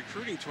rumor on the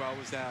recruiting trail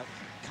was that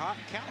Cal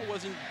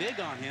wasn't big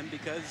on him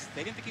because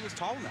they didn't think he was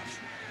tall enough.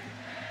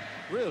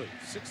 Really?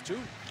 6'2".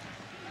 Well,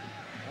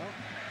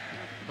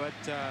 but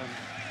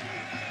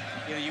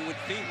you know, you would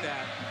think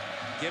that,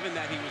 given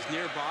that he was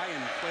nearby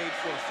and played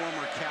for a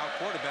former Cal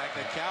quarterback,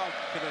 that Cal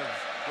could have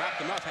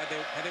wrapped him up had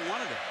they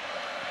wanted it.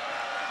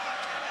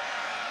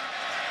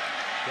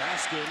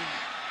 Gaskin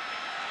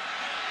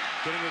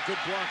getting a good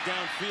block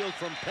downfield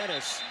from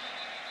Pettis.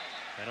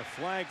 And a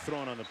flag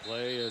thrown on the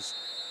play as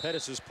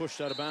Pettis is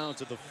pushed out of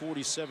bounds at the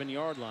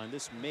 47-yard line.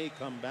 This may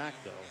come back,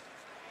 though.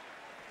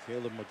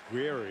 Caleb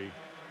McGreary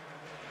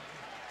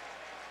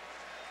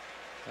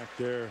back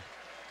there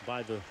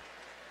by the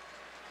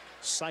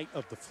site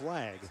of the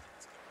flag.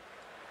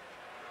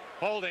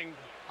 Holding,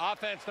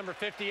 offense number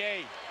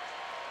 58.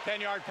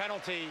 10-yard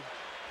penalty,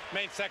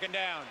 made second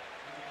down.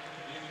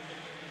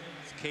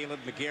 It's Caleb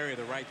McGarry,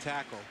 the right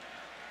tackle.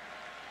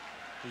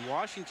 And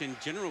Washington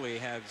generally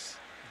has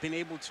been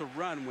able to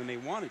run when they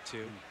wanted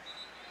to.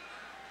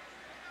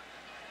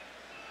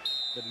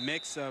 The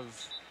mix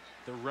of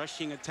the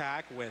rushing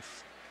attack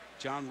with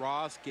John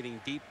Ross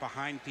getting deep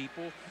behind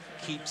people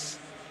keeps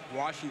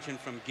Washington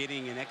from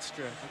getting an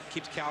extra,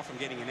 keeps Cal from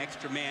getting an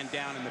extra man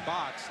down in the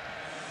box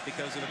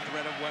because of the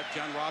threat of what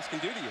John Ross can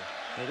do to you.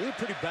 Well, they're a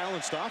pretty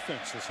balanced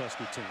offense, this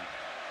Husky team.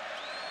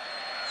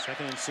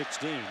 2nd and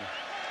 16.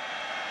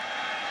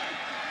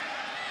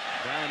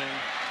 Browning,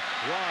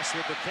 Ross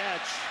with the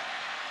catch.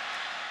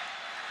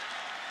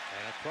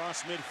 And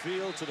across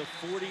midfield to the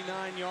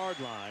 49-yard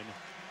line.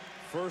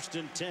 1st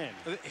and 10.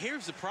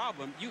 Here's the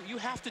problem. You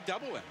have to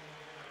double him.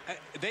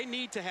 They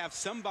need to have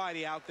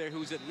somebody out there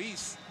who's at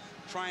least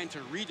trying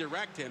to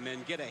redirect him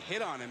and get a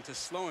hit on him to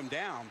slow him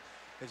down.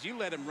 As you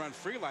let him run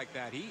free like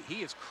that,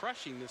 he is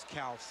crushing this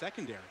Cal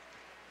secondary.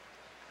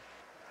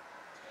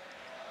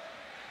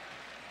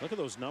 Look at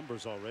those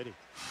numbers already.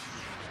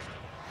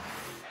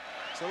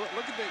 So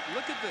look at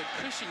the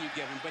cushion you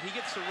give him, but he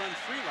gets to run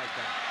free like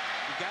that.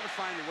 You've got to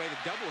find a way to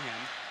double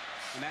him,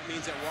 and that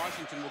means that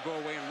Washington will go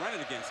away and run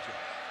it against you.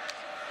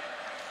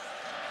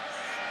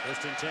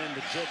 1st and 10,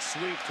 the jet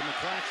sweep to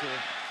McClatcher.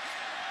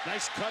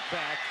 Nice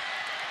cutback.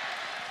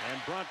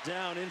 And brought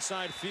down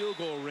inside field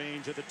goal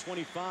range at the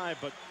 25,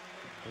 but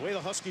the way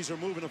the Huskies are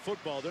moving the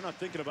football, they're not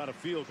thinking about a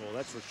field goal,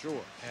 that's for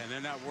sure. And they're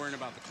not worrying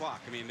about the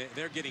clock. I mean,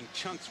 they're getting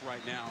chunks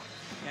right now.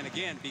 And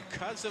again,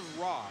 because of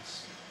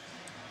Ross,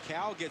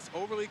 Cal gets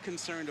overly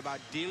concerned about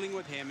dealing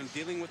with him and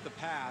dealing with the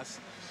pass,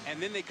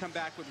 and then they come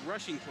back with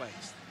rushing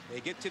plays.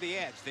 They get to the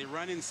edge, they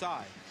run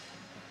inside.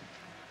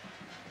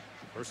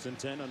 1st and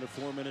 10, under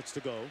 4 minutes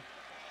to go.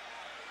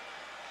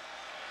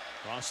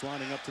 Ross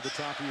lining up to the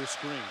top of your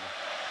screen.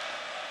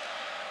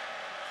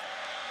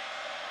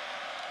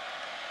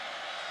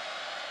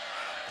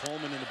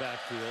 Coleman in the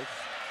backfield.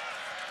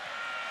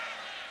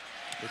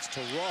 It's to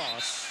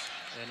Ross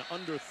and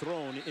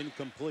underthrown,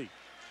 incomplete.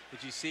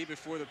 Did you see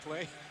before the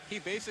play? He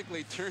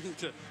basically turned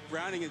to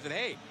Browning and said,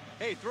 hey,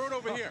 throw it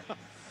over here.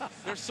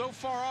 They're so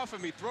far off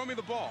of me. Throw me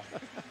the ball.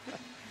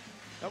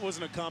 That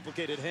wasn't a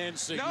complicated hand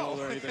signal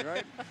or anything,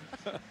 right?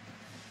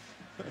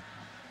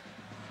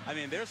 I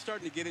mean, they're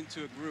starting to get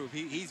into a groove.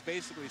 He's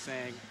basically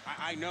saying,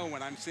 I know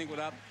when I'm singled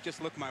up, just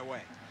look my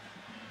way.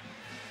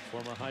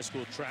 Former high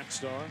school track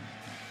star.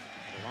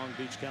 Long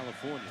Beach,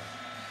 California.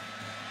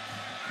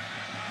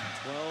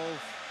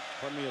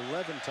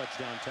 11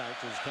 touchdown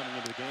tackles coming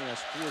into the game.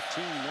 That's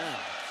 14 now.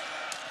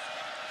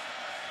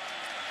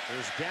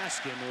 There's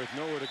Gaskin with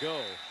nowhere to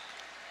go.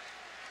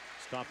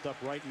 Stopped up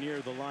right near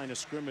the line of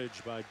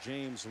scrimmage by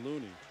James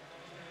Looney.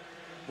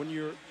 When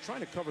you're trying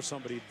to cover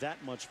somebody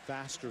that much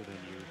faster than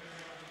you,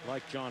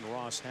 like John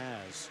Ross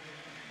has,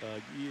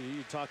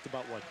 you talked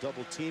about what,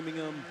 double teaming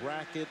him,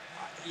 bracket.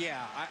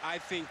 Yeah, I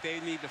think they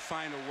need to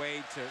find a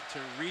way to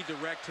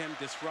redirect him,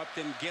 disrupt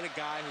him, get a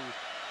guy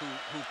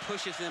who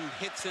pushes him,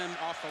 hits him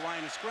off the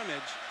line of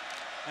scrimmage,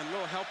 and a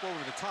little help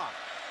over the top.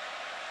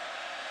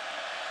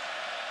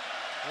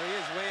 There he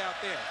is, way out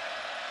there.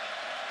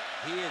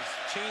 He is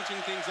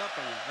changing things up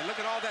on you. And look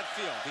at all that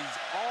field. He's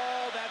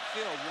all that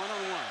field,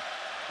 one-on-one.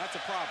 That's a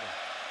problem.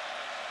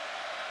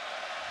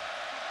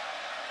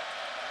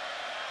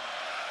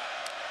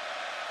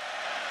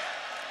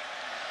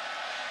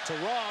 To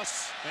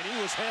Ross, and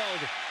he was held.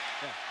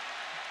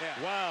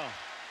 Yeah. Wow.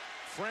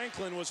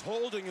 Franklin was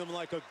holding him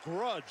like a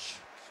grudge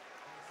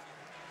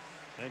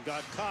and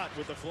got caught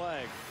with the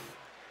flag.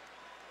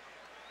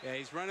 Yeah,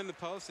 he's running the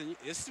post, and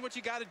this is what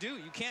you got to do.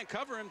 You can't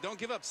cover him. Don't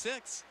give up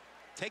 6.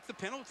 Take the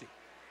penalty.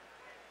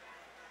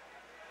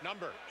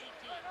 Number.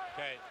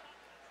 Okay.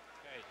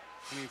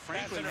 I mean,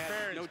 Franklin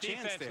had no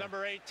chance there.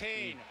 Number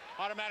 18.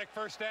 Automatic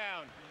first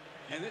down.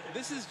 And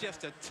this is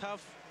just a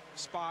tough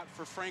spot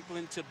for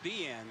Franklin to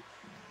be in.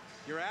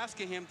 You're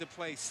asking him to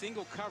play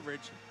single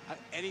coverage,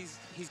 and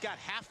he's got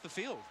half the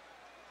field.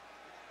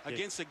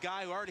 against a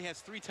guy who already has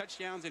 3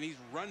 touchdowns and he's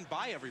run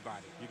by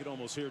everybody. You could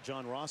almost hear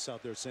John Ross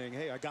out there saying,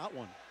 hey, I got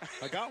one.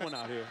 I got one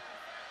out here.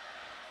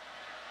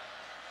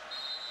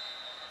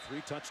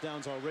 3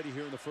 touchdowns already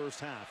here in the first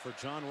half for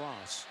John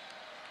Ross.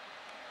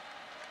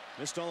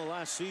 Missed all of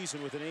last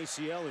season with an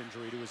ACL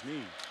injury to his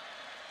knee.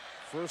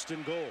 1st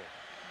and goal.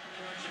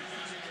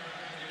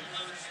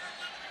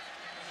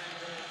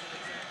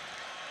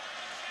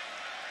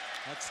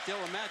 That's still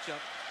a matchup.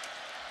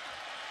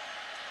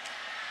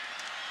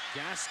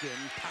 Gaskin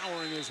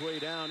powering his way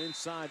down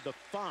inside the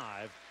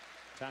 5.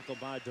 Tackled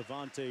by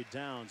Devontae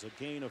Downs. A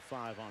gain of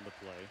 5 on the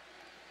play.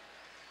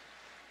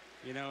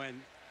 You know,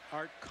 and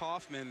Art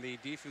Kaufman, the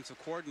defensive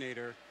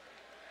coordinator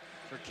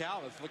for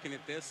Cal, is looking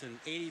at this, and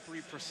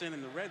 83%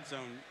 in the red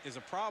zone is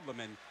a problem.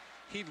 And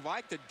he'd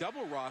like to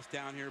double Ross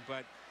down here,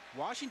 but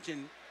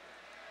Washington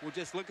will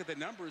just look at the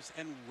numbers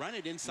and run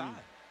it inside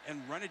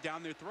and run it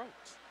down their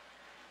throats.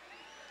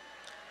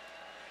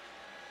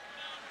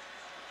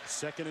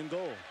 2nd and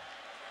goal.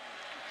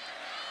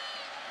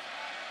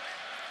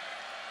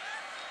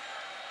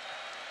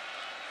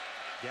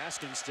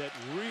 Gaskin stepped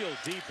real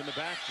deep in the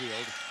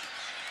backfield.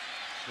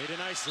 Made a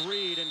nice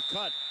read and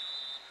cut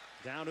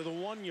down to the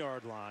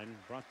 1-yard line.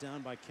 Brought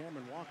down by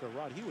Cameron Walker.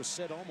 Rod, he was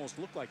set almost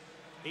looked like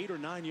 8 or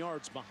 9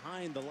 yards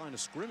behind the line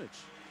of scrimmage.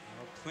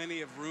 Well,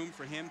 plenty of room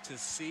for him to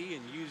see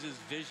and use his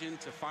vision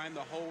to find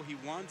the hole he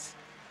wants.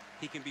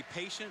 He can be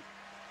patient.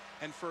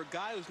 And for a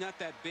guy who's not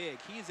that big,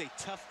 he is a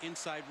tough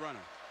inside runner.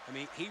 I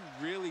mean, he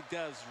really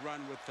does run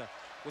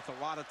with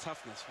a lot of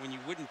toughness when you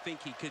wouldn't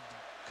think he could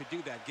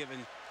do that given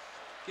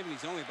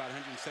he's only about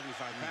 175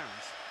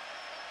 pounds.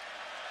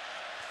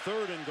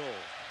 3rd and goal.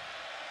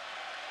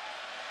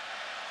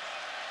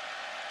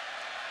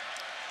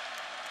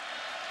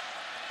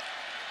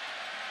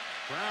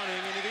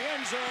 Browning into the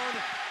end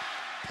zone.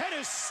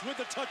 Pettis with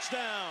the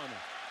touchdown.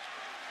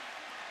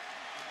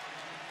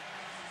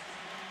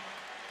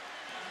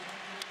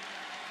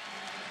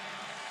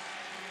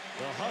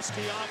 The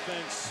Husky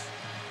offense,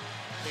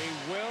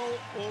 a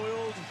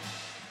well-oiled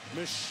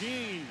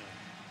machine.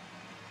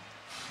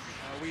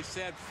 We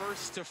said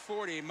 1st to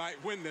 40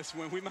 might win this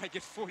one. We might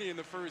get 40 in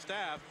the first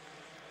half.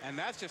 And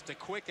that's just a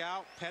quick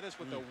out. Pettis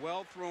with a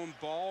well-thrown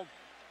ball.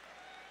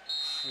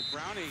 And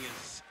Browning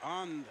is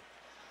on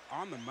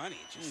the money,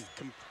 just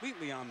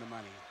completely on the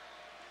money.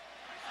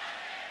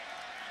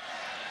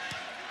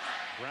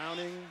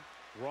 Browning,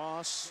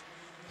 Ross,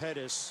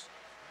 Pettis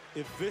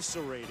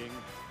eviscerating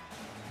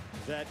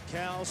that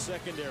Cal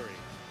secondary.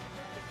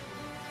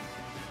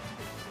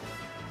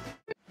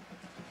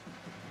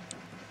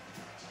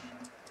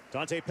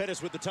 Dante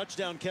Pettis with the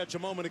touchdown catch a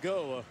moment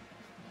ago.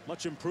 A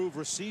much improved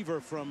receiver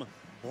from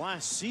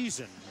last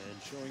season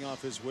and showing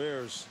off his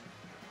wares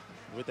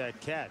with that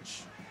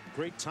catch.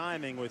 Great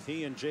timing with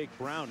he and Jake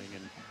Browning.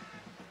 And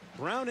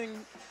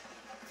Browning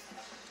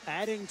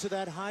adding to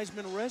that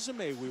Heisman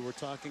resume we were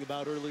talking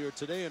about earlier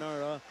today in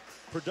our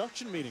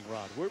production meeting,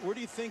 Rod. Where do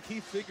you think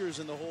he figures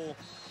in the whole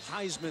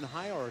Heisman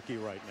hierarchy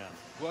right now?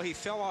 Well, he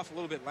fell off a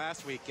little bit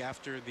last week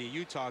after the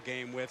Utah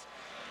game with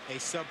a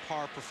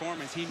subpar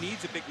performance. He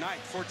needs a big night.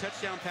 4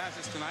 touchdown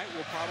passes tonight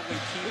will probably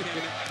keep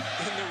him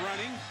in the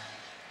running.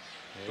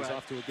 Yeah, he's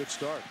off to a good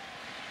start.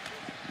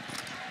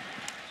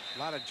 A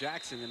lot of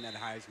Jackson in that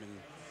Heisman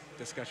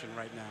discussion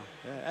right now.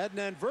 Yeah,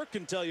 Adnan Virk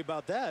can tell you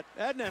about that.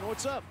 Adnan,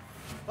 what's up?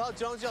 Well,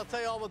 Jonesy, I'll tell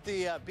you all about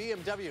the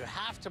BMW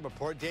halftime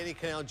report. Danny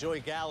Canal, Joey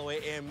Galloway,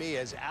 and me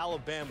as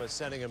Alabama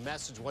sending a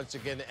message once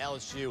again to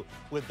LSU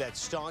with that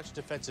staunch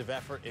defensive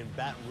effort in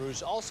Baton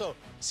Rouge. Also,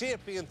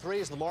 CFP in 3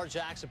 is Lamar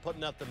Jackson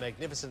putting up the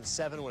magnificent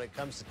 7 when it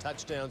comes to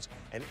touchdowns.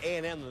 And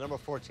A&M, the number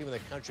 4 team in the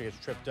country, gets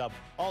tripped up.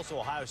 Also,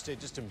 Ohio State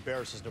just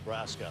embarrasses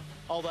Nebraska.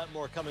 All that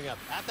more coming up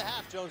at the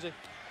half, Jonesy.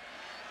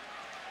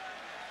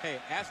 Hey,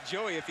 ask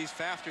Joey if he's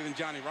faster than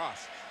Johnny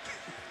Ross.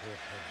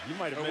 You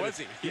might have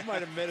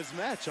might have met his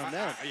match on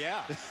that.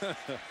 Yeah.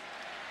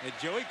 And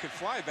Joey could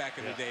fly back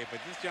in the day, but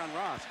this John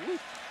Ross. Woo.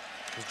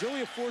 Is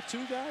Joey a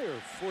 4-2 guy or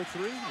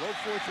 4-3? Low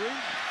 4-3?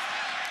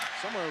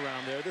 Somewhere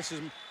around there. This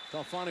is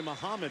Talfani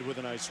Muhammad with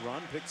a nice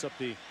run. Picks up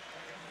the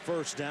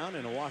first down,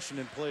 and a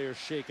Washington player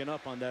shaken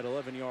up on that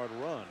 11-yard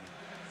run.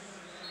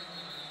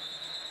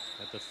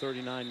 At the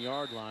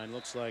 39-yard line,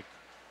 looks like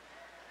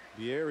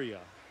Bierria.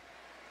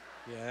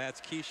 Yeah, that's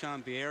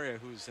Keyshawn Bierria,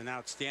 who's an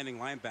outstanding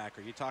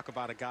linebacker. You talk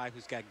about a guy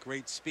who's got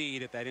great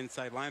speed at that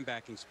inside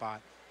linebacking spot.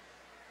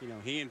 You know,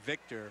 he and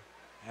Victor,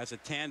 as a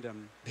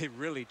tandem, they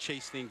really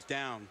chase things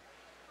down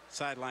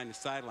sideline to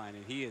sideline,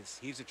 and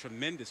he's a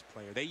tremendous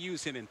player. They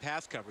use him in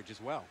pass coverage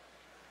as well.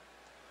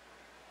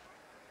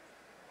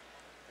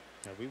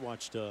 Yeah, we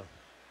watched a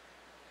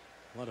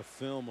lot of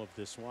film of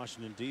this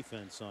Washington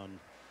defense on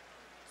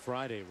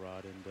Friday,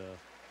 Rod, and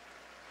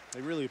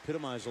they really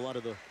epitomized a lot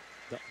of the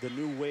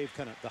new wave,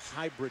 kind of the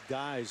hybrid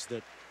guys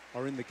that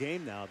are in the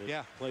game now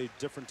that play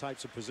different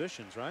types of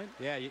positions, right?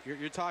 Yeah,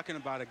 you're talking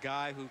about a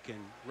guy who can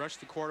rush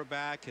the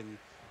quarterback and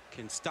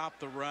can stop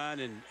the run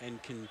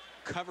and can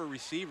cover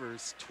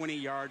receivers 20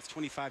 yards,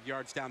 25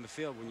 yards down the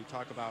field. When you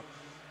talk about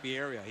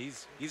Bierria,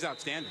 he's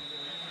outstanding.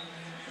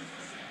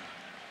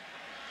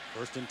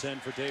 First and 10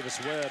 for Davis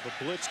Webb.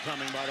 A blitz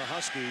coming by the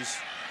Huskies.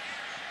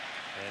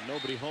 And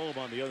nobody home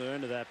on the other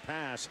end of that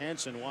pass.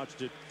 Hansen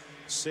watched it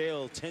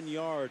sail 10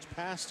 yards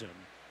past him.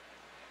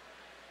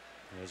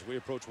 As we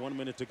approach 1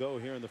 minute to go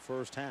here in the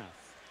first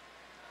half.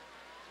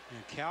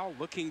 And Cal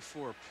looking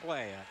for a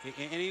play,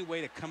 any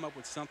way to come up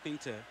with something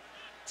to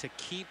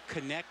keep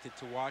connected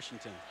to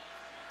Washington.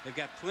 They've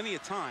got plenty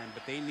of time,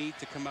 but they need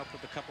to come up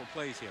with a couple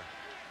plays here.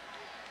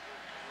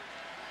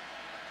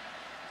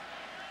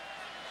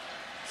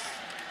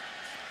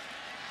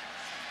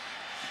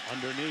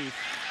 Underneath.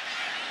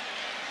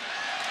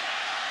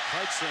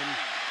 Hudson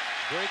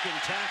breaking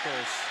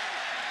tackles.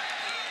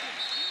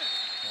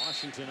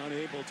 Washington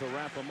unable to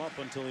wrap him up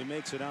until he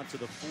makes it out to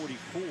the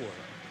 44.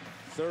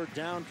 Third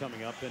down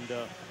coming up, and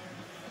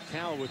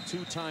Cal with 2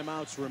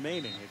 timeouts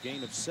remaining. A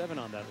gain of 7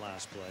 on that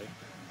last play.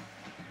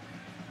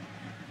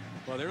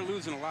 Well, they're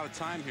losing a lot of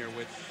time here.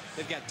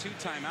 They've got 2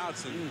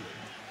 timeouts, and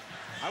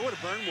I would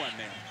have burned one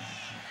there.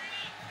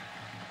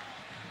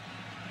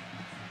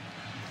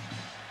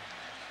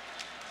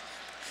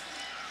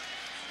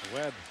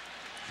 Webb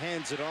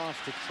hands it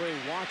off to Trey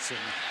Watson.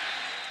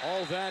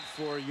 All that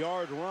for a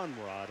yard run,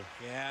 Rod.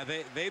 Yeah,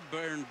 they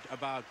burned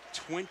about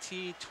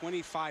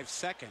 20-25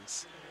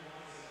 seconds.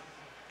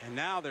 And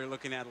now they're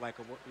looking at like,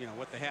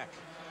 what the heck?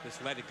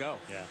 Just let it go.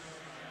 Yeah.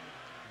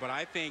 But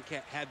I think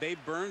had they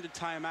burned a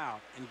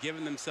timeout and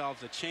given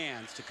themselves a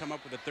chance to come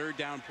up with a third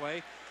down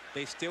play,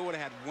 they still would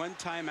have had 1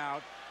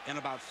 timeout in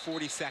about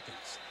 40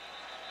 seconds.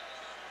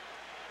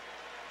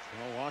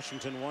 Well,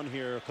 Washington won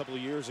here a couple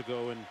of years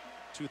ago in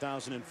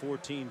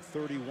 2014,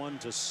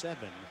 31-7.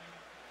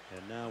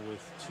 And now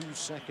with 2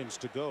 seconds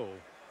to go,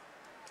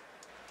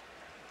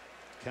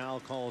 Cal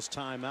calls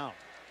timeout.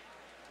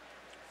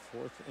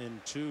 4th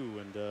and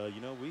 2. And,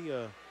 we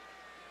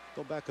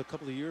go back a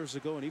couple of years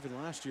ago and even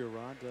last year,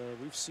 Rod,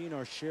 we've seen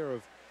our share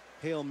of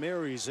Hail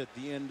Marys at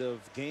the end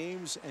of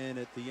games and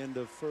at the end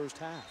of first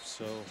half.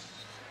 So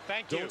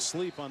don't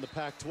sleep on the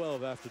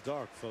Pac-12 after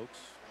dark, folks.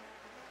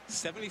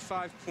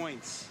 75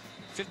 points.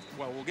 50,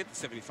 well, we'll get to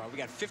 75. We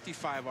got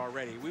 55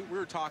 already. We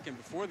were talking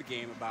before the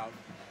game about,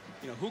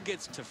 who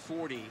gets to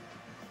 40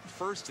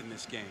 first in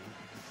this game.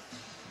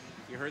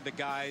 You heard the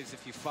guys,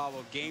 if you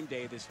followed game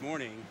day this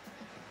morning,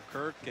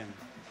 Kirk and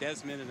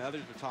Desmond and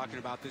others were talking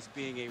about this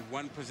being a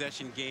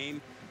 1-possession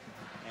game,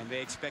 and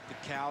they expected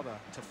Cal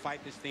to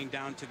fight this thing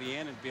down to the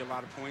end and be a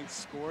lot of points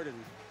scored, and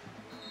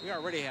we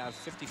already have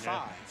 55.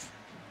 Yeah.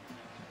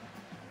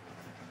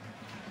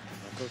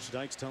 Well, Coach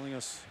Dykes telling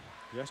us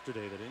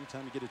yesterday that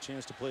anytime you get a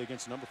chance to play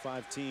against a number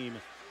 5 team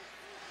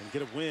and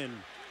get a win,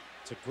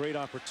 it's a great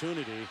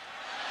opportunity.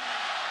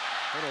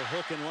 Little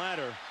hook and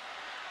ladder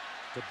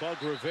to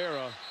Bug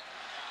Rivera.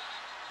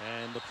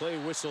 And the play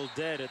whistle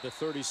dead at the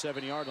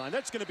 37-yard line.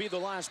 That's going to be the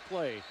last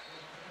play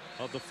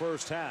of the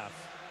first half.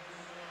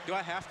 Do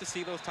I have to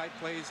see those type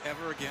plays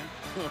ever again?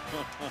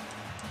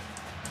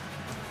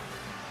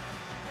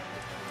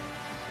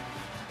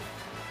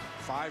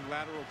 5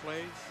 lateral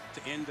plays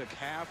to end the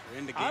half or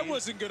end the game. I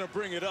wasn't going to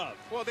bring it up.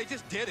 Well, they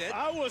just did it.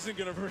 I wasn't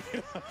going to bring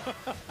it up.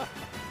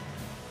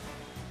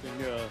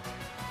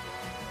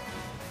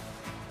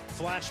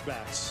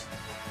 Flashbacks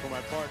for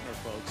my partner,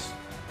 folks.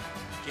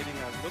 Getting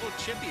a little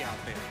chippy out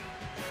there.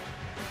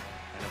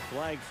 And a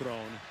flag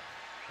thrown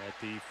at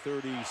the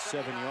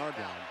 37-yard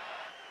line.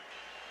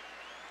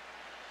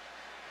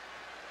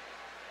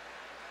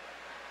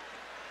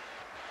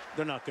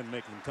 They're not going to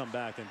make them come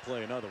back and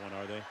play another one,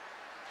 are they?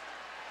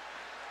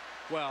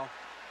 Well,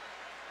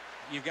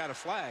 you've got a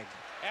flag.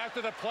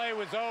 After the play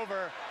was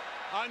over,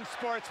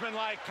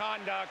 unsportsmanlike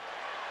conduct,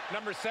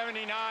 number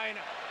 79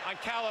 on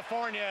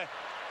California.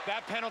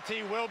 That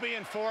penalty will be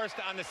enforced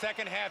on the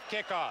second half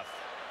kickoff.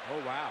 Oh,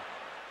 wow.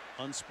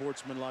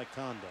 Unsportsmanlike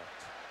conduct.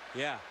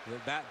 Yeah,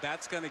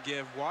 that's going to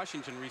give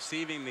Washington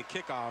receiving the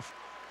kickoff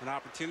an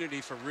opportunity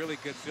for really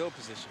good field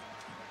position.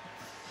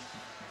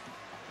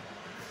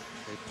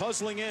 A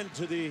puzzling end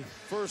to the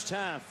first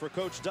half for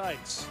Coach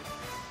Dykes.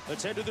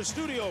 Let's head to the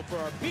studio for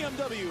our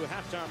BMW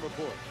halftime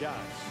report, guys.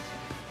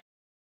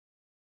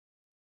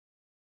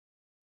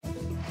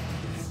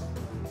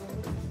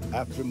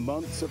 After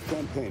months of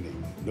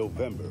campaigning,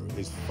 November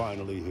is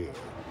finally here.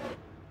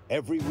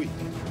 Every week,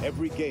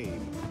 every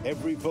game,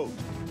 every vote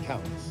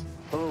counts.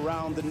 From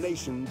around the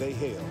nation they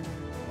hail,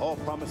 all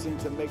promising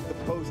to make the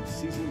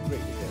postseason great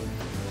again.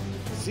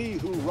 See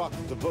who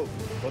rocked the vote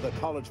for the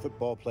college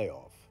football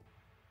playoff.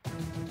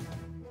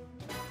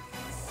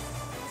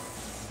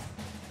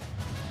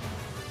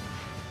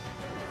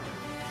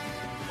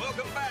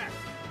 Welcome back.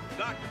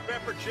 Dr.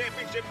 Pepper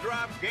Championship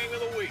Drive Game of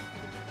the Week.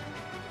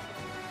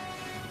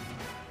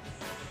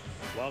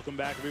 Welcome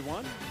back,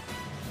 everyone.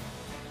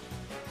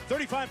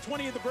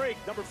 35-20 in the break.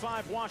 Number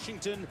 5,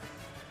 Washington.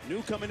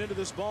 New coming into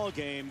this ball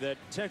game that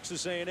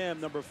Texas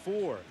A&M, number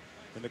 4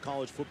 in the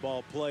college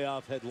football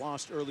playoff, had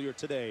lost earlier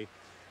today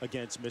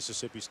against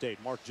Mississippi State.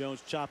 Mark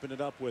Jones chopping it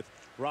up with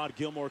Rod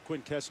Gilmore,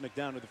 Quinn Kesnick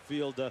down to the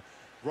field.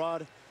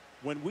 Rod,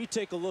 when we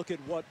take a look at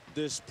what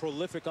this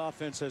prolific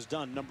offense has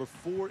done, number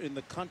 4 in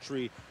the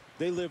country,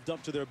 they lived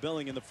up to their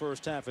billing in the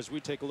first half as we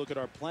take a look at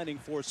our planning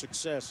for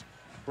success,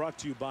 brought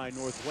to you by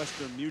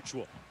Northwestern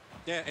Mutual.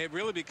 Yeah, it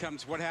really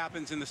becomes what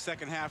happens in the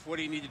second half. What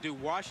do you need to do?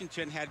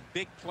 Washington had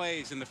big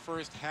plays in the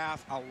first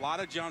half, a lot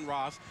of John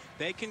Ross.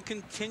 They can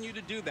continue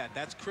to do that.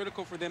 That's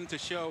critical for them to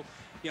show,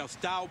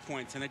 style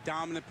points and a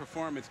dominant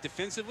performance.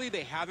 Defensively,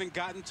 they haven't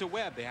gotten to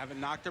Webb. They haven't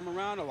knocked him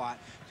around a lot.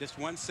 Just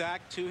 1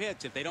 sack, 2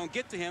 hits. If they don't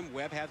get to him,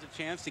 Webb has a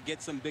chance to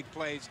get some big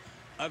plays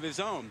of his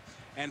own.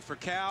 And for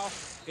Cal,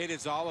 it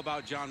is all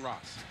about John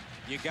Ross.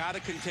 You got to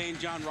contain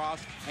John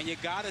Ross, and you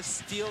got to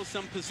steal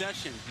some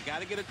possessions. You got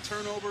to get a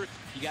turnover.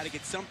 You got to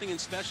get something in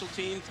special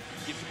teams.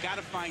 You've got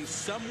to find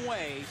some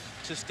way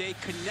to stay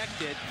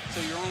connected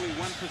so you're only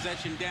 1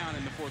 possession down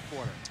in the fourth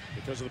quarter.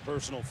 Because of the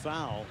personal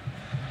foul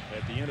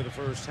at the end of the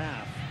first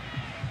half,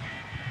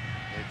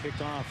 they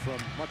kicked off from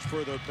much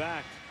further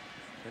back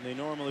than they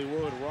normally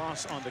would.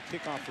 Ross on the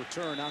kickoff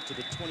return out to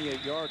the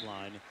 28-yard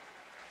line.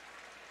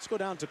 Let's go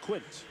down to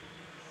Quint.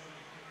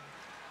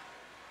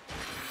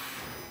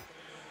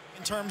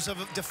 In terms of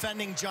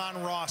defending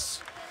John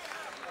Ross?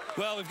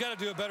 Well, we've got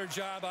to do a better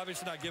job,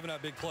 obviously not giving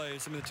up big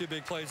plays. I mean, the 2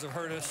 big plays have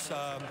hurt us.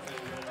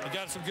 We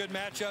got some good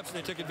matchups, and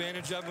they took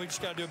advantage of them. We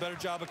just got to do a better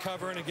job of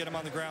covering and get him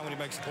on the ground when he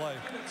makes a play.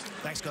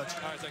 Thanks, Coach.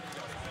 All right, thank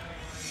you.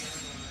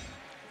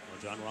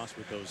 Well, John Ross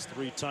with those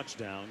 3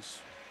 touchdowns.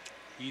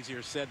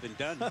 Easier said than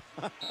done.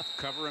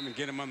 Cover him and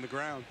get him on the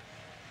ground.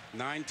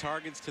 9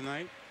 targets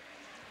tonight,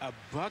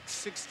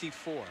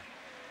 $164,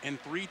 and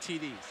 3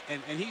 TDs,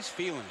 and he's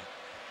feeling it.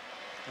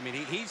 I mean,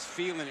 he's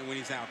feeling it when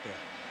he's out there.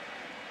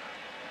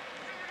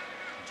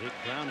 Jake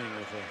Browning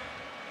with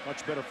a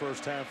much better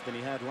first half than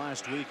he had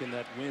last week in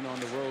that win on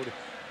the road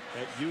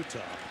at Utah.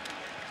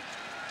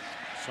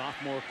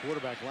 Sophomore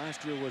quarterback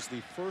last year was the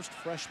first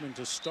freshman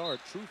to start,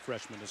 true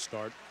freshman to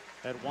start,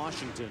 at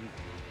Washington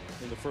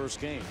in the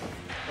first game.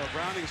 Well,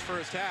 Browning's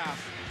first half,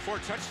 4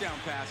 touchdown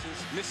passes.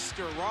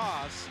 Mr.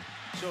 Ross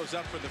shows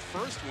up for the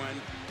first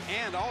one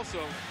and also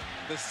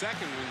the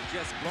second one,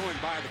 just blowing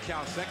by the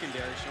Cal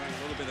secondary, showing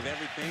a little bit of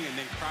everything, and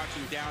then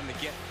crouching down to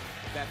get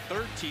that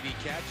 3rd TD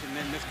catch, and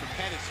then Mr.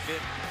 Pettis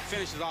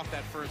finishes off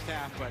that first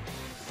half. But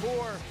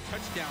 4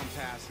 touchdown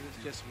passes,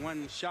 just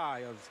 1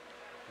 shy of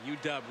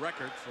UW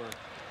record for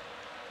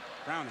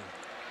Browning.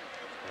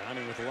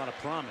 Browning with a lot of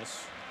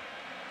promise.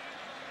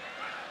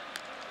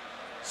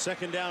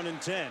 2nd down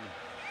and 10.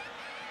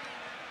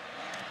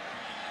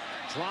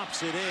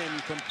 Drops it in,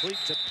 complete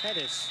to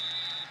Pettis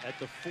at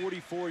the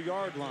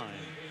 44-yard line.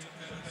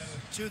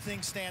 2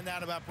 things stand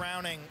out about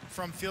Browning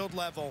from field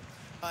level.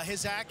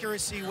 His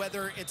accuracy,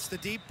 whether it's the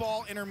deep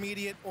ball,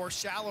 intermediate, or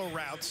shallow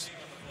routes,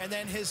 and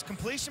then his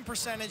completion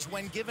percentage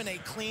when given a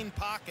clean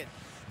pocket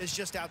is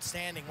just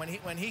outstanding.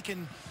 When he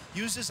can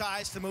use his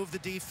eyes to move the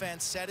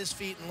defense, set his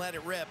feet, and let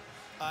it rip,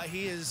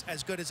 he is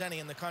as good as any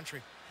in the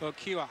country. Well,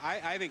 Q,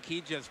 I think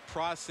he just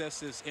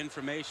processes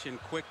information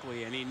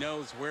quickly, and he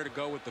knows where to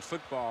go with the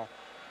football,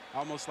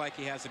 almost like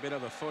he has a bit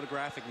of a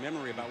photographic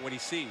memory about what he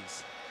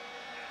sees.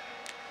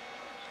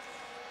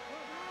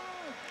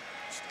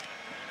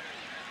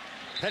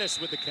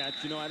 Pettis with the catch.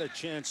 I had a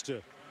chance to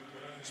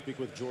speak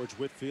with George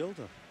Whitfield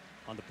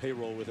on the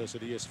payroll with us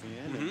at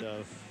ESPN,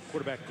 and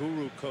quarterback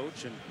guru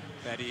coach, and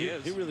that he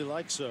is. He really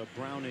likes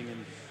Browning,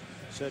 and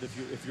said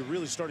if you're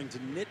really starting to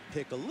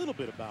nitpick a little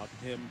bit about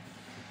him,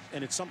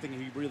 and it's something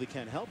he really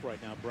can't help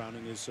right now,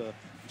 Browning, is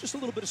just a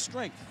little bit of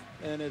strength,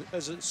 and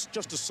as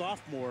just a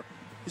sophomore,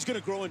 he's going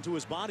to grow into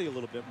his body a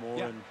little bit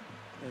more,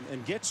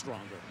 and get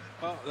stronger.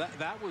 Well,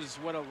 that was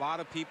what a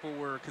lot of people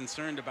were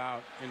concerned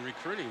about in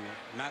recruiting.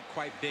 Not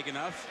quite big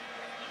enough.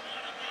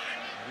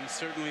 He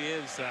certainly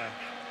is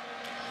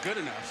good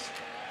enough.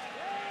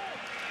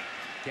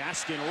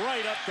 Gaskin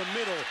right up the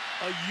middle,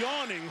 a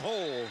yawning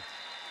hole.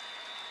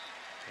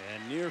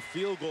 And near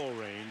field goal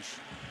range,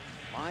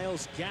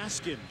 Myles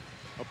Gaskin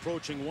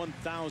approaching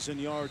 1,000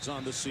 yards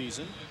on the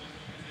season.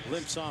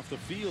 Limps off the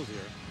field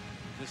here.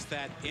 Just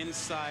that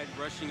inside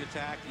rushing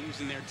attack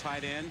using their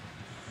tight end,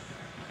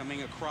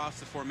 coming across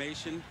the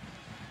formation.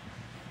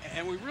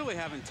 And we really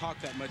haven't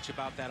talked that much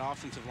about that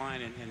offensive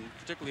line, and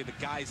particularly the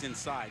guys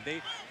inside.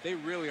 They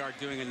really are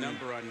doing a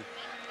number on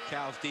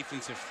Cal's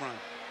defensive front.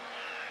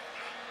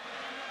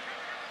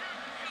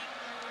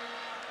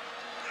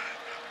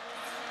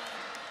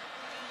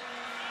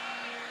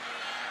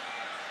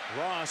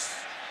 Ross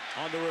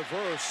on the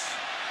reverse.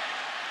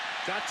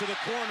 Got to the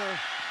corner.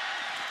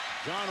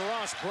 John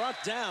Ross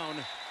brought down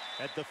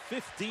at the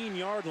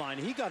 15-yard line.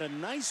 He got a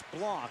nice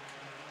block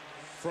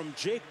from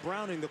Jake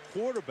Browning, the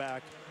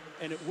quarterback,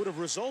 and it would have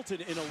resulted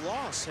in a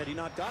loss had he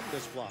not gotten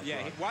this block.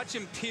 Yeah, watch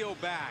him peel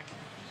back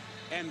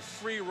and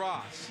free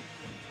Ross.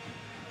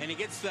 And he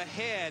gets the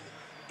head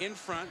in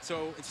front,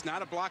 so it's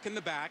not a block in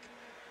the back.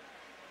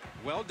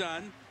 Well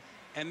done.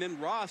 And then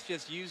Ross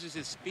just uses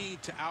his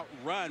speed to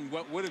outrun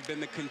what would have been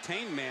the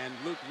contained man.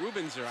 Luke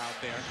Rubenser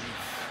out there.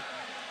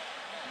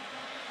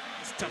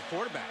 It's a tough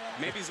quarterback.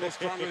 Maybe he's a little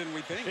stronger than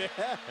we think.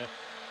 Yeah.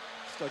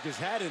 Stuck his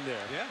hat in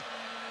there. Yeah.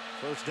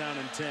 First down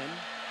and 10.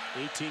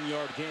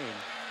 18-yard gain.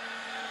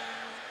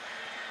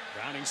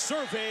 Browning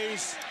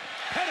surveys.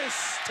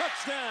 Pettis,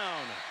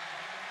 touchdown.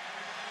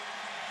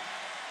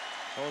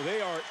 Oh,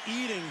 they are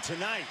eating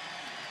tonight.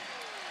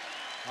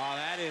 Oh,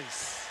 that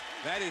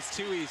is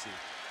too easy.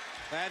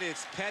 That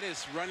is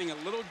Pettis running a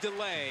little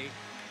delay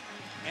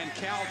and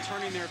Cal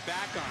turning their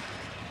back on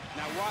it.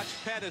 Now watch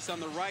Pettis on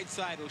the right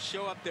side. He'll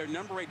show up there,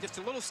 number 8, just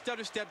a little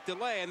stutter step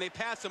delay, and they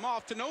pass him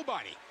off to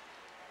nobody.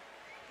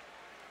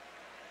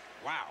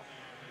 Wow.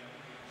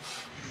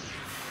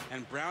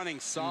 And Browning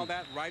saw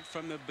that right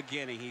from the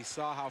beginning. He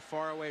saw how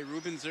far away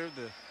Rubenzer,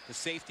 the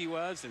safety,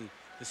 was, and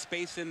the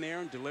space in there,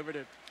 and delivered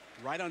it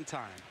right on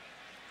time.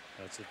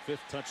 That's the 5th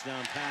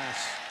touchdown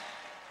pass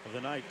of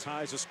the night,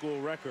 ties a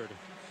school record.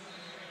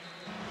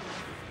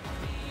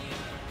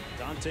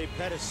 Dante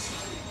Pettis,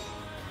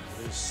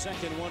 his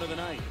 2nd one of the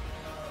night.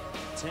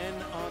 10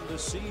 on the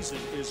season.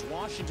 Is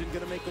Washington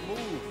going to make a move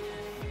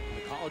in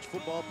the college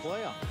football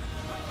playoff?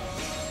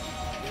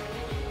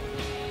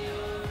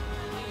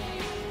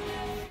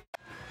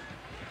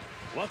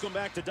 Welcome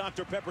back to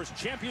Dr. Pepper's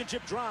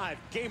Championship Drive,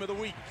 Game of the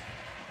Week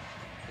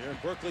here in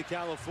Berkeley,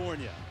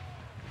 California.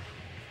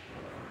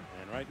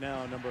 And right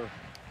now, number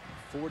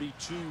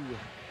 42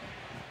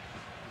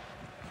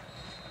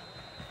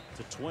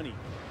 to 20.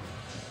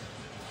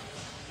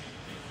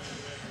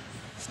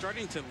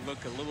 Starting to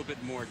look a little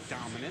bit more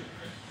dominant,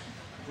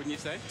 wouldn't you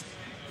say?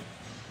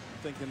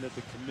 Thinking that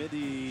the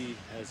committee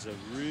has a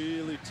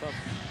really tough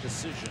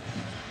decision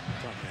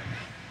coming.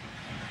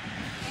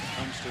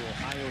 Comes to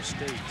Ohio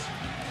State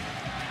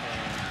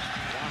and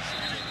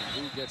Washington,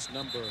 and who gets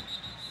number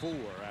 4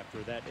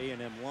 after that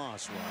A&M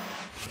loss,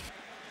 Rod?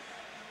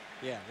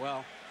 Yeah,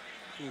 well,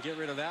 you can get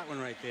rid of that one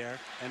right there,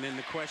 and then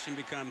the question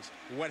becomes,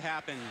 what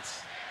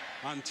happens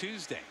on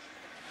Tuesday?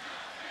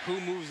 Who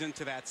moves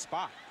into that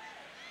spot?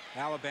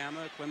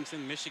 Alabama,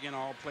 Clemson, Michigan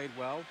all played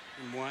well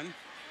and won.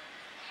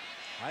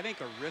 I think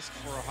a risk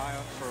for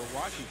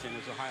Washington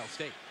is Ohio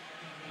State.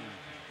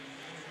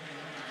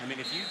 I mean,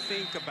 if you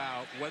think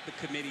about what the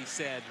committee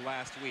said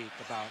last week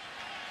about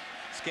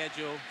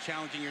schedule,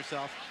 challenging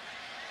yourself,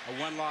 a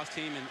one-loss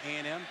team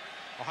in A&M,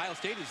 Ohio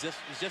State is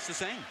just the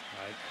same.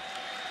 Right.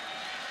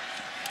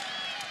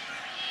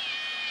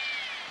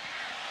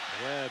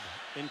 Webb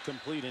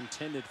incomplete,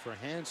 intended for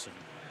Hansen,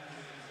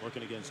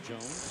 working against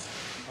Jones.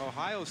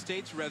 Ohio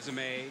State's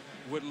resume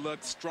would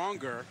look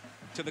stronger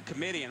to the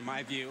committee, in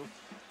my view.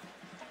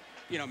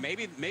 You know,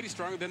 maybe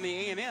stronger than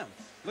the A&M.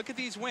 Look at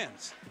these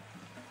wins.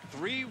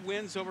 3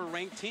 wins over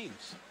ranked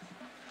teams.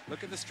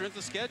 Look at the strength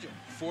of schedule,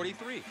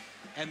 43.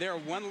 And they're a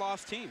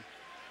one-loss team.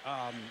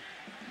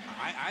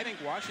 I think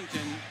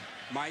Washington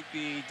might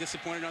be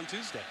disappointed on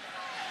Tuesday.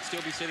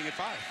 Still be sitting at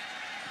 5.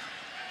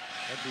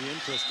 That'd be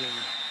interesting.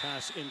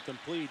 Pass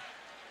incomplete.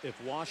 If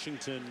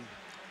Washington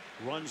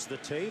runs the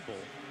table,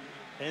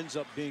 ends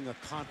up being a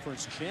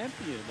conference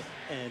champion,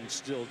 and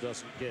still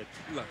doesn't get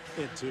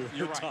into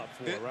the top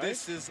 4, right?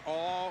 This is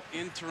all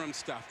interim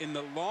stuff. In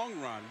the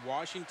long run,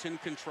 Washington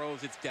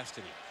controls its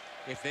destiny.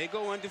 If they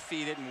go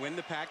undefeated and win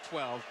the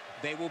Pac-12,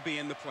 they will be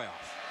in the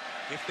playoffs.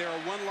 If they're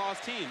a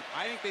one-loss team,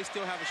 I think they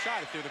still have a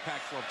shot if they're the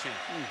Pac-12 champ.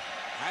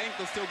 I think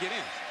they'll still get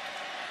in.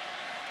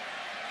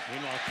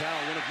 Meanwhile, Cal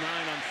 1 of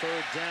 9 on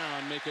 3rd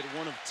down, make it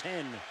 1 of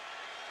 10.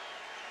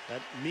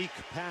 That Meek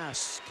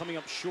pass coming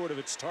up short of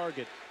its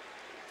target.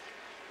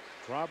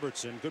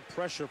 Robertson, good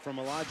pressure from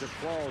Elijah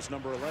Qualls,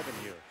 number 11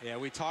 here. Yeah,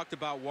 we talked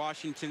about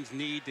Washington's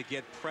need to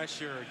get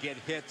pressure, get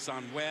hits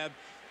on Webb.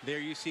 There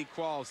you see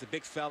Qualls, the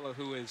big fellow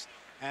who is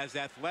as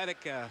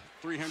athletic,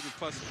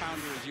 300-plus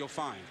pounder as you'll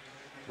find.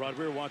 Rod,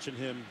 we were watching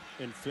him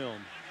in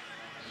film.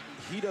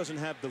 He doesn't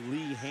have the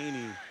Lee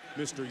Haney,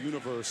 Mr.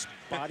 Universe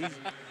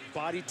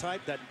body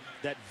type, that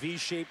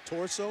V-shaped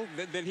torso,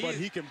 but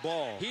he can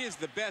ball. He is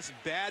the best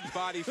bad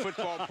body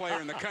football player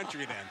in the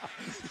country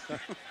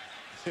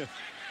then.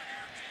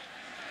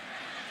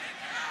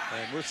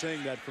 And we're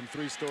saying that from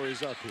 3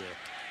 stories up here.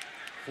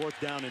 4th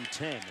down and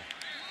 10. A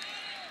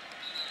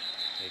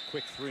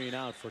quick 3 and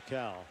out for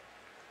Cal.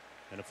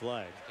 And a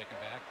flag. Taken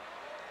back.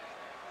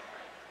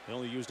 They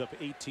only used up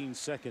 18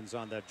 seconds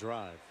on that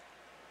drive.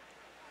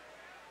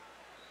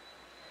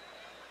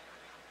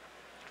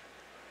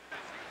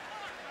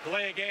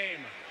 Delay a game.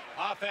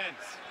 Offense.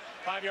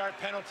 5-yard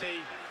penalty.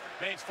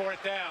 Makes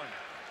 4th down.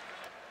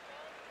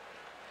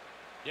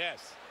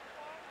 Yes.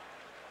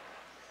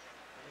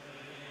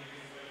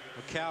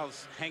 Well,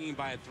 Cal's hanging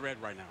by a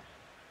thread right now.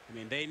 I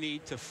mean, they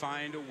need to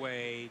find a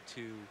way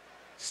to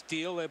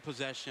steal a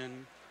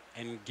possession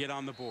and get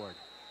on the board.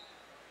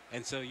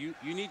 And so you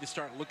need to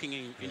start looking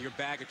in your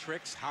bag of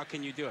tricks. How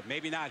can you do it?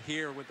 Maybe not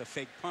here with the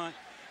fake punt,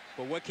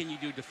 but what can you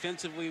do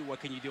defensively? What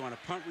can you do on a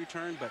punt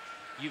return? But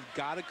you've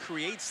got to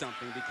create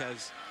something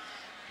because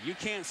you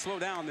can't slow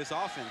down this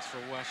offense for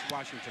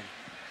Washington.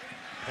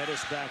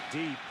 Pettis back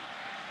deep.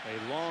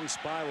 A long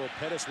spiral.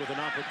 Pettis with an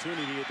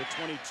opportunity at the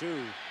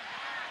 22.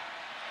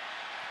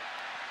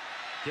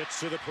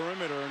 Gets to the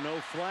perimeter. No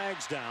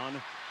flags down.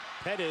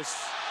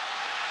 Pettis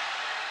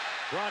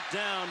brought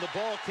down. The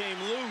ball came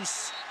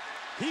loose.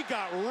 He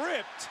got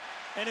ripped,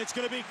 and it's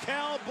going to be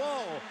Cal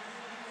ball.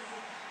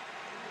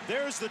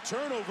 There's the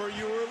turnover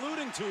you were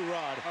alluding to,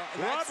 Rod.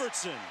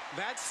 Robertson.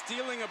 That's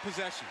stealing a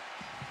possession.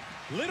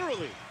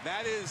 Literally.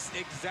 That is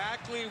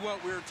exactly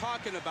what we're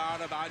talking about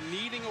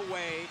needing a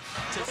way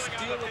to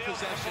steal a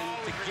possession,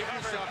 to give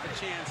yourself a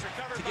chance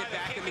to get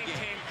back in the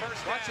game.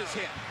 Watch this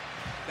hit.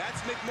 That's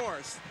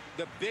McMorris,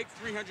 the big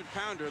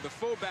 300-pounder, the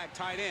fullback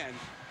tight end.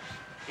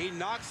 He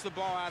knocks the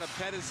ball out of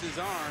Pettis'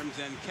 arms,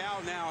 and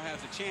Cal now has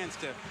a chance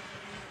to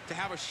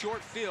have a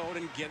short field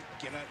and get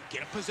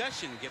a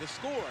possession, get a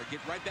score, get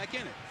right back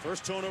in it.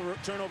 First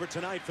turnover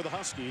tonight for the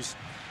Huskies.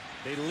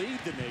 They lead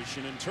the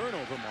nation in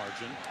turnover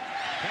margin.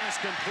 Pass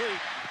complete.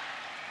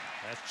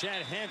 That's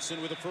Chad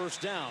Hansen with a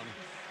first down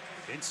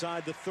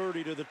inside the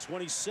 30 to the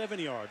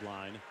 27-yard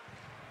line.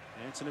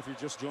 Hansen, if you're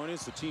just joining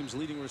us, the team's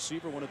leading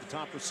receiver, one of the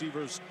top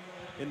receivers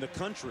in the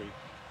country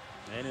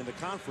and in the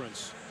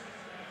conference,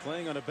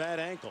 playing on a bad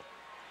ankle.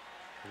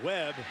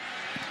 Webb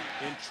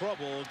in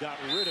trouble, got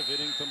rid of it,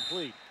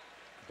 incomplete.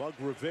 Bug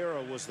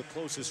Rivera was the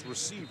closest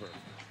receiver.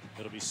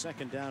 It'll be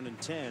second down and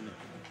 10.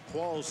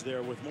 Qualls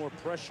there with more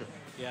pressure.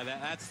 Yeah,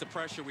 that's the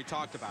pressure we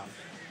talked about.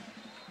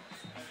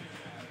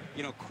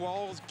 You know,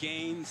 Qualls,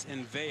 Gaines,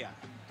 and Vea. I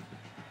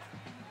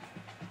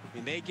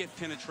mean, they get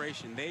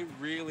penetration. They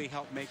really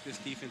help make this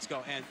defense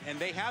go. And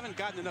they haven't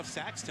gotten enough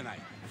sacks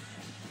tonight.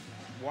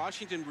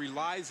 Washington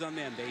relies on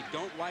them. They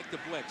don't like the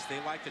blitz. They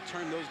like to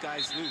turn those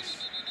guys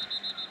loose.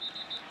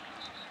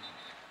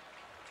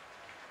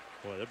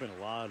 Boy, there have been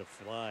a lot of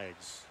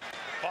flags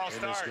False in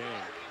start. this game.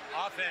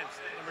 Offense,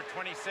 number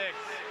 26.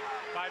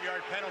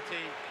 5-yard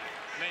penalty.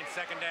 Remains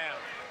second down.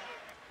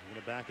 I'm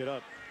going to back it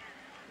up.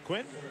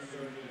 Quint?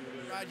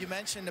 Rod, you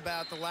mentioned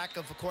about the lack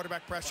of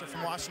quarterback pressure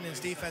from Washington's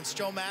defense.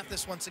 Joe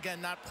Mathis, once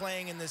again, not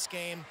playing in this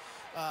game.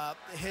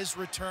 His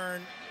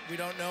return, we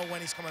don't know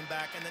when he's coming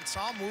back. And then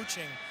Sam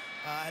Wuching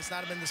has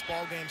not been in this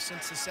ball game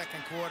since the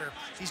second quarter.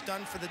 He's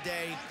done for the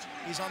day.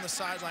 He's on the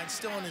sideline,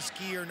 still in his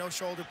gear, no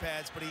shoulder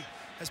pads, but he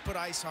has put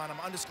ice on him.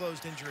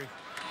 Undisclosed injury.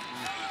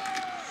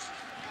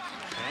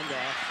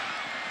 Handoff.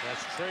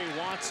 That's Trey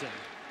Watson.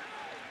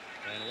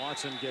 And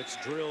Watson gets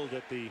drilled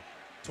at the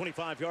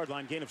 25-yard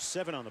line, gain of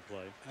 7 on the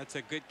play. That's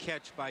a good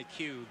catch by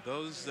Q.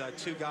 Those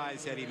two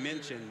guys that he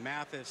mentioned,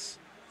 Mathis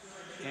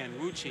and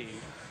Wuching,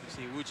 you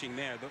see Wuching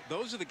there,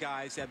 those are the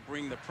guys that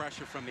bring the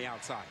pressure from the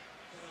outside.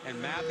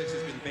 And Mathis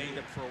has been banged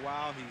up for a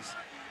while.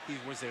 He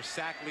was their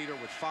sack leader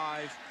with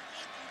 5.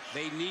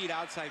 They need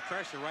outside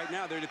pressure. Right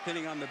now, they're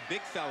depending on the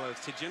big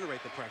fellas to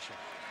generate the pressure.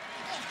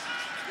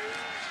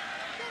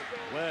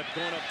 Webb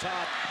going up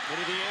top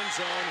into the end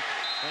zone,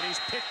 and he's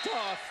picked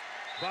off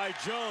by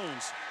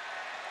Jones.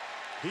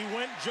 He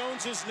went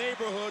Jones's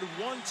neighborhood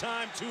one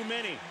time too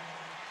many.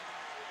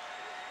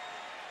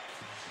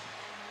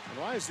 And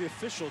why is the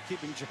official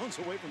keeping Jones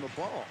away from the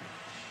ball?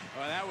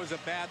 Well, that was a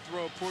bad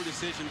throw, poor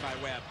decision by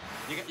Webb.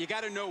 You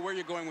got to know where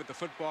you're going with the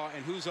football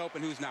and who's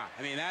open, who's not.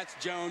 I mean, that's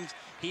Jones.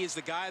 He is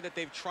the guy that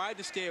they've tried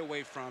to stay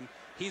away from.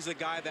 He's the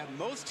guy that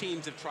most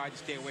teams have tried to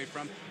stay away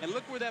from. And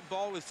look where that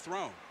ball is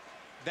thrown.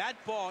 That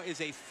ball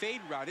is a fade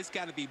route. It's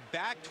got to be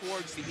back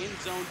towards the end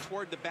zone,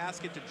 toward the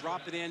basket to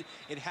drop it in.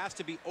 It has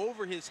to be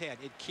over his head.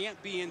 It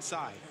can't be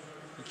inside.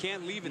 You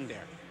can't leave it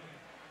there.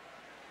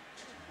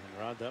 And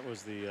Rod, that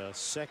was the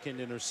second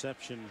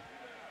interception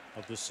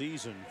of the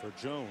season for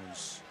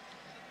Jones.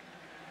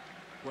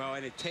 Well,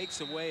 and it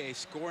takes away a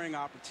scoring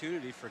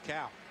opportunity for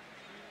Cal.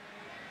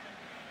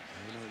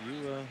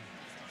 You know,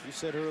 you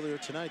said earlier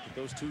tonight that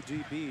those two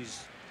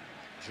DBs,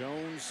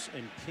 Jones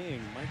and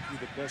King, might be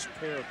the best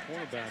pair of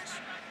cornerbacks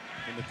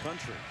in the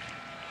country.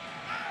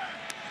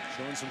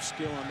 Showing some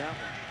skill on that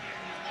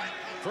one.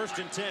 First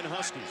and 10,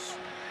 Huskies.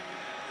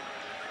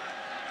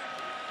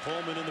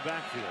 Coleman in the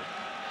backfield.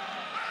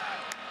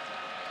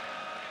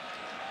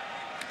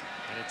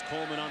 And it's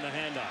Coleman on the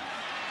handoff.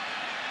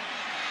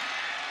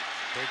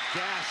 They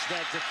gash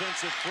that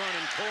defensive front,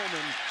 and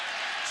Coleman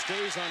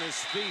stays on his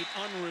feet,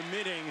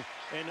 unremitting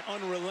and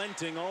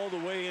unrelenting all the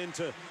way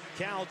into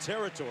Cal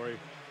territory.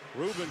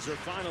 Rubens are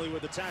finally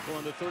with the tackle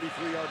on the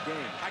 33-yard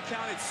gain. I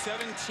counted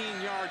 17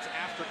 yards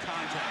after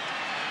contact.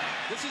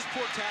 This is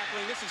poor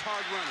tackling. This is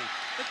hard running.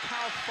 Look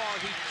how far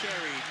he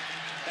carried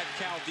that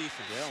Cal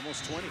defense. Yeah,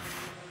 almost 20.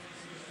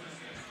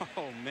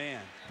 Oh,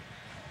 man.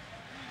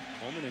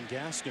 Coleman and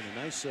Gaskin,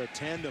 a nice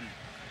tandem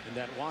in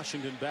that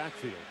Washington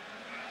backfield.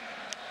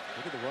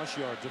 Look at the rush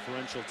yard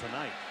differential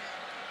tonight.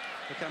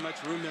 Look how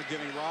much room they're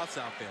giving Ross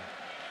out there.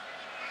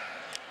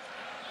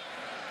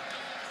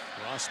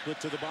 Ross split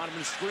to the bottom of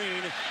the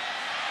screen.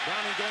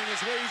 Browning going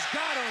his way. He's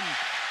got him.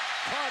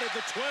 Caught at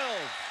the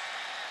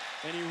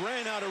 12. And he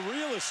ran out of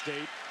real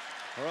estate,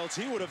 or else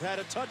he would have had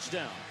a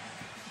touchdown.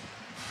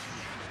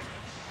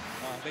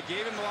 They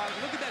gave him a lot.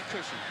 Look at that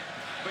cushion.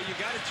 But you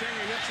got to turn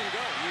your hips and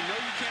go. You know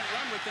you can't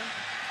run with him.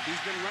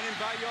 He's been running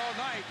by you all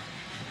night.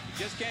 You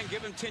just can't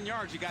give him 10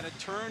 yards. You got to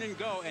turn and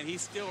go, and he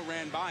still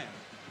ran by him.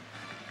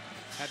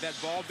 Had that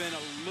ball been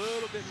a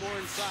little bit more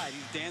inside,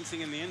 he's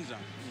dancing in the end zone.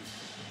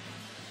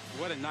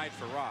 What a night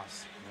for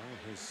Ross.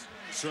 Well, his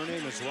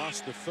surname is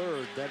Ross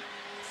III. That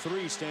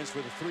 3 stands for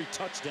the 3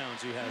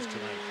 touchdowns he has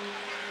tonight.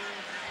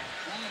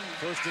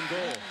 First and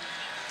goal.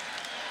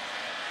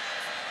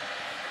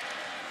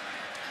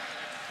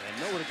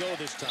 And nowhere to go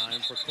this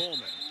time for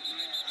Coleman.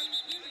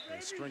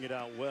 string it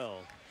out well.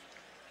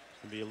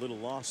 Can be a little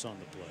loss on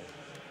the play.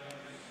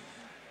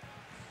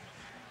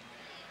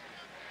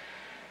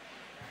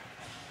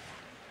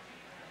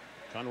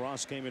 John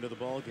Ross came into the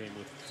ball game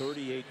with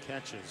 38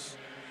 catches,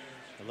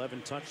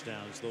 11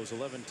 touchdowns. Those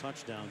 11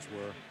 touchdowns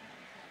were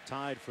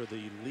tied for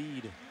the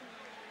lead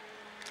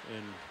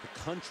in the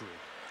country.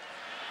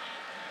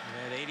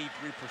 That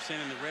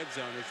 83% in the red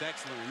zone is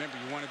excellent. Remember,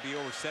 you want to be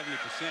over 70%.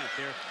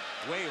 They're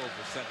way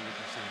over 70%.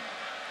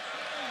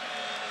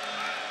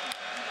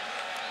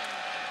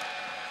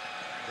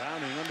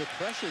 Browning under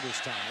pressure this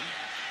time.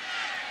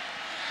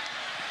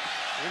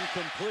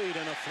 Incomplete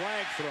and a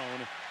flag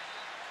thrown.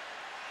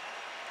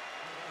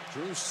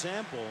 Drew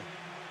Sample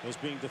was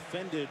being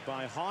defended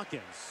by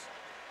Hawkins.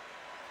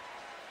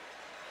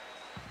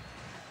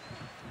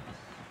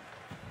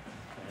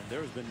 And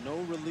there's been no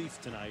relief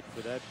tonight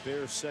for that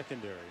Bears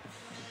secondary.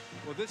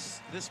 Well,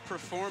 this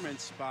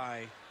performance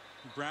by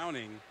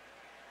Browning.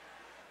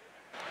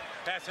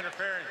 Pass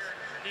interference.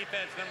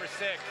 Defense number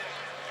 6.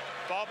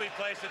 Ball be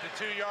placed at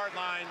the 2-yard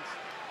lines.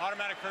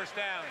 Automatic first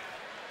down.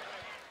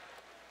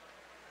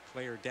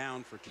 Player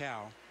down for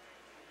Cal.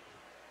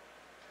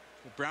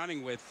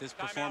 Browning with this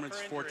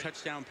performance, 4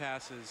 touchdown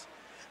passes.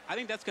 I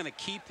think that's going to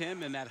keep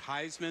him in that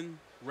Heisman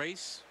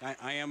race.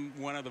 I am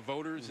one of the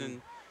voters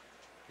in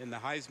the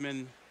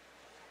Heisman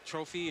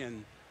Trophy,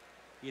 and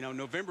you know,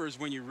 November is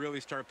when you really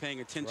start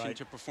paying attention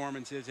to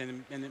performances,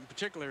 and in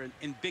particular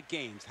in big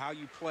games, how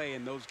you play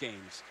in those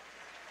games.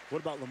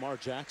 What about Lamar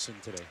Jackson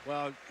today?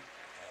 Well,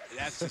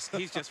 that's just,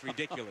 he's just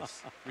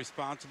ridiculous.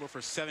 Responsible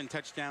for 7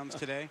 touchdowns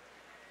today.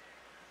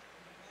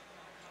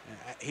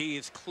 He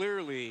is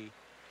clearly,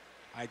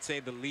 I'd say,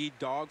 the lead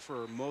dog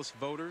for most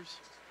voters.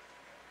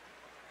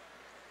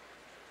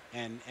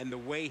 And the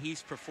way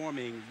he's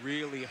performing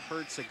really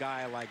hurts a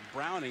guy like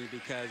Browning,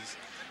 because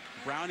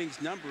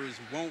Browning's numbers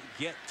won't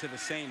get to the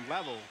same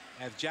level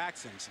as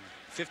Jackson's.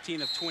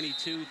 15 of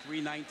 22,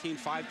 319,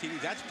 5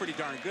 TDs. That's pretty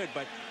darn good.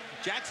 But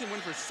Jackson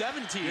went for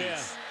 7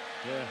 TDs.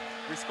 Yeah.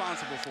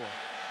 Responsible for.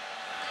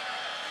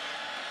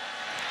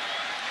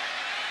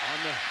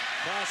 On the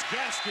cross,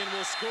 Gaskin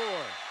will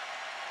score.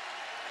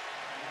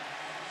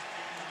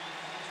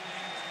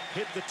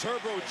 Hit the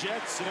turbo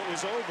jets and it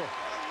was over.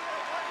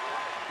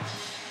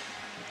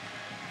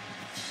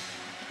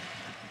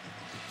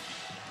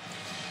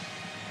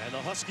 And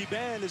the Husky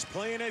band is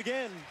playing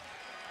again.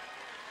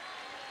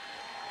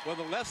 Well,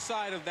 the left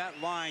side of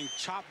that line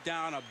chopped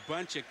down a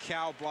bunch of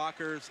Cal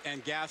blockers,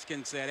 and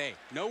Gaskin said, hey,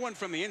 no one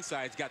from the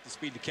inside's got the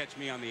speed to catch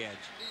me on the edge.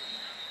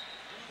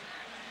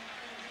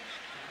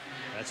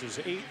 That's his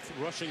 8th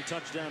rushing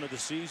touchdown of the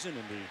season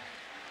and the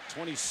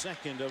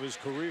 22nd of his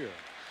career.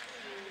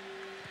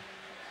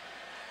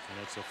 And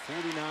it's a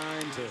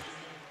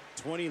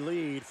 49-20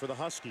 lead for the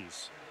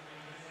Huskies.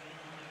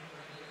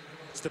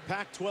 It's the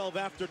Pac-12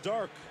 After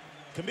Dark.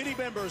 Committee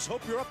members,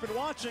 hope you're up and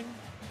watching.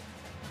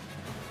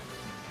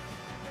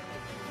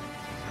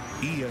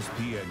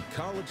 ESPN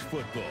College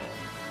Football,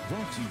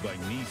 brought to you by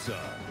Nissan,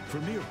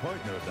 premier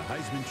partner of the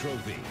Heisman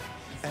Trophy,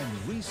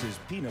 and Reese's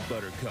Peanut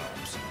Butter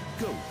Cups.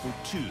 Go for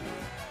 2.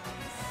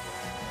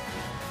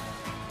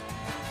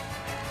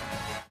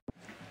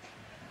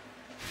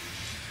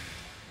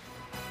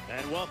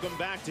 And welcome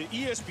back to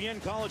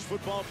ESPN College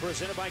Football,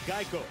 presented by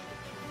Geico.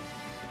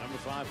 Number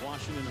 5,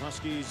 Washington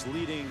Huskies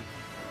leading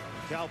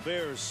Cal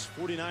Bears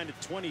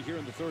 49-20 here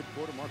in the 3rd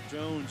quarter. Mark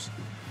Jones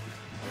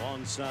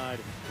alongside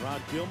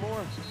Rod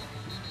Gilmore and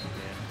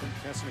Clint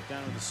Kesnick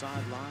down on the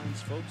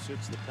sidelines. Folks,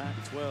 it's the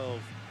Pac-12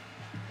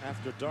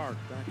 After Dark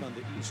back on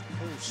the East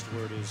Coast,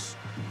 where it is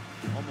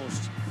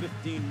almost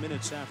 15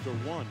 minutes after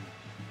 1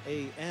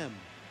 a.m.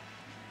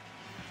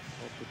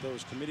 Hope that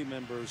those committee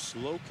members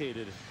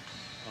located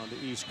on the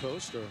East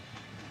Coast are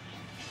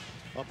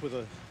up with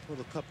a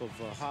little cup of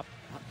hot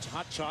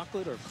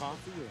chocolate or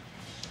coffee, or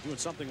doing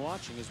something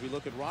watching as we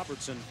look at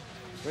Robertson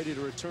ready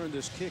to return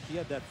this kick. He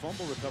had that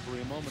fumble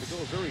recovery a moment ago.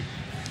 A very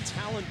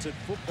talented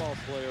football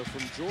player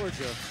from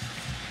Georgia,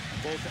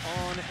 both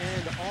on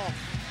and off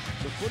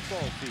the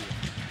football field.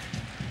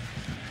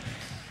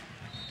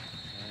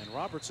 And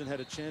Robertson had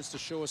a chance to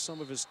show us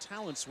some of his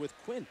talents with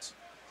Quint.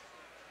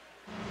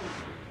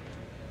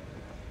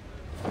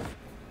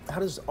 How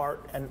does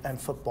art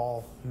and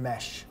football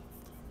mesh?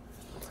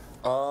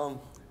 Well,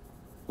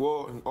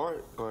 in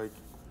art,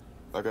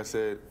 like I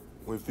said,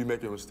 if you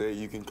make a mistake,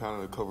 you can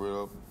kind of cover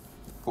it up.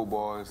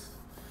 Football is,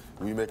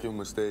 when you make a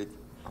mistake,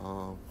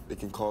 it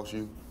can cost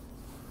you.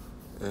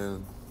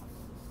 And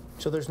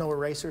so there's no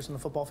erasers in the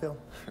football field?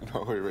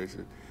 No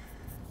eraser.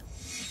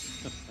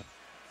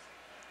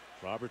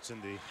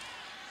 Robertson, the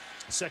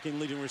second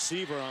leading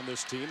receiver on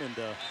this team, and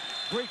a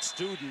great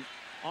student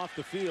off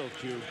the field,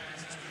 Q.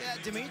 Yeah,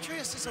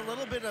 Demetrius is a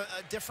little bit a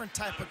different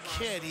type of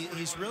kid.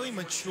 He's really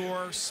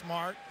mature,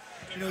 smart.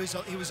 You know,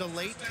 he was a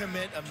late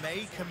commit, a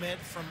May commit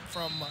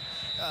from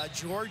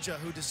Georgia,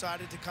 who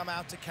decided to come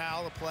out to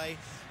Cal to play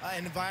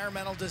an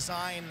environmental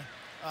design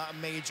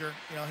major.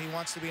 You know, he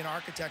wants to be an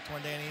architect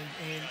one day, and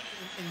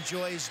he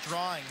enjoys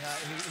drawing.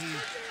 He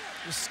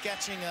was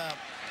sketching a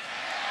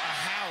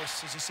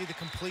house as you see the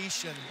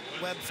completion.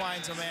 Webb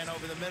finds a man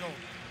over the middle.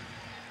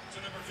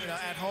 You know,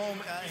 at home,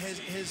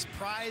 his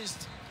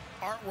prized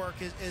artwork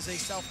is a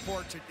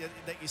self-portrait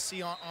that you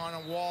see on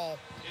a wall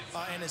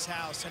in his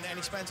house, and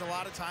he spends a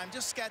lot of time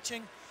just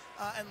sketching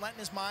and letting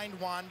his mind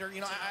wander.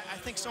 You know, I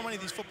think so many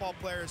of these football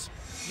players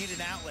need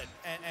an outlet,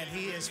 and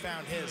he has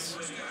found his.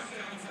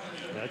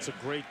 That's a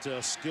great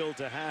skill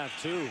to have,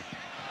 too.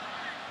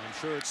 I'm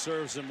sure it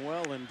serves him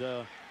well, and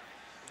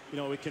you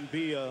know, it can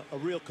be a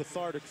real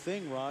cathartic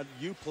thing, Rod.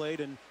 You played,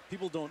 and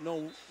people don't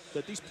know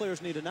that these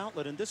players need an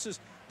outlet, and this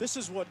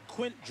is what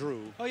Quint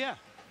drew. Oh, yeah.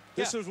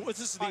 This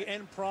is the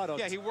end product.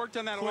 Yeah, he worked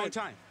on that a long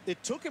time.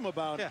 It took him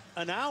about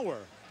an hour.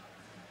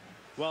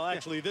 Well,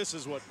 actually, this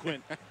is what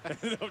Quint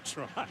ended up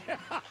trying.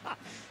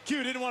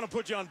 Q didn't want to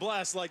put you on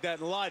blast like that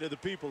and lie to the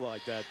people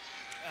like that.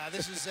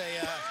 This is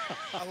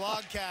a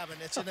log cabin.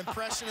 It's an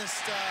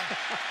impressionist,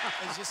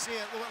 as you see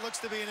it, what looks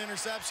to be an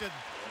interception.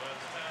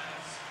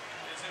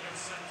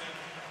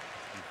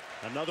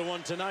 Another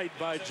one tonight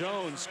by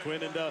Jones,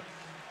 Quinn, and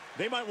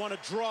they might want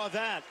to draw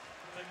that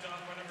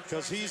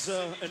because he's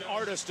an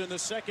artist in the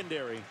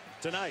secondary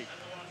tonight.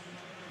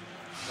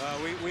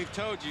 We've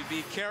told you,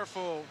 be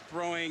careful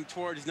throwing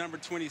towards number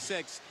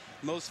 26.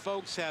 Most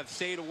folks have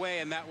stayed away,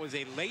 and that was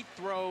a late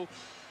throw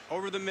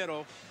over the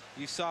middle.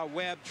 You saw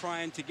Webb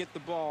trying to get the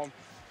ball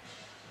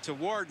to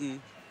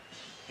Warden,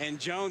 and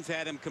Jones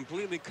had him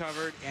completely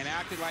covered and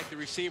acted like the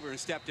receiver and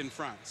stepped in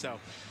front. So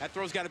that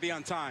throw's got to be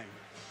on time.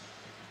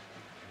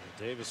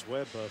 Davis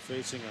Webb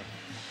facing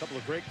a couple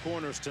of great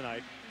corners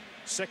tonight.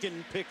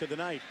 Second pick of the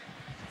night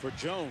for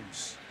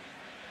Jones.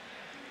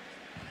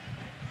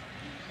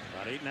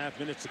 About 8.5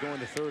 minutes to go in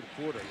the third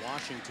quarter.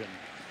 Washington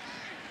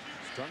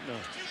starting to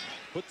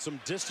put some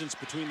distance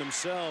between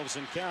themselves,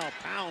 and Cal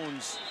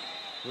pounds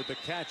with the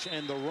catch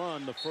and the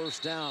run. The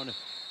first down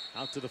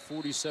out to the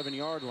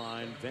 47-yard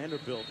line.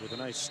 Vanderbilt with a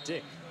nice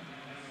stick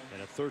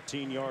and a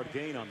 13-yard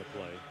gain on the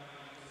play.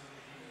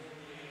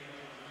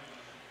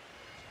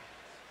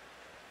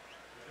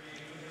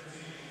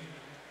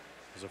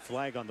 There's a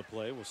flag on the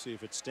play. We'll see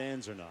if it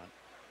stands or not.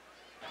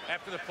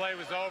 After the play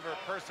was over,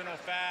 personal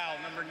foul,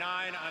 number 9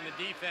 on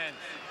the defense.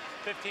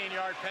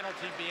 15-yard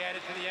penalty be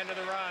added to the end of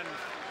the run.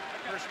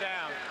 First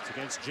down. It's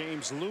against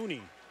James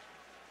Looney.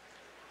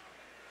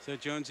 So,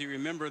 Jones, you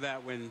remember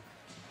that when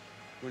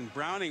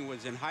Browning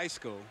was in high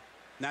school,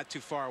 not too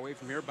far away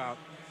from here, about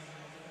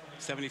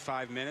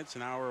 75 minutes,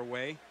 an hour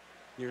away,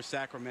 near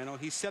Sacramento,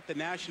 he set the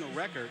national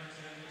record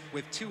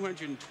with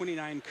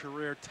 229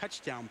 career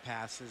touchdown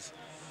passes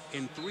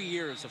in 3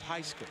 years of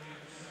high school.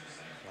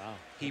 Wow.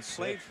 He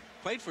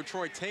played for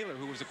Troy Taylor,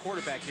 who was a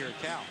quarterback here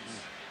at Cal,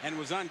 and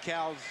was on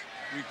Cal's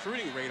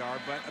recruiting radar,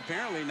 but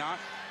apparently not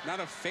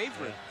a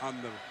favorite on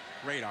the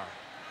radar.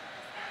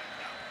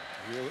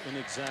 Real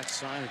inexact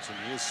science, and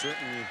he is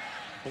certainly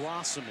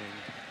blossoming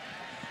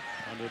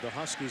under the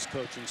Huskies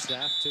coaching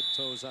staff.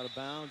 Tiptoes out of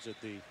bounds at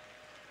the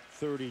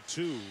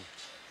 32.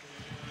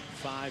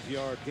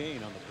 5-yard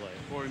gain on the play.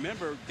 Well,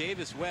 remember,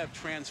 Davis Webb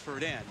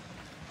transferred in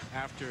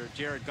after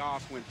Jared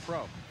Goff went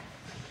pro.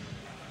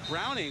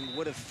 Browning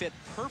would have fit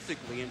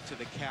perfectly into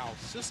the Cal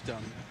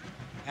system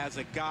as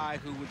a guy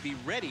who would be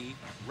ready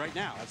right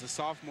now as a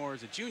sophomore,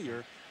 as a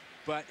junior.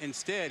 But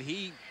instead,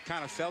 he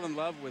kind of fell in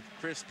love with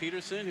Chris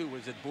Peterson, who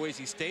was at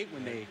Boise State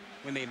when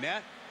they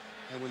met.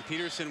 And when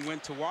Peterson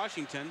went to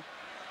Washington,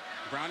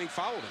 Browning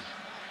followed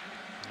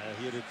him.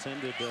 He had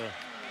attended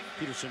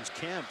Peterson's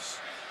camps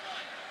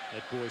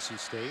at Boise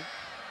State.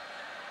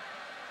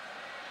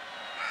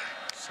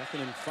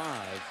 2nd and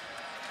 5.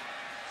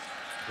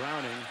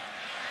 Browning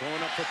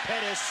going up for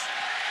Pettis.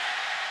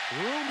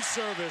 Room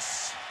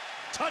service.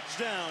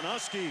 Touchdown,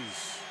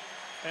 Huskies.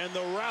 And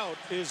the route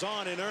is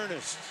on in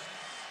earnest.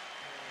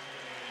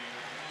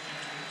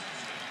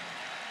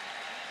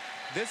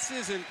 This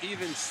isn't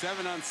even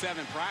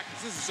 7-on-7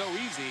 practice. This is so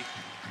easy.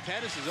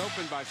 Pettis is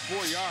open by 4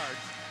 yards,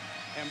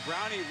 and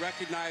Browning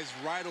recognized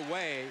right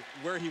away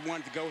where he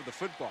wanted to go with the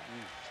football.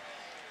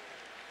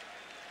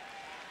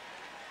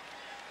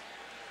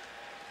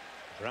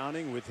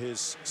 Browning with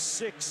his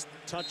 6th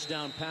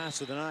touchdown pass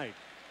of the night.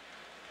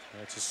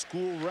 That's a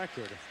school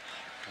record,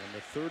 and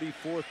the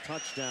 34th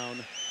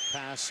touchdown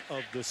pass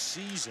of the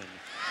season.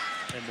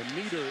 And the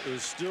meter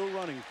is still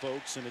running,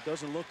 folks, and it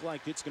doesn't look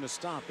like it's going to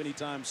stop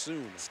anytime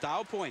soon.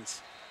 Style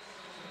points.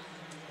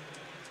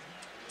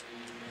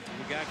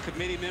 We got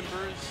committee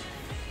members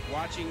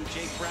watching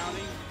Jake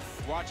Browning,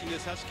 watching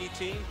this Husky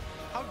team.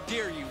 How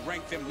dare you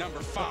rank them number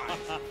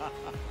 5?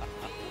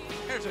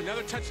 There's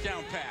another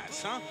touchdown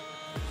pass, huh?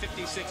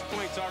 56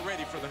 points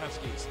already for the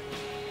Huskies.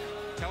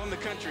 Telling the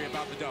country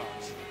about the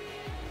Dogs.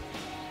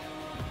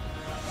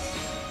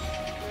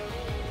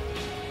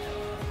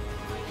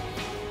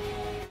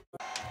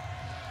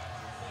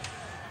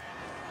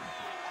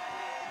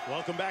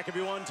 Welcome back,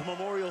 everyone, to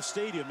Memorial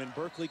Stadium in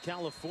Berkeley,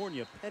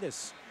 California.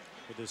 Pettis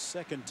with his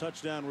 2nd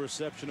touchdown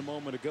reception a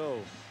moment ago.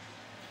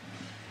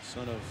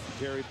 Son of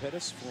Gary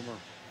Pettis, former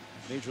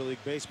Major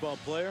League Baseball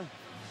player,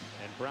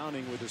 and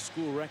Browning with his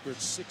school record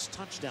 6th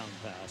touchdown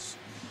pass.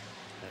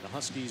 And the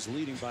Huskies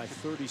leading by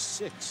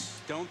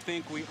 36. Don't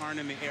think we aren't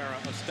in the era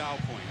of style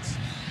points.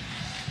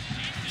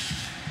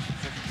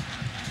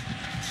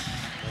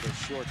 Another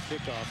short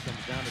kickoff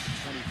comes down to the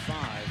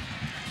 25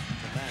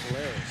 to Matt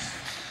Larris.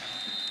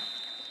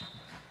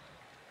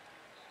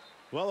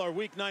 Well, our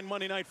Week 9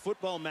 Monday Night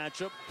Football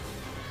matchup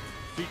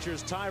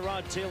features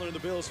Tyrod Taylor and the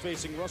Bills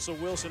facing Russell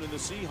Wilson and the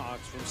Seahawks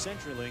from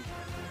CenturyLink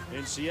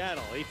in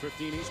Seattle.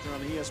 8:15 Eastern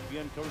on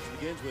ESPN. Coverage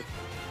begins with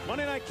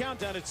Monday Night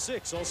Countdown at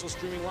 6. Also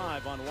streaming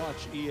live on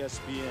Watch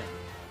ESPN.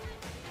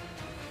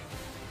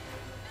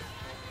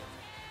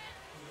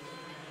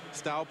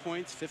 Style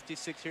points,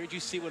 56 here. Did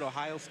you see what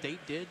Ohio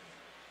State did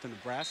to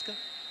Nebraska?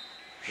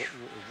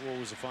 What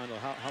was the final?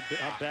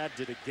 How bad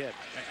did it get?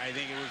 I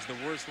think it was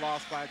the worst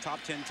loss by a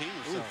top 10 team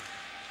or so.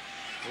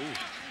 Ooh.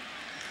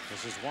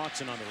 This is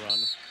Watson on the run.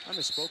 I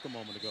misspoke a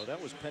moment ago. That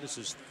was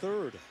Pettis'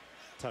 third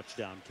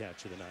touchdown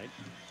catch of the night.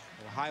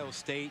 Ohio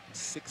State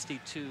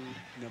 62,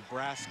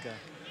 Nebraska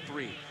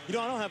 3. You know,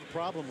 I don't have a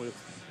problem with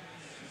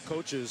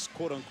coaches,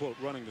 quote unquote,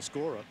 running the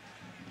score up.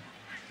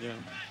 You know,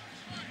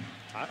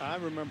 I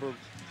remember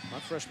my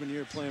freshman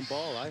year playing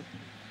ball.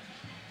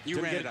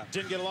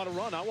 Didn't get a lot of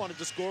run. I wanted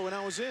to score when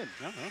I was in.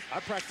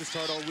 I practiced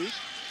hard all week.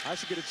 I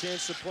should get a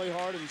chance to play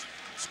hard and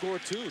score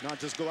too, not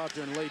just go out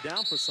there and lay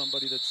down for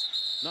somebody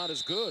that's not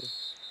as good.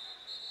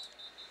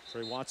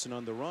 Trey Watson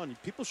on the run.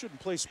 People shouldn't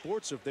play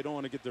sports if they don't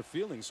want to get their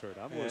feelings hurt.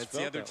 I've always it's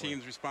felt the other that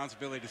team's way.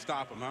 responsibility to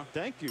stop them, huh?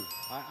 Thank you.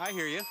 I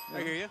hear you.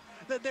 I hear you.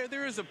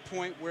 There is a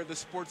point where the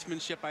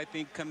sportsmanship, I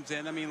think, comes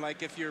in. I mean,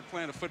 like if you're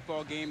playing a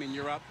football game and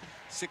you're up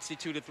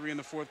 62-3 in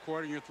the fourth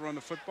quarter and you're throwing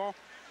the football,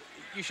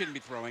 you shouldn't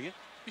be throwing it.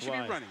 You should be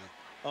running it.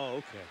 Oh,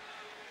 okay.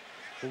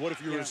 Well, what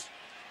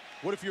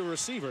if you're a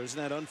receiver? Isn't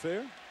that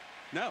unfair?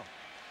 No.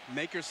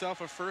 Make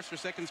yourself a first or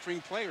second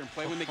string player and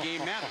play when the game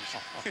matters.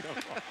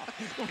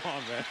 Come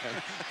on, man.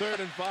 3rd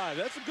and 5.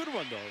 That's a good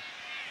one, though.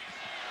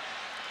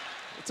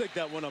 We'll take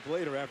that one up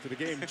later after the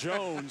game.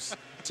 Jones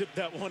tipped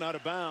that one out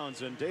of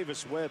bounds, and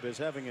Davis Webb is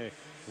having a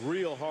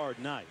real hard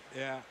night.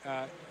 Yeah,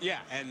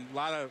 and a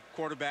lot of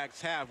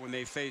quarterbacks have when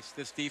they face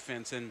this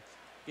defense. And,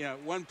 you know,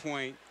 at one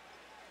point,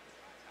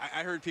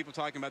 I heard people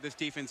talking about this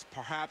defense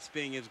perhaps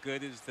being as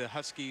good as the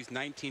Huskies'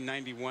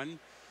 1991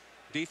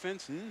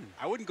 defense.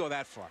 I wouldn't go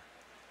that far.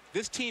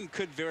 This team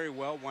could very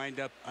well wind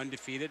up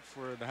undefeated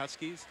for the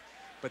Huskies,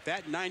 but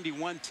that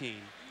 91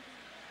 team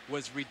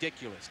was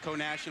ridiculous.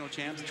 Co-national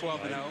champs,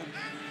 12-0,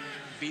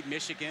 beat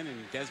Michigan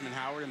and Desmond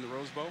Howard in the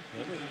Rose Bowl.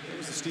 It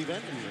was the Steve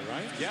Entton year,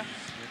 right? Yeah.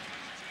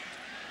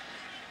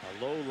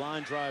 A low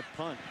line drive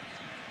punt.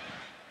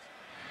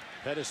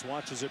 Pettis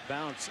watches it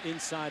bounce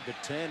inside the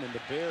 10, and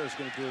the Bears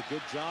going to do a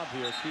good job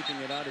here keeping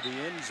it out of the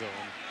end zone.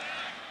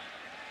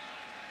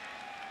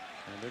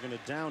 And they're going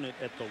to down it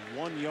at the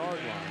 1-yard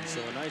line.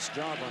 So a nice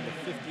job on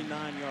the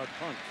 59-yard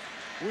punt.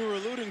 We were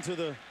alluding to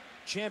the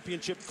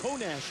championship,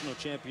 co-national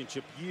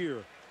championship year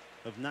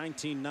of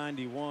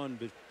 1991,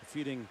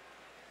 defeating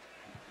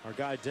our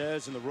guy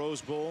Dez in the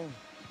Rose Bowl.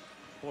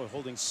 Boy,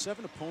 holding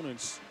 7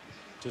 opponents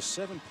to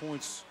 7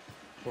 points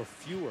or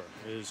fewer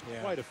is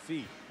quite a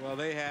feat. Well,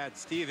 they had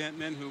Steve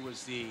Entman, who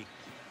was the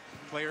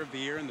player of the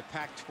year in the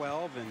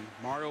Pac-12, and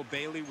Mario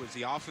Bailey was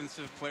the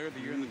offensive player of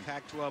the year in the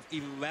Pac-12.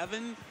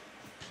 11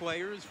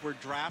 players were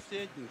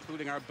drafted,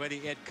 including our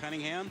buddy Ed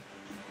Cunningham,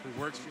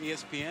 who works for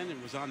ESPN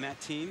and was on that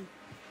team.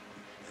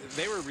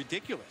 They were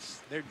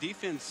ridiculous. Their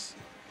defense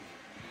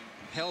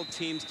held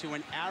teams to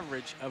an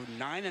average of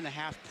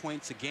 9.5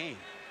 points a game.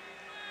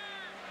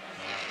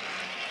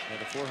 And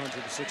the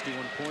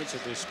 461 points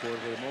that they scored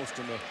were the most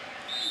in the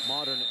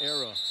modern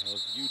era of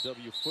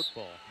UW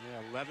football.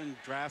 Yeah, 11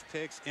 draft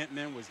picks.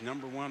 Entman was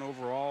 #1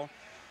 overall.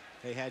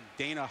 They had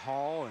Dana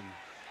Hall and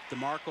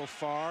DeMarco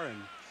Farr,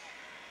 and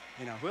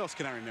you know, who else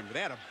can I remember?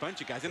 They had a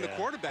bunch of guys. And the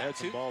quarterback,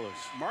 too. Ballers.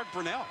 Mark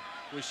Brunell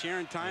was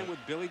sharing time with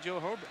Billy Joe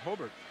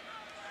Hobart.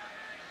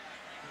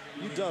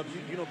 UW,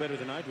 you know better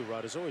than I do,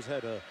 Rod, has always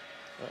had a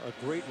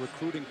great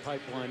recruiting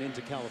pipeline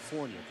into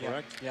California,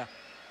 correct? Yeah.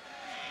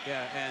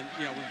 And,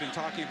 you know, we've been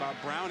talking about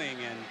Browning,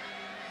 and,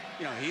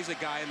 you know, he's a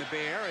guy in the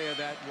Bay Area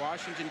that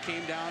Washington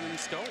came down and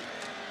stole.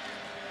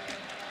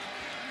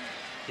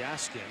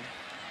 Gaskin,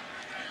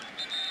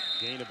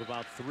 gain of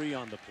about 3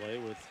 on the play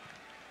with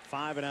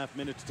 5.5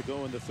 minutes to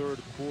go in the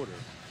 3rd quarter.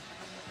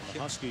 And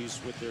the Huskies,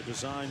 with their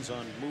designs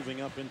on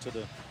moving up into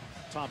the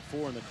top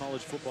 4 in the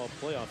college football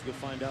playoff, you'll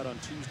find out on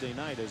Tuesday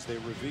night as they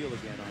reveal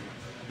again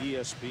on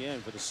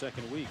ESPN for the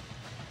 2nd week.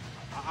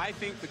 I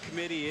think the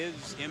committee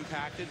is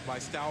impacted by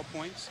style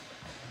points.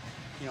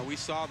 You know, we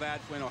saw that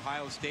when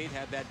Ohio State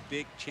had that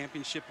big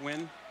championship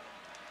win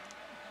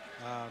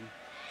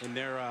in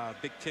their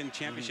Big Ten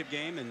championship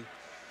game, and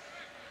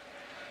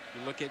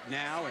you look at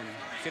now, and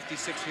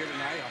 56 here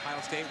tonight. Ohio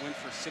State went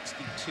for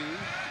 62.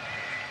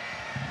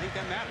 I think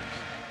that matters.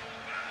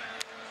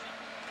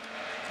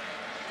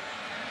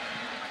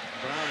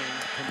 Browning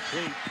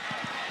complete.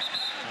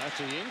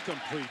 Actually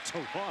incomplete to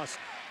Ross.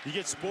 He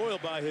gets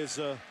spoiled by his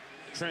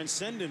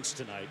transcendence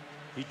tonight.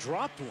 He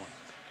dropped one.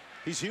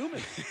 He's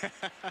human.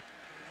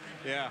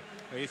 Yeah,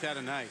 he's had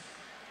a night.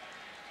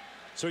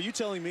 So are you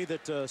telling me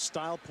that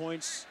style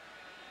points,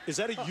 is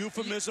that a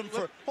euphemism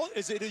for,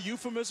 is it a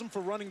euphemism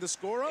for running the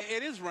score up?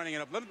 It is running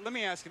it up. Let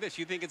me ask you this.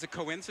 You think it's a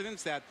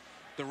coincidence that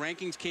the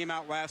rankings came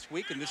out last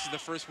week, and this is the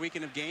first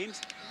weekend of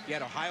games? You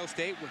had Ohio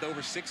State with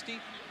over 60.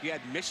 You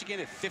had Michigan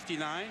at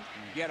 59.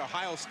 You had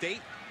Ohio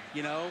State,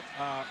 you know,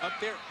 up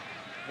there.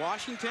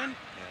 Washington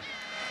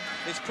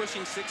is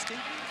pushing 60.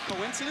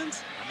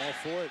 Coincidence? I'm all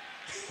for it.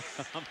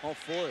 I'm all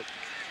for it.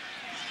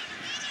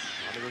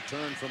 On the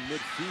return from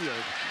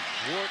midfield,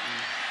 Wharton.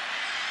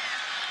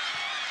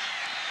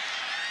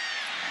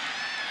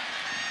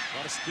 A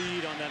lot of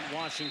speed on that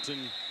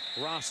Washington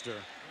roster.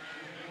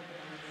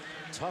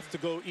 Tough to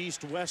go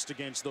east-west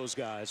against those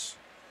guys.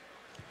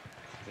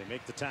 They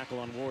make the tackle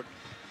on Wharton.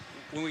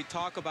 When we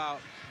talk about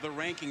the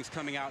rankings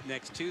coming out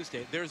next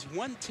Tuesday, there's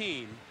one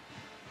team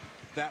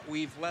that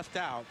we've left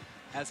out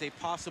as a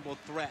possible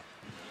threat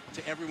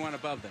to everyone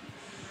above them.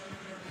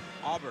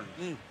 Auburn.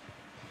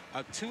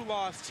 A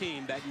 2-loss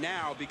team that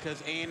now,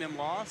 because A&M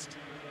lost,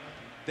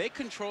 they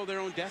control their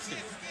own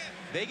destiny.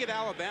 They get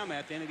Alabama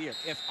at the end of the year.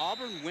 If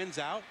Auburn wins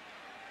out,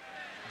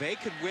 they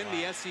could win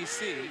the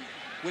SEC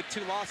with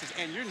 2 losses,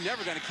 and you're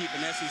never going to keep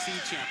an SEC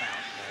champ out.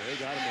 They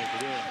got to make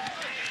it in.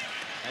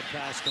 That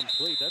pass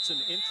complete. That's an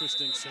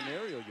interesting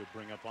scenario you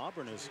bring up.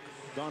 Auburn has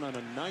gone on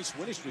a nice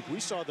winning streak. We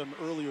saw them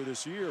earlier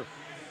this year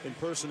in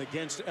person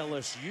against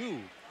LSU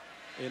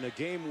in a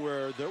game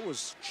where there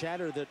was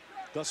chatter that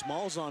Gus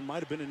Malzahn might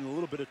have been in a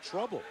little bit of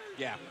trouble.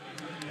 Yeah.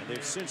 And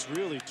they've since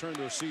really turned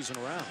their season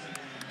around.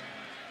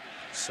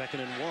 2nd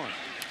and 1.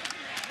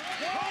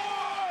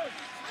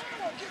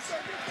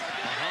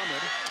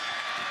 Muhammad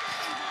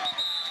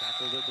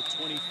tackled at the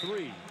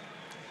 23.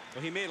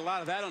 Well, he made a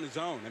lot of that on his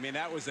own. I mean,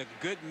 that was a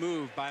good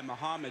move by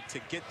Muhammad to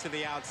get to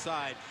the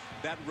outside.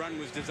 That run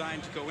was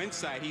designed to go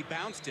inside. He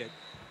bounced it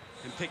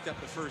and picked up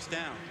the first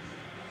down.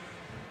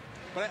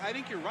 But I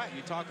think you're right.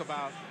 You talk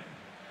about,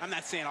 I'm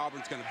not saying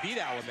Auburn's going to beat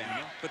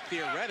Alabama, but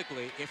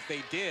theoretically, if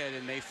they did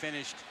and they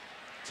finished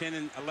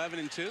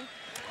 11-2.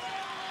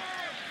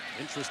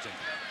 Interesting.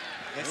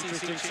 SEC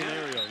Interesting champ.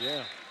 scenario,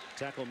 yeah.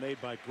 Tackle made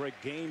by Greg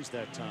Gaines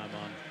that time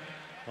on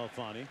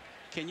Helfani.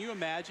 Can you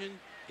imagine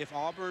if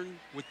Auburn,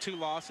 with 2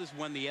 losses,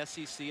 won the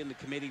SEC and the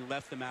committee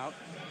left them out?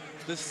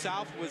 The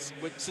South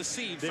would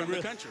secede from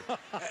the country.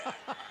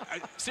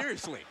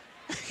 Seriously.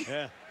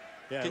 Yeah.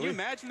 Yeah. Can you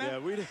imagine that?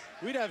 Yeah,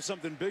 we'd have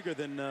something bigger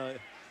than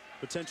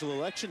potential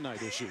election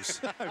night issues.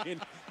 I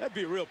mean, that'd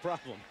be a real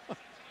problem.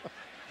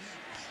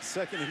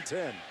 2nd and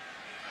 10.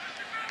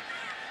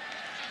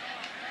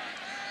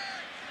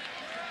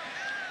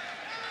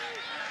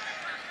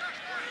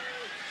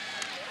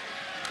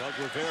 Doug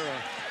Rivera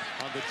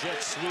on the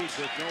jet sweep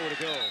with nowhere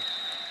to go.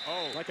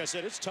 Oh, like I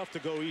said, it's tough to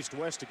go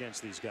east-west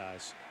against these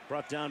guys.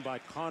 Brought down by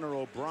Connor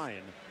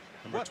O'Brien,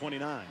 number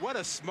 29. What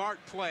a smart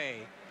play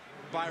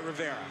by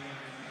Rivera.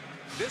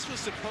 This was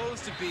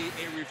supposed to be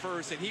a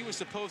reverse, and he was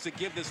supposed to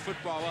give this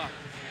football up.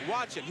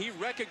 Watch him. He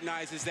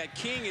recognizes that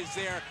King is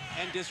there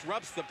and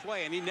disrupts the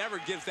play, and he never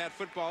gives that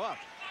football up.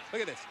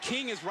 Look at this.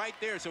 King is right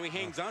there, so he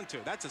hangs on to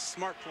it. That's a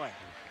smart play.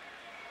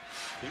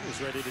 He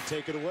was ready to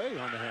take it away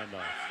on the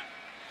handoff.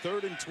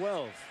 3rd and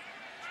 12.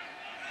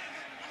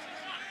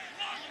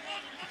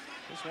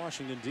 This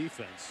Washington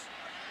defense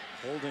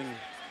holding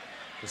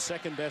the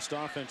 2nd best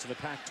offense in the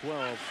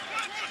Pac-12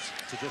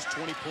 to just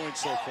 20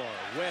 points so far.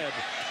 Webb.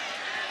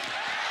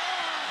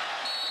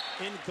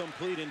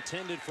 Incomplete,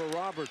 intended for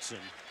Robertson.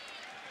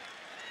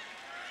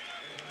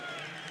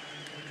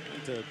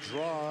 To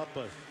draw up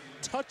a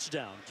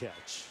touchdown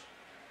catch.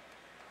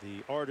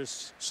 The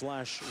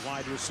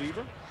artist/wide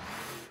receiver.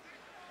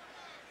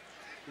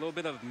 A little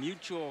bit of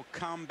mutual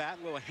combat,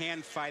 a little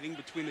hand fighting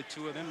between the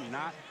two of them.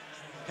 Not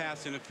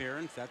pass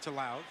interference. That's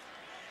allowed.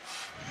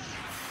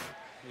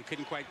 They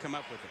couldn't quite come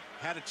up with it.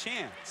 Had a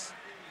chance.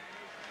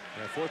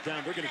 Yeah, 4th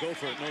down. They're going to go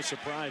for it. No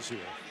surprise here.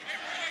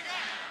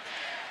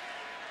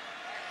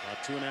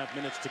 About 2.5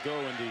 minutes to go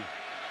in the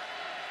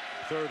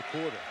 3rd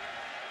quarter.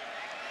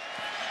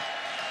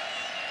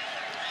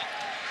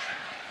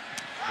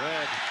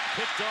 Webb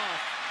picked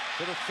off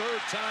for the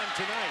 3rd time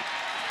tonight.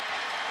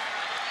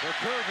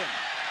 Verkerven.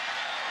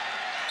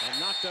 And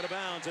knocked out of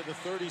bounds at the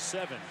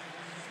 37.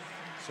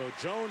 So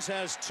Jones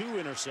has 2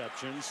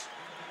 interceptions.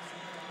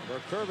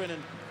 Verkerven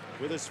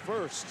with his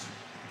first.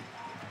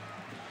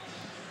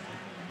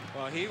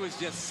 Well, he was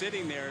just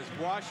sitting there as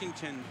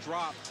Washington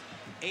dropped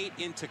 8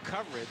 into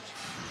coverage.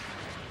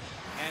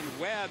 And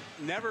Webb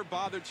never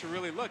bothered to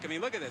really look. I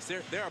mean, look at this.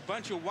 There are a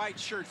bunch of white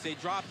shirts. They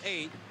dropped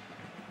 8.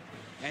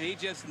 And he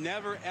just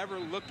never, ever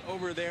looked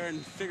over there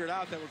and figured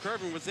out that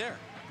Verkerven was there.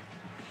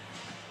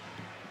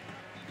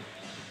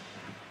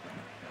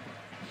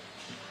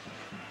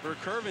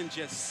 Verkerven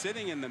just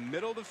sitting in the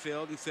middle of the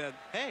field and said,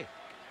 hey,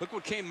 look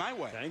what came my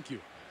way. Thank you.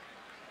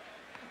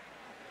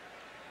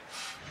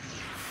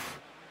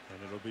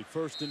 And it'll be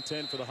 1st and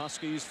 10 for the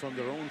Huskies from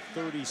their own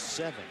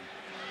 37.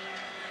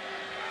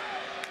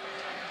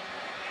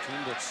 Team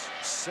that's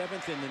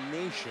 7th in the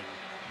nation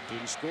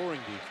in scoring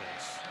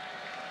defense.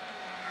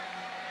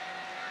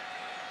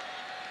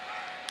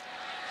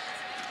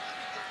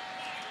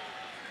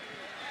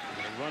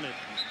 run it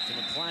to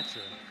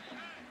McClatcher.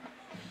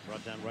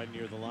 Brought down right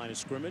near the line of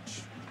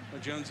scrimmage.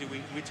 Well, Jonesy,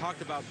 we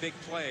talked about big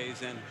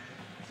plays, and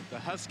the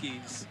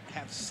Huskies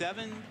have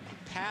 7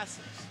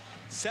 passes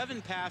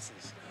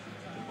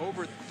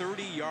over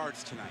 30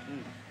 yards tonight.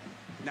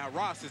 Now,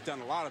 Ross has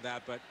done a lot of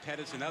that, but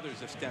Pettis and others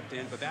have stepped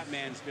in, but that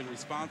man's been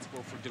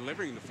responsible for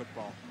delivering the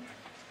football.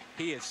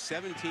 He is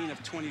 17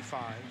 of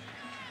 25,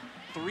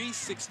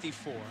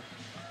 364,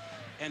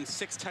 and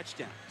 6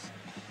 touchdowns.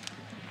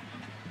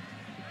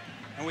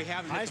 And we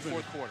haven't hit the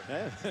fourth quarter.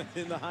 Yeah,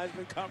 in the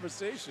Heisman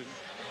conversation.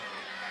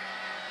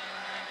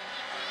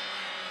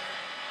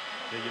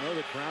 Yeah, you know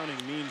that Browning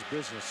means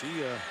business.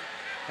 He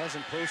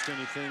hasn't posted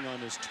anything on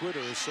his Twitter,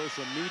 his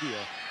social media,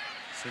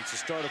 since the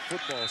start of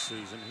football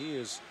season. He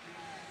has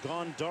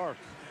gone dark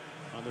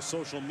on the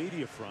social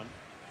media front.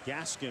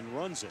 Gaskin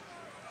runs it.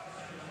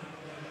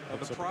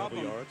 The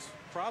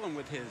problem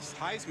with his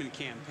Heisman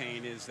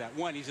campaign is that,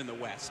 one, he's in the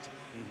West.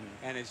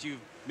 And as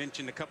you've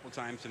mentioned a couple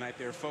times tonight,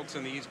 there are folks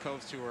on the East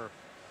Coast who are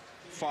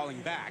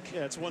falling back.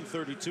 Yeah, it's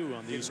 1:32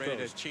 on the East Coast.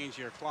 Ready to change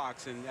their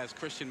clocks. And as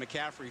Christian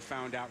McCaffrey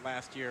found out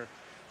last year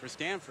for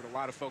Stanford, a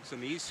lot of folks on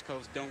the East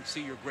Coast don't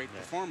see your great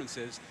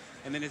performances.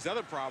 And then his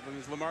other problem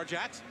is Lamar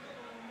Jackson.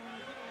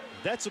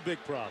 That's a big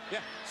problem.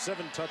 Yeah.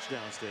 7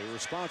 touchdowns today,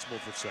 responsible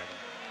for 7.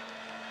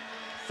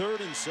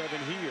 3rd and 7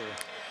 here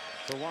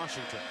for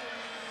Washington.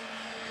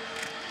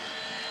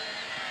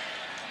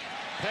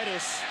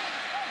 Pettis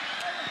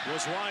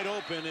was wide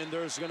open, and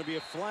there's going to be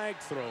a flag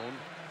thrown.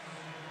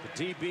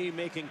 The DB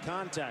making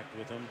contact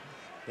with him.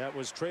 That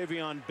was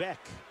Travion Beck.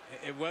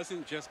 It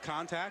wasn't just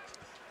contact.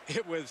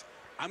 It was,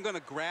 I'm going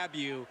to grab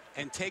you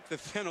and take the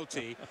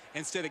penalty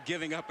instead of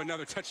giving up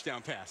another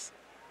touchdown pass.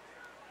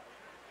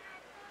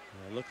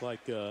 It looked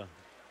like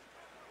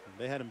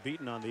they had him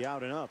beaten on the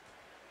out and up.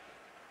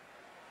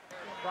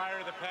 Prior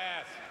to the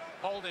pass,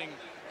 holding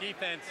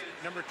defense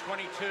number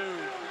 22,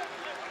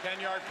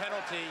 10-yard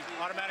penalty,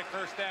 automatic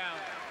first down.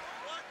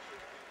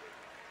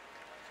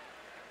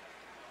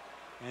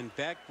 And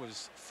Beck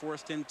was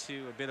forced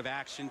into a bit of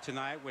action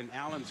tonight when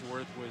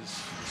Allensworth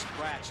was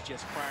scratched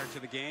just prior to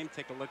the game.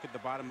 Take a look at the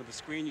bottom of the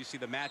screen. You see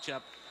the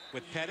matchup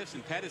with Pettis,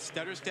 and Pettis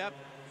stutter step,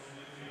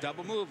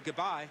 double move,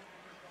 goodbye.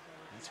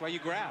 That's why you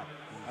grab.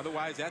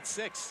 Otherwise, that's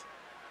 6.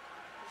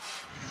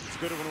 It's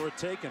good when we're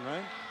taken,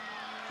 right?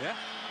 Yeah.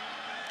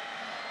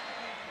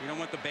 You don't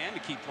want the band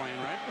to keep playing,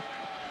 right?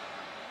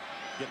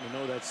 Getting to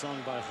know that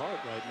song by heart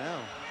right now.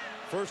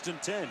 1st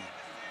and 10.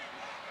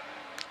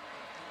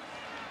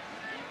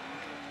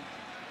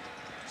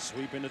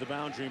 Sweep into the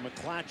boundary,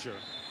 McClatcher.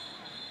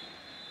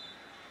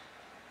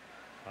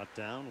 Cut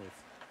down with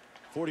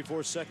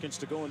 44 seconds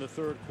to go in the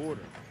 3rd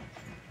quarter.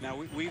 Now,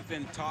 we've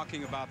been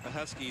talking about the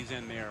Huskies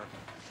and their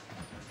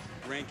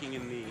ranking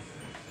in the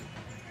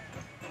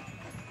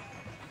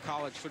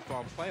college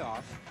football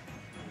playoff.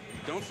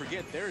 Don't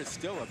forget, there is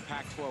still a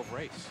Pac-12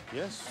 race.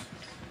 Yes.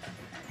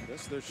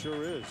 Yes, there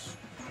sure is.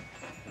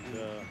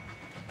 And,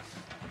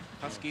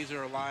 Huskies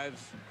are alive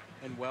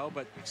and well,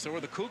 but so are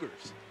the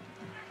Cougars.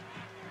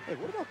 Hey,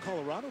 what about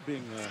Colorado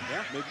being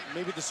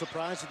maybe the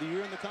surprise of the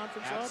year in the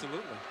conference?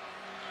 Absolutely.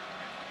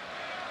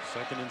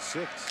 2nd and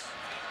 6.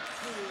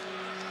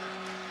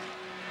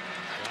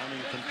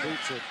 Browning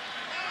completes it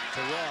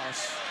to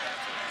Ross.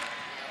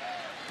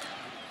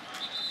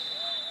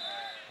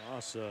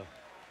 Ross,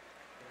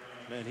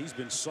 man, he's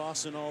been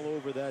saucing all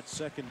over that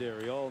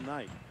secondary all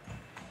night.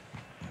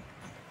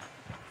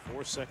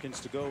 4 seconds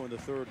to go in the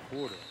 3rd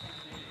quarter.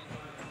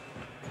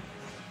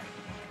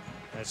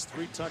 Has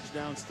 3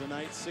 touchdowns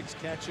tonight, 6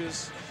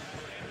 catches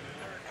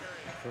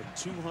for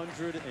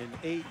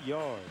 208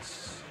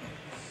 yards.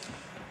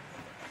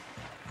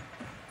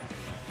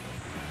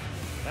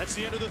 That's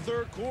the end of the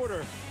 3rd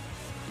quarter.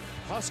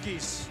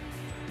 Huskies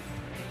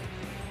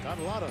got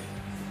a lot of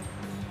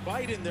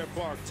bite in their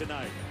bark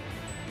tonight.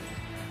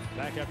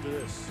 Back after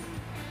this.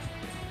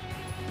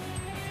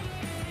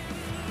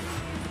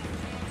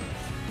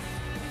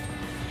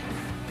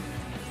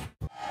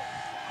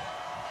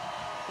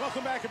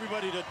 Welcome back,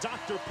 everybody, to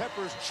Dr.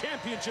 Pepper's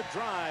Championship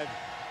Drive.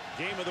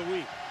 Game of the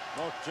week.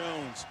 Mark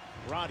Jones,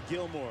 Rod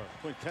Gilmore,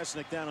 Quint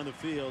Kesnick down on the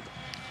field.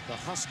 The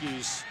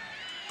Huskies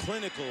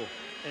clinical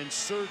and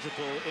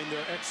surgical in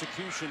their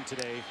execution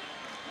today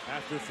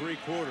after 3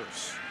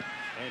 quarters.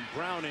 And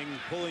Browning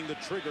pulling the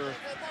trigger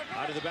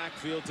out of the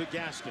backfield to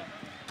Gaskin.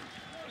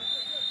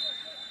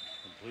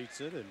 Completes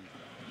it and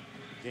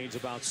gains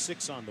about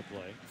 6 on the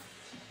play.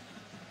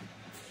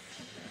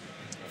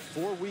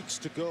 4 weeks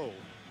to go.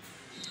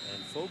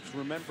 And folks,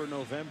 remember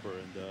November,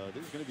 and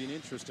there's going to be an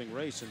interesting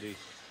race in the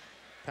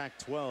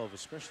Pac-12,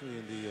 especially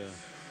in the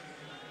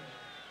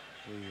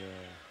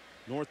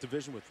North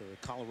Division with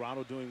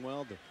Colorado doing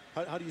well.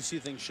 How do you see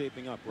things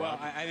shaping up, Rob?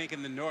 Well, I think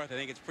in the North, I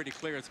think it's pretty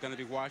clear it's going to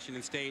be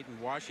Washington State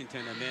and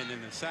Washington, and then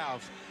in the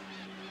South,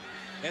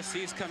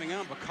 SC's coming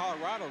on, but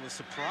Colorado, the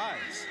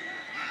surprise.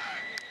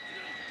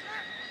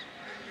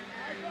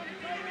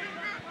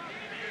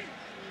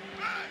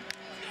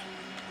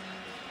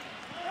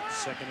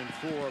 Second and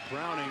 4.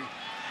 Browning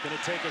going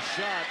to take a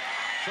shot,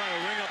 trying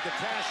to ring up the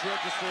cash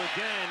register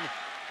again,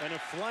 And a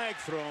flag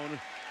thrown.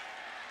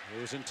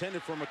 It was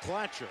intended for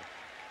McClatcher.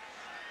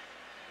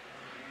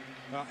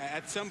 Well,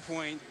 at some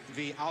point,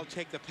 the "I'll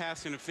take the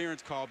pass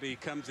interference" call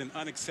becomes an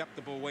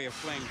unacceptable way of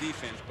playing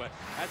defense. But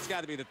that's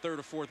got to be the third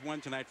or fourth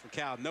one tonight for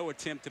Cal. No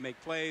attempt to make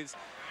plays.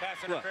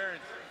 Pass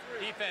interference.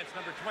 Defense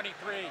number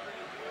 23.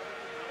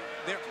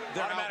 They're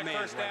Automatic outmanned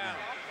first right down. now.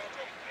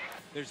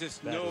 There's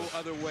just no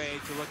other way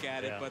to look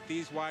at it. But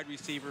these wide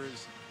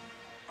receivers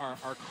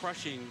are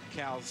crushing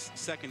Cal's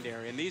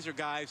secondary. And these are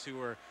guys who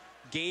are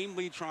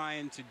gamely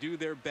trying to do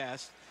their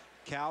best.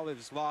 Cal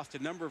has lost a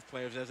number of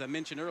players. As I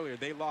mentioned earlier,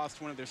 they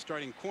lost one of their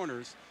starting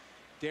corners,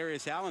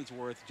 Darius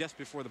Allensworth, just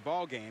before the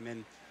ball game.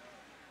 And,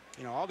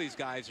 you know, all these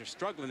guys are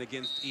struggling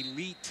against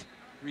elite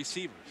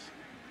receivers.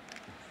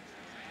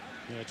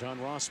 Yeah,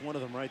 John Ross, one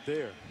of them right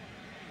there.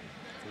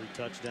 3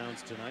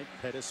 touchdowns tonight.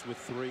 Pettis with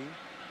 3.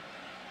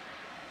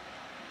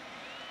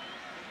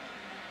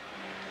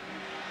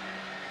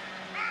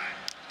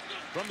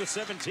 From the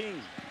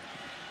 17.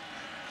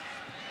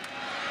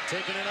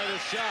 Taking another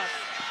shot.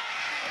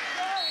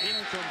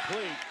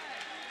 Incomplete.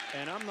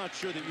 And I'm not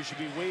sure that you should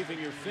be waving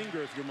your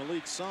finger if you're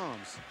Malik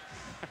Psalms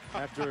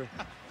after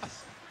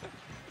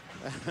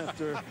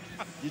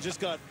you just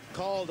got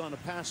called on a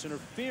pass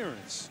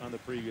interference on the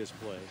previous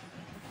play.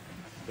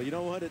 But you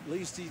know what? At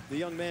least the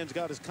young man's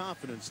got his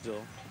confidence still.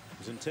 It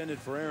was intended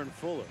for Aaron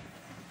Fuller.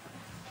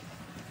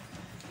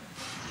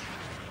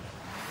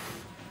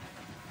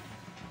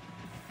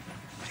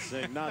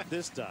 Saying not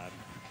this time.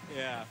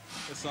 Yeah,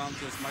 the song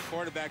says, my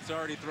quarterback's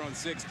already thrown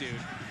 6, dude.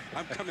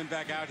 I'm coming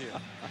back out here.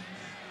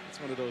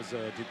 It's one of those,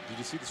 did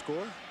you see the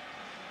score?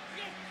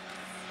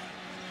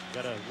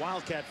 Got a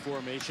wildcat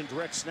formation,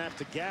 direct snap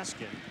to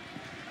Gaskin.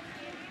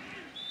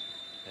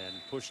 And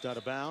pushed out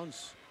of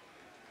bounds.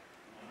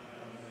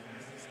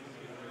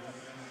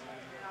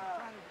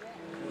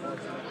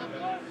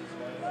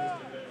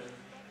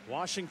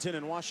 Washington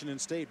and Washington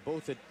State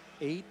both at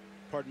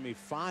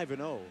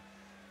 5-0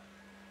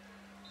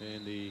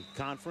 in the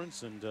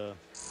conference. And look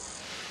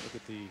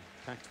at the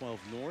Pac-12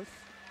 North.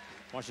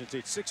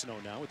 Washington State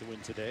 6-0 now with the win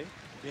today.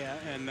 Yeah,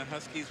 and the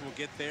Huskies will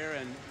get there.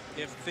 And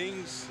if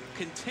things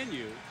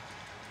continue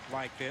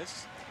like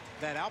this,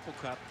 that Apple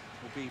Cup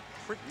will be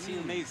pretty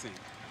amazing.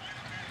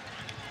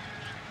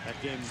 That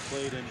game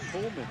played in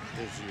Pullman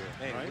this year,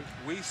 hey, right?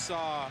 We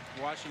saw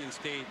Washington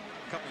State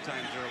a couple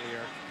times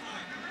earlier.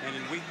 And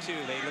in week 2,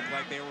 they looked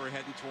like they were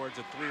heading towards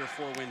a 3 or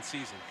 4 win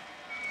season.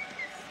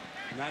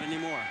 Not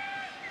anymore.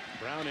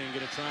 Browning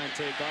going to try and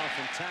take off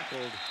and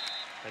tackled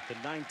at the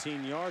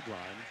 19-yard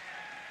line.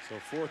 So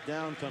 4th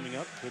down coming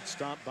up. Good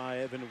stop by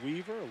Evan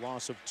Weaver. A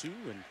loss of 2.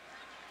 And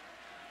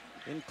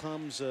in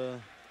comes a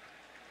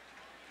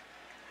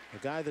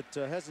guy that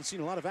hasn't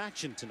seen a lot of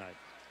action tonight.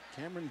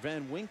 Cameron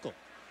Van Winkle.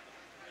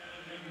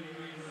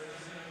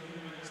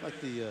 It's like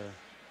the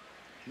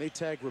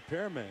Maytag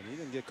repairman. He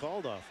didn't get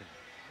called often.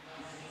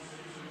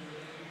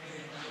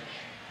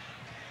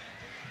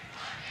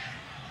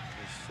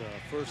 His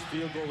first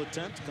field goal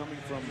attempt coming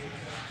from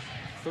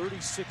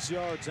 36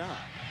 yards out.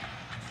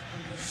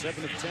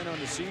 7 of 10 on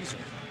the season.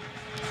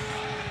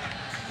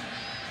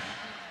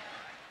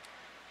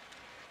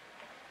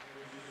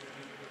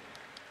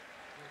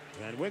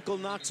 Van Winkle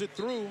knocks it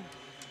through.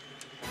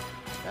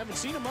 Haven't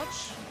seen him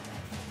much.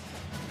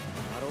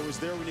 Not always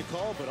there when you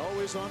call, but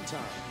always on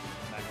time.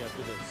 Back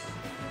after this.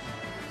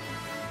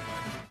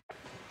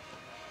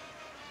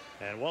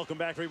 And welcome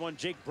back, everyone.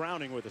 Jake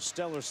Browning with a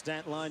stellar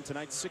stat line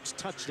tonight. 6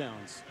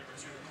 touchdowns.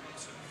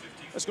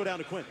 Let's go down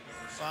to Quinn.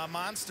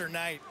 Monster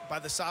night by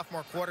the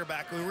sophomore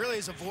quarterback, who really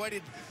has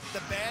avoided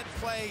the bad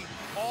play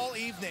all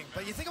evening.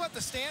 But you think about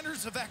the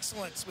standards of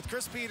excellence with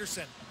Chris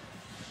Peterson.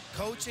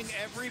 Coaching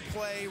every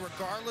play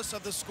regardless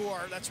of the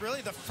score. That's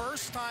really the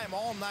first time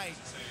all night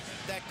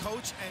that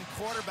coach and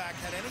quarterback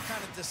had any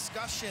kind of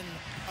discussion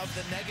of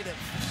the negative.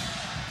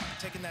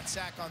 Taking that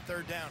sack on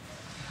 3rd down.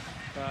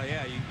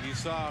 Yeah, you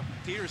saw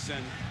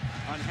Peterson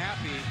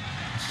unhappy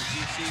as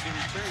you see the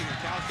return here.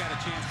 Cal's got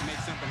a chance to make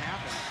something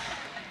happen.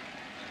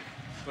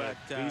 But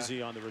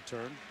easy on the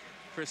return.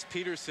 Chris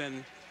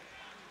Peterson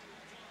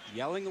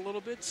yelling a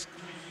little bit,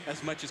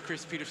 as much as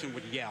Chris Peterson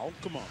would yell.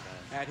 Come on,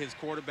 man. At his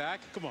quarterback.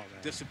 Come on,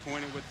 man.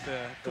 Disappointed with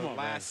the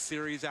last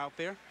series out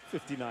there.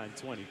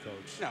 59-20,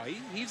 coach. No,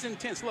 he's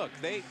intense. Look,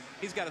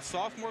 he's got a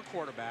sophomore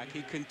quarterback.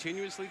 He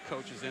continuously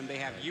coaches them. They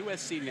have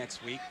USC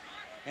next week,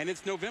 and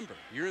it's November.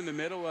 You're in the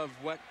middle of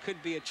what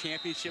could be a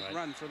championship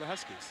run for the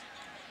Huskies.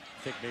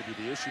 I think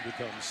maybe the issue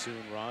becomes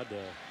soon, Rod,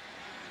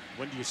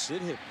 when do you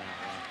sit him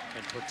now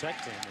and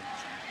protect him and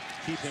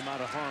keep him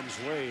out of harm's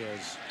way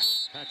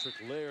as Patrick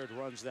Laird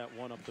runs that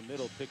one up the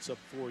middle, picks up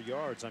 4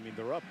 yards. I mean,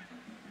 they're up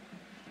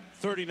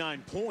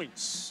 39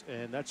 points,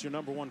 and that's your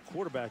 #1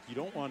 quarterback. You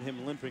don't want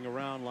him limping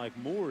around like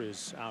Moore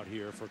is out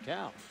here for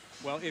Cal.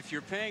 Well, if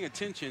you're paying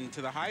attention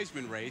to the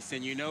Heisman race,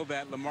 then you know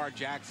that Lamar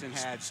Jackson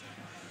had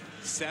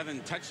 7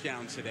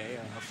 touchdowns today,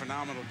 a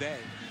phenomenal day.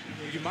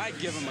 You might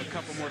give him a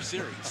couple more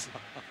series.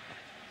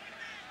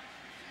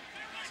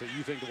 So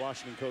you think the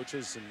Washington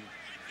coaches and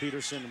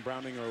Peterson and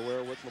Browning are aware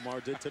of what Lamar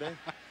did today?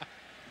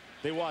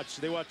 They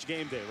watch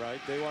game day, right?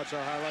 They watch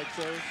our highlight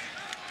shows.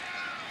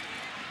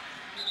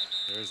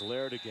 There's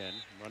Laird again,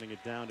 running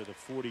it down to the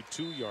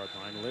 42-yard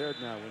line. Laird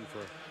now in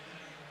for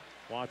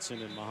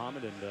Watson and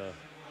Muhammad, and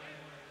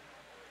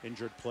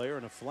injured player,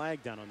 and a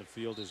flag down on the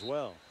field as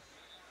well.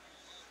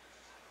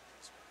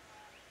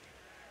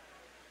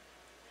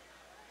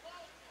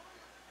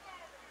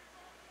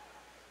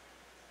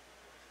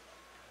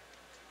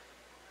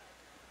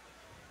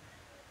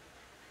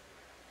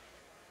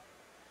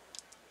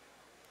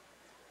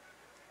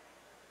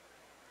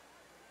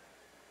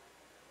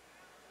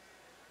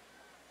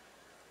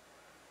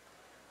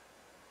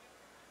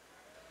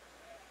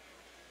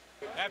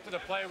 After the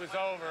play was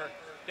over,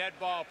 dead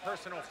ball,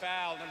 personal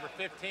foul, number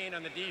 15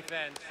 on the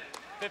defense,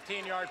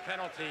 15-yard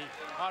penalty,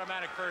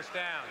 automatic first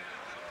down.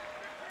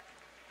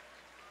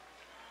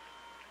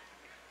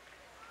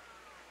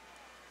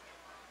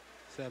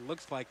 So it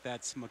looks like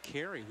that's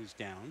McCary who's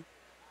down.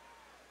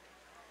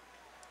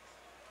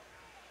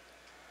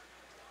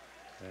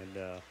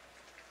 And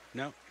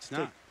no, it's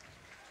not.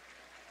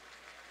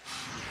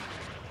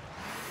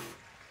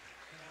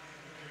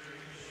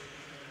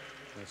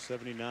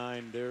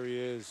 79, there he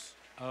is.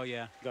 Oh,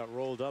 yeah. Got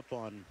rolled up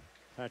on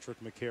Patrick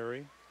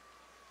McCary.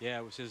 Yeah,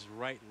 it was his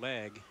right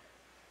leg.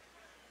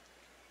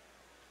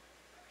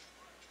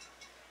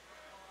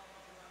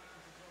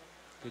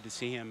 Good to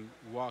see him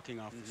walking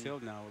off the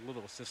field now. A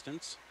little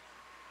assistance.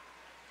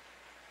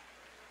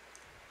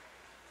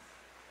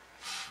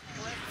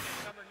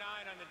 Number 9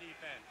 on the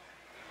defense.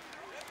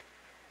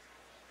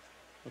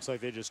 Looks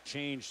like they just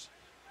changed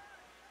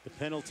the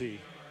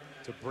penalty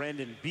to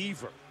Brandon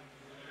Beaver.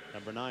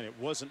 Number 9. It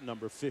wasn't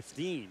number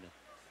 15.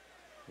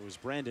 It was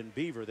Brandon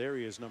Beaver. There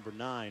he is, number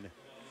 9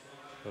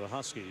 for the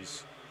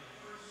Huskies.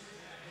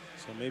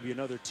 So maybe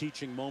another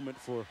teaching moment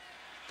for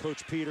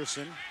Coach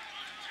Peterson.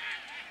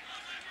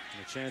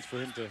 And a chance for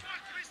him to,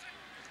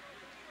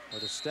 or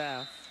the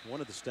staff, one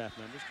of the staff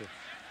members, to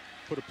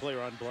put a player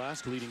on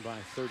blast, leading by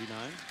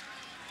 39.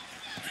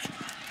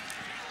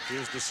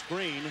 Here's the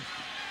screen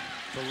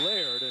to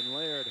Laird, and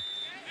Laird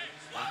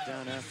knocked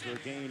down after a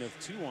gain of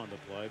 2 on the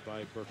play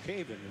by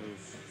Burkhaven,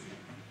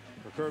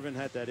 who Burkhaven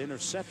had that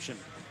interception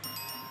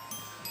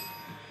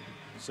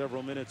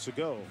several minutes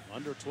ago.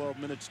 Under 12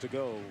 minutes to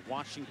go.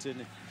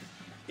 Washington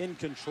in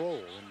control.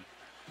 And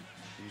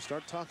when you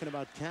start talking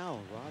about Cal,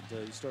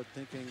 Rod, you start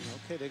thinking,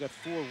 okay, they got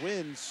 4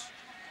 wins.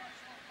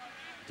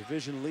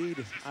 Division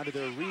lead out of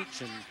their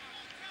reach, and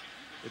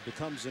it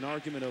becomes an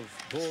argument of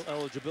bowl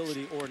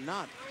eligibility or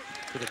not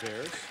for the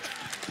Bears.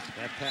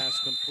 That pass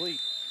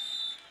complete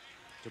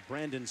to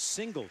Brandon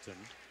Singleton.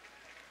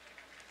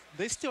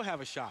 They still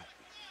have a shot.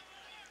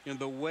 You know,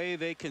 the way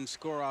they can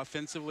score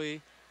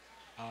offensively,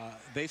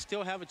 they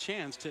still have a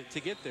chance to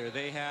get there.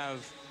 They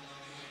have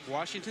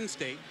Washington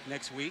State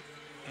next week,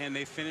 and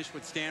they finish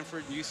with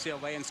Stanford and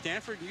UCLA. And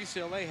Stanford and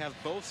UCLA have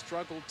both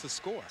struggled to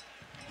score.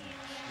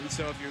 And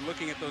so if you're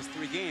looking at those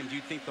 3 games,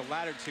 you'd think the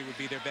latter 2 would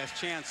be their best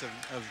chance of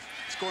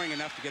scoring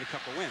enough to get a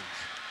couple wins.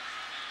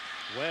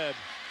 Webb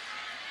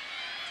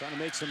trying to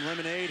make some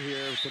lemonade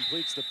here.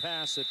 Completes the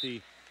pass at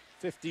the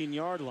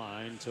 15-yard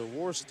line to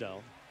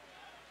Worstel.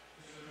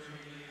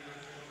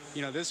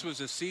 You know, this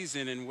was a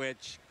season in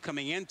which,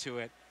 coming into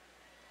it,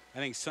 I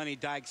think Sonny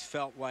Dykes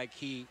felt like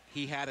he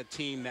had a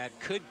team that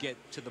could get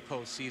to the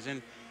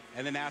postseason.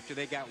 And then after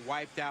they got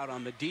wiped out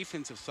on the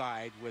defensive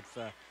side with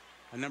a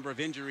number of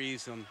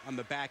injuries on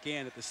the back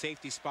end at the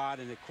safety spot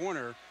and the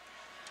corner,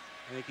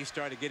 I think he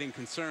started getting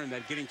concerned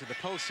that getting to the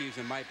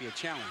postseason might be a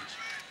challenge.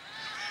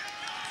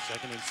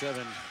 2nd and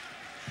 7.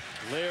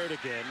 Laird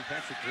again.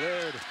 Patrick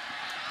Laird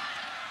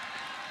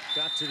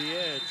got to the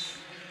edge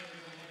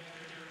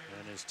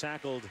and is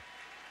tackled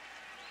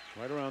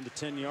right around the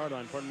 10-yard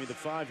line, pardon me, the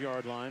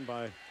 5-yard line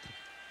by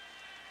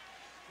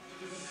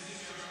the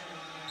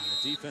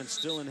defense.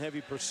 Still in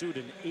heavy pursuit.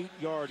 An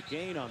 8-yard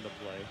gain on the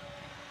play.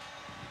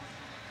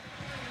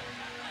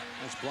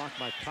 Nice block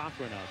by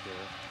Cochran out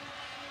there.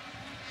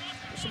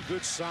 There's some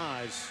good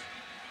size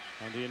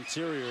on the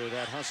interior of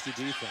that Husky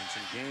defense,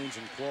 and Gaines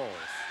and Qualls.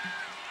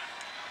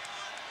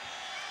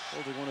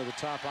 Holding one of the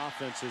top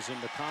offenses in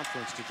the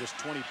conference to just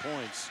 20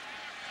 points.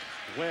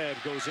 Webb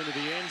goes into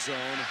the end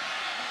zone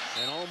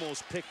and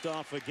almost picked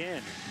off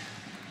again.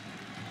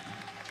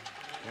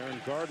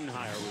 Aaron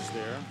Gardenhire was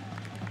there.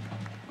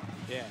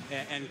 Yeah,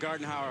 and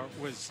Gardenhire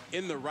was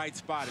in the right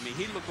spot. I mean,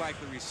 he looked like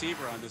the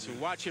receiver on this one.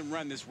 Watch him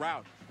run this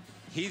route.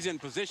 He's in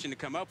position to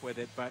come up with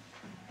it, but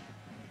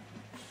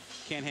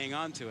can't hang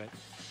on to it.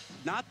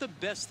 Not the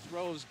best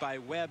throws by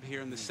Webb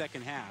here in the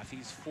second half.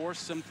 He's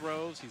forced some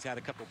throws. He's had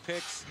a couple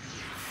picks.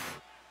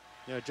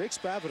 Yeah, Jake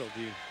Spavital,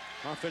 the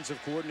offensive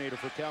coordinator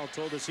for Cal,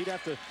 told us he'd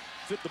have to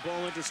fit the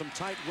ball into some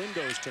tight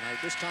windows tonight.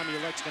 This time he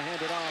elects to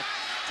hand it off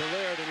to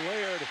Laird, and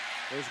Laird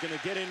is going to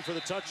get in for the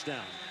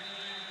touchdown.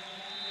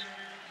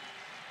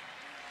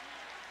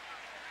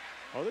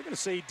 Oh, they're going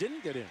to say he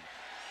didn't get in.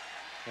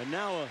 And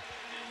now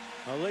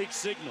a late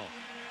signal.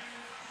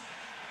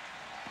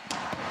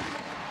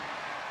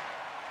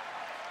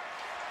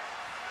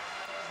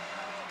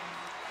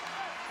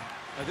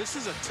 Now, this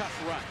is a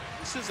tough run.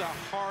 This is a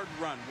hard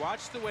run.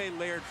 Watch the way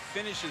Laird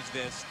finishes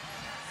this,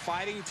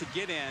 fighting to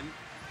get in.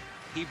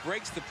 He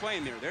breaks the play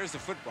in there. There's the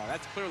football.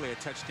 That's clearly a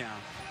touchdown.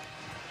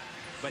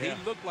 But he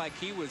looked like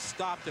he was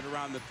stopped at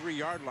around the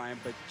 3-yard line,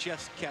 but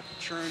just kept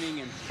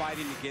churning and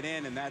fighting to get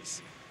in, and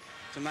it's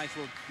a nice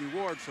little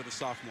reward for the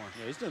sophomore.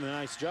 Yeah, he's done a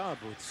nice job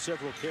with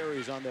several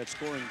carries on that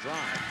scoring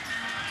drive.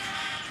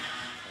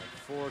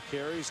 4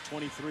 carries,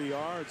 23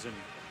 yards, and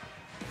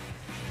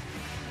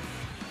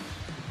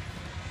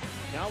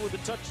now with the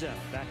touchdown.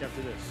 Back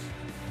after this.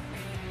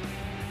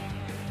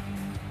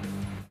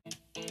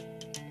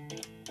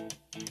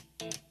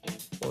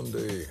 One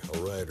day, a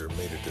rider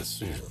made a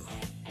decision.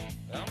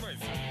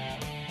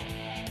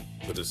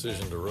 The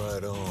decision to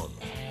ride on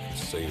and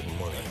save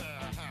money.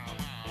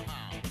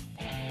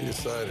 He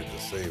decided to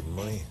save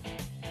money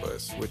by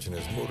switching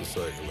his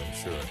motorcycle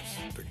insurance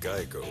to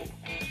Geico.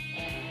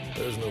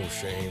 There's no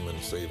shame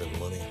in saving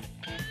money.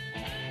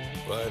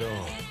 Ride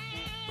on,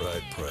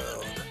 ride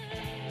proud.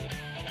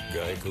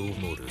 Geico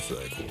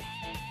Motorcycle.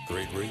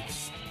 Great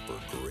rates for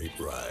great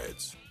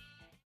rides.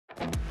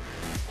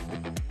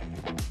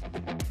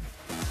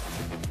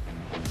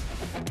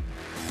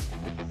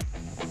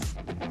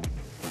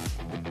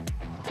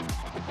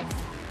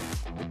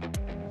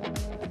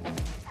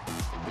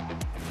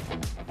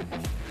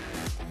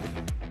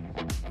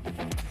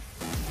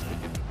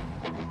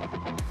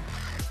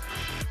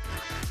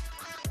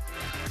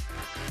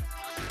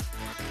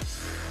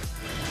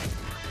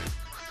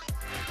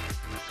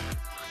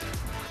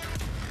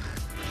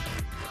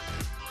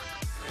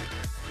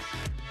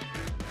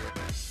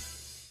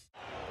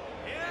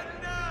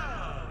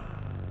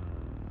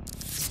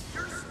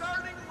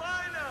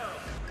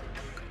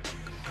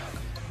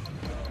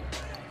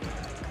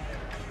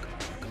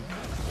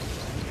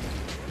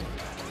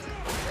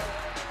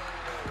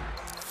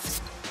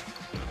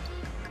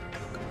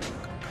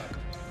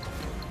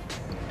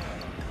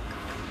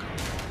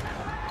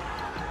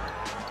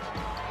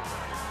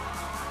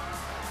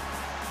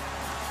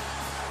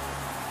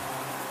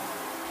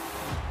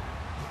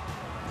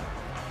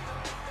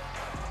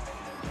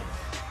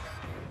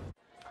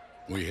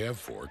 We have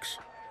forks,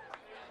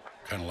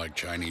 kind of like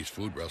Chinese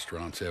food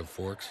restaurants have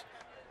forks.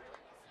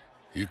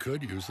 You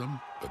could use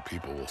them, but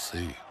people will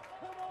see.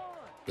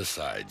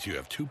 Besides, you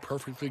have 2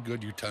 perfectly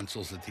good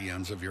utensils at the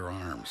ends of your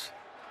arms.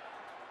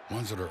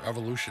 Ones that are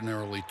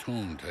evolutionarily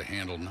tuned to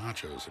handle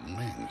nachos and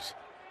wings.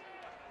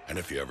 And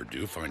if you ever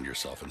do find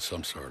yourself in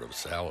some sort of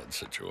salad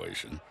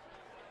situation,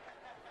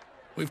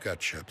 we've got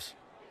chips.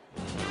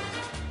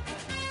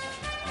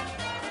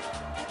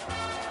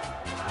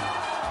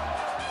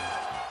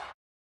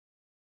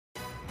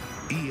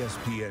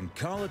 ESPN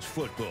College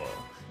Football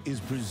is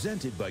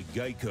presented by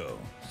Geico.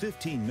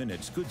 15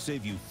 minutes could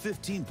save you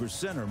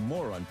 15% or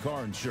more on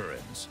car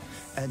insurance.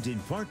 And in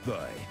part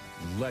by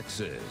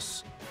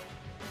Lexus.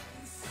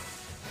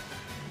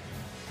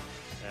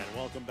 And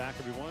welcome back,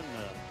 everyone.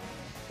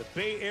 The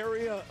Bay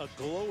Area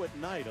aglow at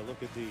night. A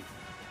look at the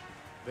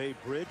Bay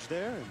Bridge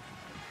there. And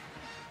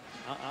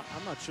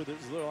I'm not sure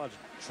there's a lot of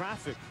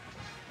traffic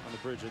on the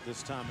bridge at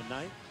this time of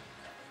night.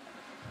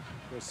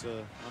 Of course,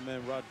 my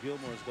man Rod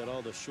Gilmore's got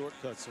all the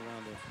shortcuts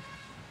around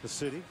the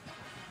city.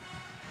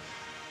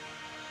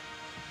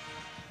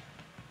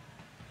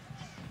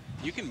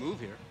 You can move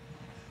here.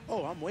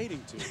 Oh, I'm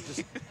waiting to.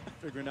 Just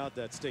figuring out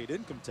that state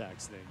income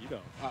tax thing. You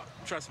know.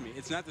 Trust me,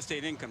 it's not the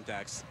state income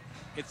tax.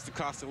 It's the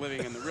cost of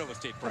living and the real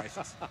estate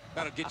prices.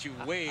 That'll get you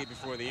way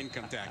before the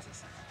income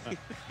taxes.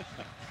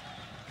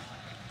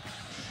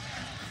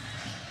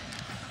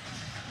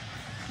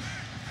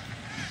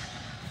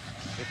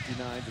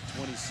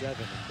 59-27,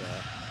 and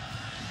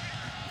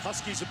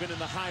Huskies have been in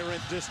the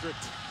high-rent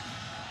district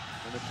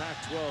in the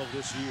Pac-12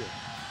 this year.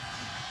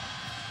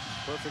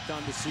 Perfect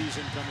on the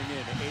season, coming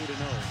in 8-0,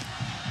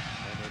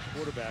 and their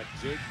quarterback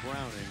Jake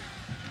Browning,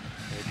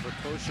 a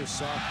precocious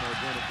sophomore,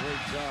 doing a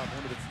great job.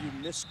 One of the few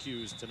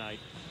miscues tonight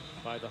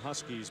by the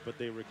Huskies, but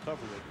they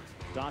recover it.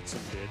 Dotson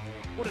did.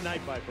 What a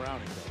night by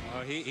Browning,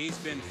 though. He's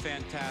been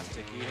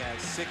fantastic. He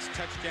has 6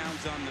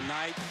 touchdowns on the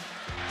night.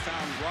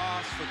 Found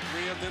Ross for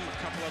 3 of them, a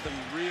couple of them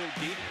real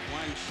deep,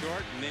 1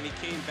 short, and then he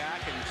came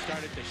back and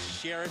started to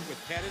share it with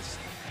Pettis.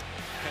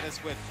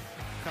 Pettis with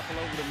a couple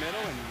over the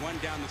middle and 1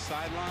 down the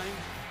sideline.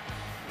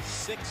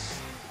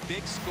 6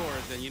 big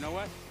scores, and you know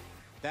what?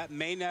 That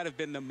may not have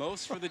been the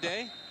most for the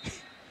day.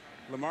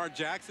 Lamar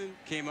Jackson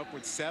came up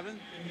with 7,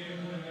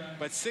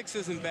 but 6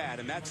 isn't bad,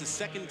 and that's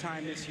the 2nd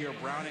time this year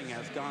Browning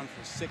has gone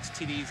for 6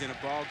 TDs in a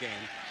ball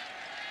game.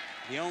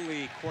 The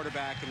only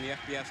quarterback in the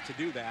FBS to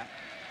do that.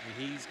 And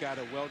he's got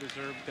a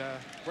well-deserved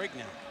break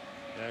now.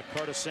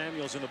 Carter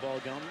Samuels in the ball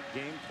game.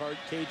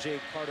 KJ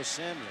Carter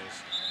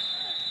Samuels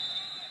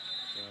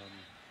from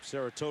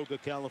Saratoga,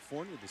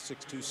 California, the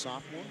 6'2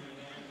 sophomore.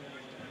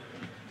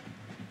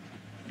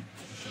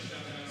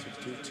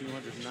 6'2",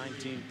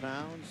 219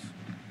 pounds.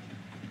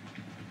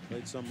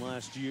 Played some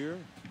last year,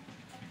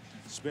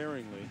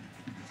 sparingly.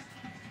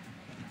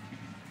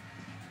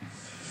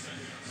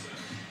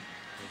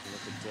 Take a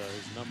look at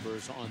his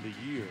numbers on the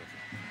year.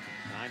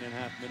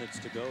 9.5 minutes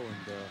to go,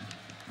 and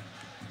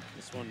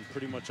This one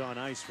pretty much on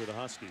ice for the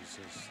Huskies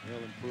as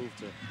they'll improve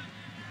to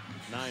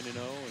 9-0 and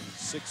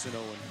 6-0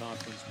 in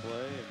conference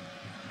play, and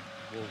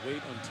we'll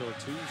wait until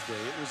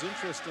Tuesday. It was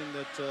interesting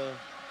that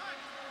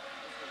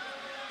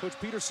Coach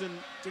Peterson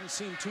didn't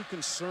seem too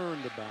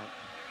concerned about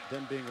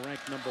them being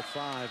ranked number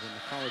 5 in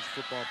the college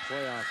football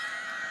playoff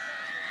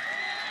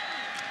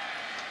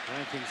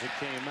rankings that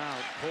came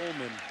out.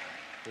 Coleman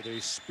with a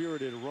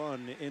spirited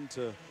run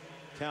into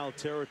Cal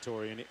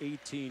territory, an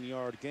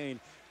 18-yard gain.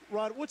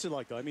 Rod, what's it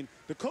like, though? I mean,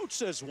 the coach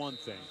says one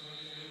thing,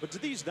 but do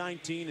these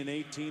 19 and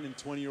 18 and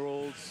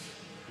 20-year-olds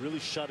really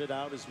shut it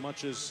out as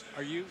much as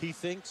he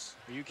thinks?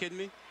 Are you kidding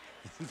me?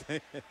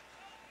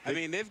 I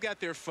mean, they've got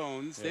their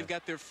phones, they've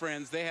got their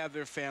friends, they have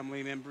their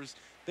family members.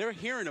 They're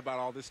hearing about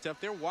all this stuff.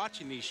 They're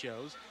watching these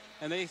shows,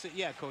 and they say,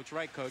 yeah, coach,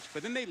 right, coach.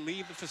 But then they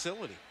leave the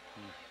facility.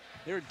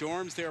 Their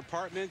dorms, their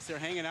apartments, they're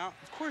hanging out.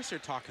 Of course they're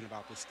talking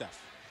about this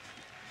stuff.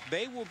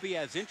 They will be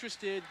as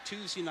interested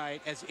Tuesday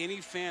night as any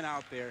fan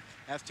out there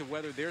as to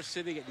whether they're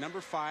sitting at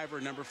number 5 or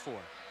number 4.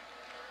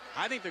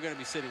 I think they're going to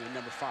be sitting at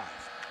number 5.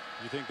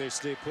 You think they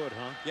stay put,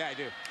 huh? Yeah, I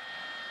do.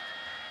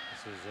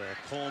 This is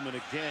Coleman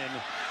again.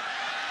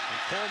 And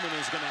Coleman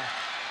is going to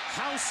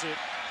house it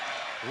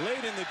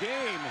late in the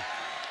game.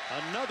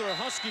 Another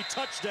Husky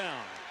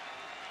touchdown.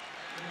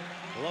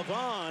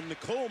 Lavon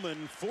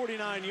Coleman,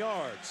 49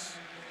 yards.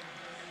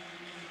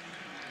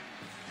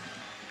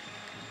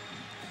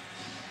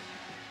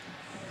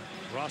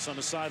 Ross on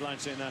the sideline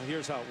saying, now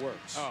here's how it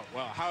works. Oh,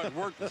 well, how it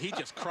worked, he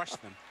just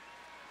crushed them.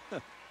 I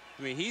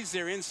mean, he's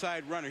their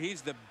inside runner.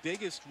 He's the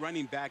biggest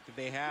running back that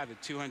they have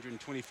at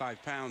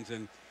 225 pounds,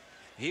 and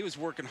he was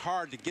working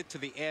hard to get to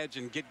the edge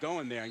and get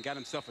going there and got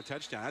himself a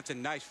touchdown. That's a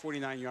nice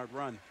 49-yard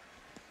run.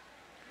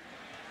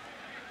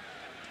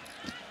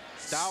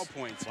 Style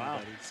points, wow.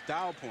 buddy.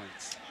 Style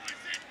points.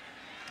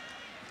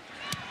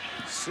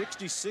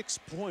 66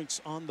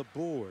 points on the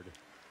board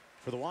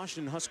for the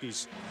Washington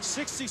Huskies.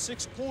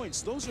 66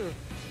 points. Those are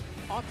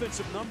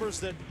offensive numbers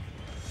that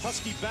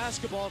Husky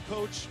basketball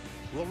coach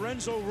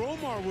Lorenzo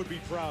Romar would be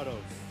proud of.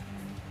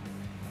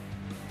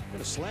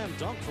 Got a slam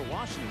dunk for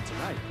Washington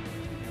tonight.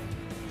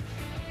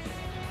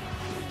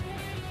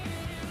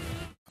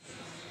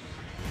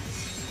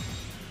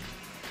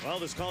 Well,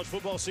 this college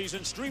football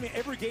season, streaming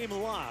every game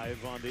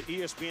live on the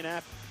ESPN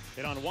app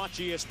and on Watch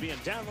ESPN.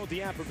 Download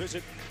the app or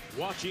visit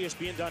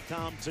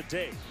watchespn.com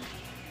today.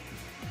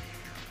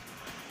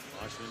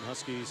 Washington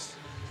Huskies,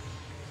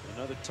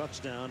 another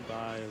touchdown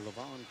by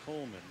Lavon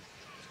Coleman,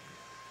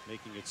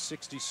 making it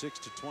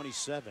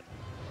 66-27. And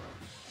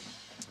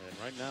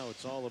right now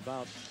it's all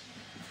about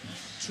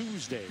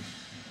Tuesday and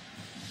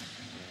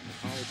the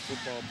college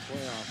football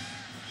playoff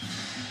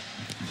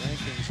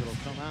rankings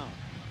that'll come out.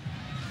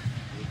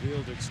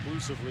 Revealed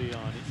exclusively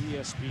on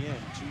ESPN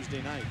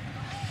Tuesday night.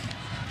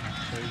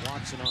 Trey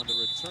Watson on the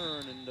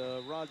return.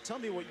 And Rod, tell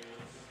me what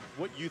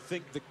you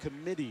think the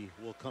committee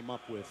will come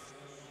up with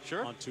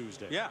on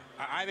Tuesday. Yeah,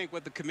 I think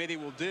what the committee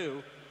will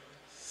do,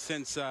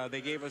 since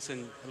they gave us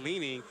a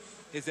leaning,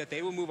 is that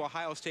they will move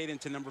Ohio State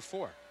into number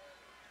 4.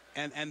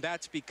 And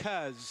that's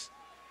because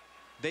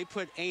they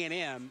put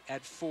A&M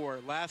at 4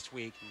 last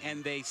week,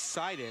 and they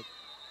cited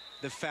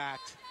the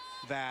fact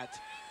that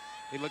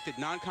they looked at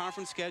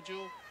non-conference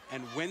schedule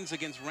and wins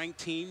against ranked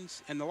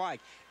teams and the like.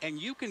 And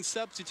you can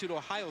substitute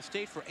Ohio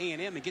State for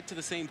A&M and get to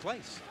the same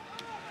place.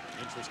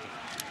 Interesting.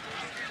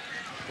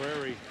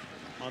 Prairie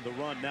on the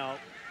run. Now,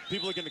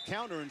 people are going to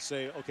counter and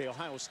say, okay,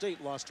 Ohio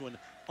State lost to an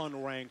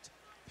unranked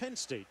Penn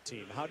State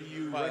team. How do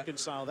you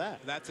reconcile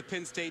that? That's a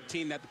Penn State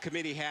team that the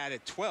committee had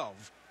at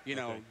 12, you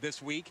know,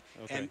 this week.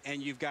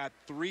 And you've got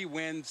 3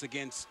 wins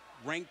against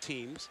ranked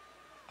teams.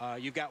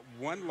 You've got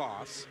 1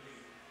 loss.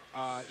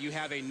 You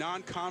have a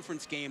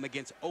non-conference game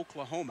against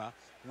Oklahoma,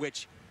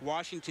 which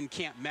Washington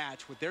can't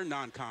match with their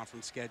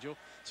non-conference schedule.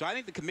 So I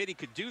think the committee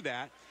could do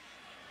that.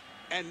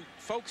 And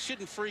folks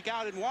shouldn't freak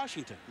out in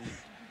Washington.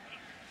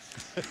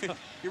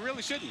 You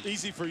really shouldn't.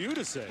 Easy for you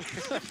to say.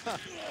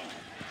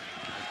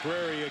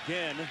 Prairie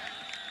again.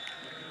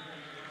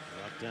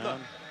 Brought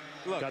down.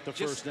 Look, got the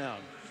first down.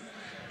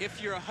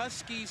 If you're a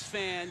Huskies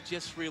fan,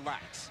 just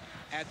relax.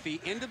 At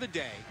the end of the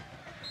day,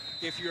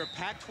 if you're a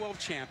Pac-12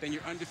 champ and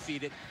you're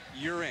undefeated,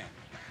 you're in.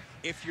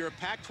 If you're a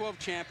Pac-12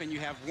 champ and you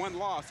have 1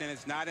 loss, and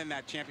it's not in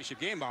that championship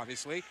game,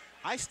 obviously,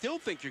 I still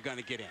think you're going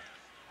to get in.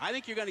 I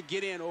think you're going to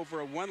get in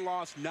over a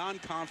 1-loss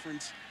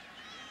non-conference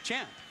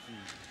champ.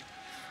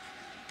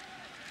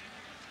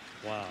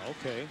 Wow,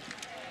 okay.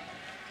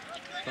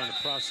 Trying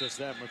to process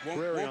that.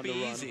 McCrary won't on be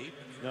the run. easy.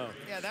 No.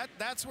 Yeah,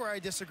 that's where I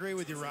disagree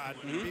with you, Rod,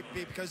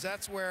 because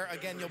that's where,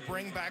 again, you'll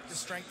bring back the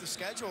strength of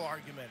schedule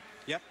argument.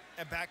 Yep.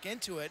 And back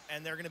into it,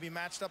 and they're going to be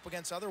matched up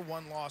against other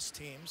 1-loss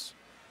teams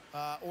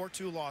or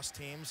 2-loss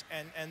teams,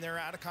 and they're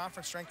out of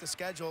conference strength of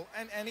schedule.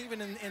 And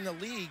even in the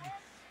league,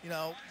 you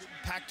know,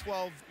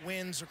 Pac-12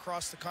 wins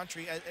across the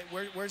country.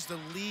 Where's the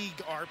league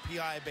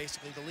RPI,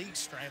 basically, the league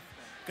strength,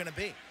 going to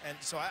be? And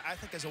so I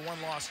think as a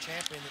 1-loss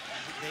champion,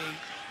 they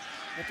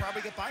will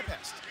probably get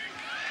bypassed.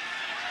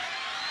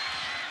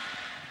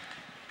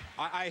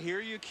 I hear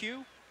you,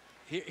 Q.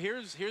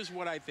 Here's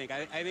what I think.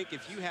 I think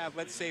if you have,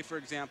 let's say, for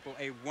example,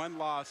 a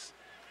one-loss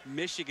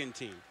Michigan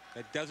team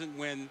that doesn't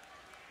win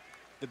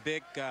the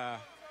Big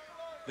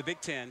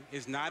Ten,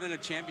 is not in a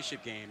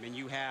championship game, and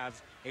you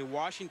have a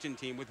Washington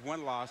team with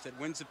one loss that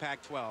wins the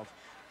Pac-12,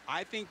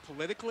 I think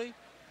politically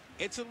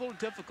it's a little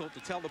difficult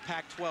to tell the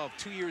Pac-12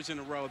 2 years in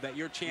a row that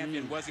your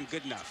champion wasn't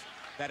good enough,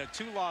 that a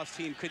two-loss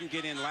team couldn't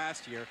get in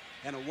last year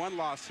and a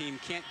one-loss team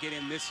can't get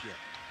in this year.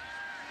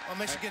 Well,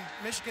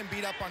 Michigan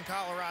beat up on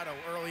Colorado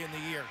early in the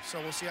year,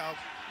 so we'll see how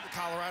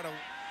Colorado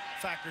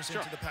factors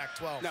into the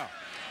Pac-12. No.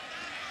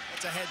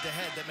 It's a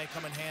head-to-head that may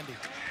come in handy.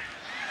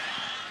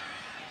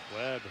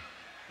 Webb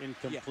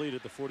incomplete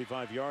at the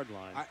 45-yard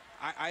line.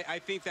 I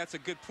think that's a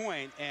good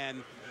point,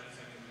 and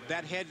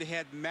that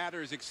head-to-head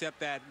matters,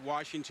 except that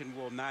Washington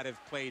will not have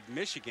played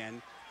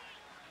Michigan,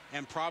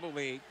 and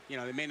probably, you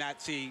know, they may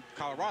not see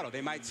Colorado.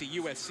 They might see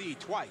USC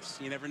twice.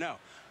 You never know.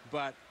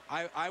 But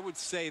I would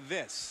say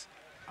this.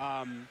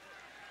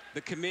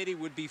 The committee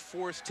would be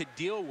forced to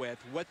deal with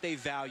what they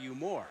value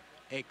more,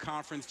 a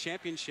conference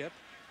championship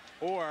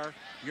or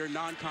your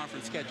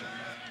non-conference schedule.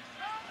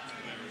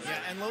 Yeah,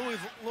 and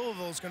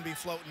Louisville's going to be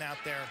floating out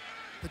there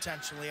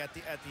potentially at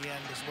the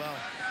end as well.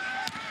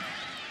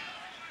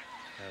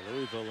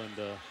 Louisville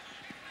and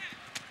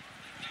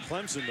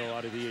Clemson, though,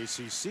 out of the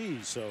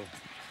ACC, so.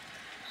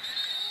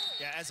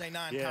 Yeah, as a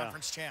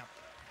non-conference champ.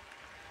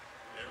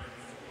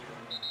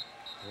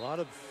 A lot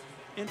of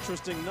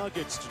interesting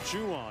nuggets to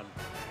chew on.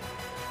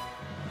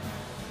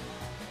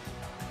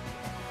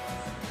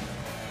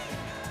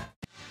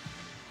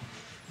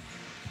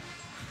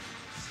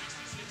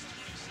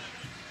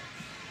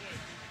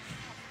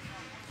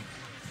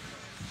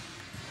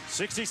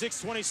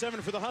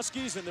 (66-27) for the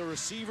Huskies, and the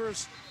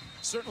receivers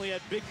certainly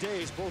had big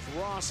days, both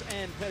Ross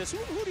and Pettis.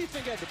 Who do you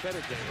think had the better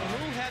day, Rob?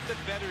 Who had the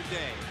better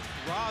day?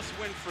 Ross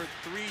went for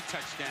 3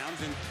 touchdowns,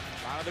 and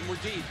a lot of them were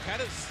deep.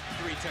 Pettis,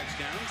 3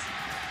 touchdowns.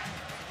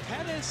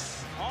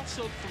 Pettis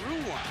also threw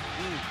one.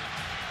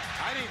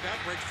 I think that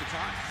breaks the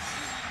tie.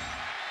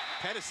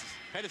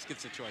 Pettis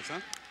gets a choice,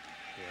 huh?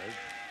 Yeah.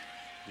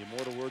 The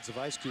immortal words of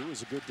Ice Cube,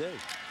 was a good day.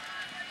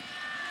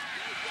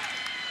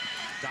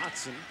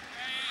 Dotson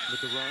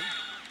with the run.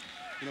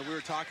 You know, we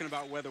were talking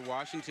about whether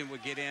Washington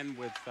would get in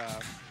with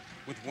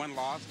one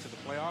loss to the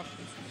playoff.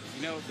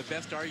 You know, the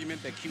best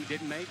argument that Q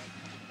didn't make?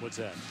 What's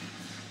that?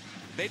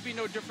 They'd be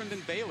no different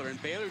than Baylor,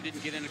 and Baylor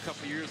didn't get in a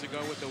couple years ago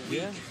with a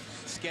weak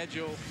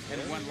schedule and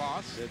one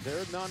loss.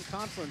 Their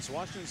non-conference,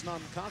 Washington's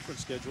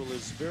non-conference schedule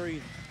is very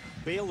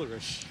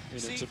Baylorish in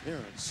its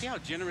appearance. See how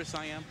generous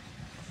I am?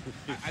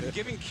 I'm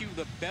giving Q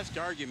the best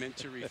argument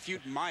to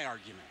refute my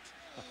argument.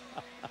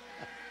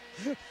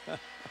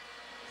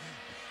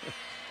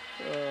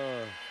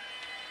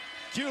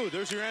 Q,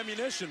 there's your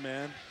ammunition,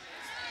 man.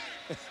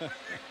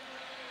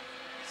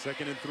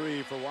 2nd and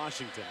 3 for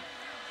Washington.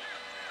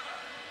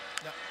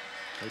 Yep.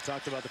 We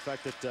talked about the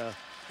fact that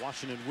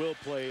Washington will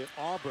play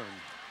Auburn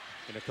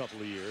in a couple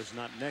of years,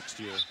 not next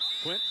year.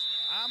 Quint?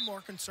 I'm more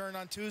concerned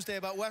on Tuesday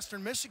about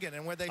Western Michigan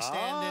and where they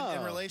stand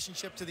in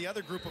relationship to the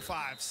other group of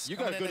 5s. You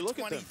got a good look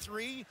at them.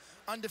 23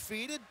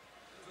 undefeated,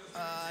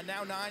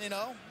 now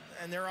 9-0,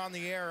 and they're on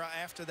the air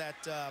after that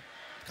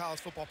college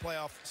football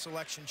playoff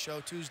selection show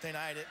Tuesday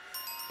night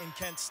in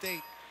Kent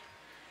State.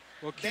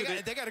 Well,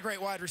 they got a great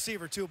wide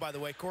receiver too, by the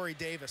way, Corey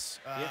Davis,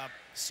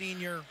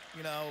 senior.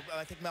 You know,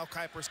 I think Mel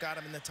Kiper's got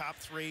him in the top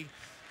 3.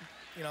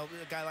 You know,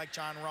 a guy like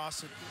John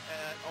Ross,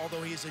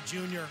 although he's a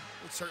junior,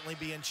 would certainly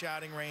be in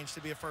shouting range to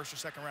be a 1st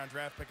or 2nd round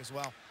draft pick as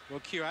well. Well,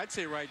 Q, I'd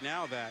say right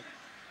now that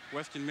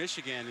Western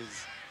Michigan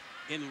is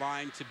in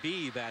line to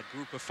be that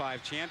group of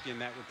 5 champion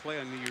that will play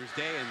on New Year's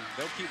Day, and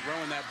they'll keep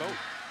rowing that boat.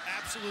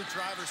 Absolute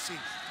driver's seat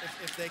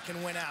if they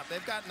can win out.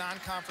 They've got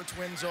non-conference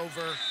wins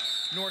over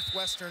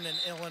Northwestern and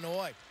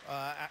Illinois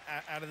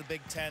out of the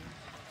Big Ten.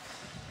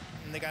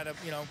 And they got to,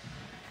 you know,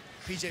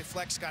 PJ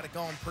Fleck's got it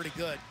going pretty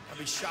good. I'll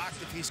be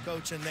shocked if he's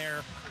coaching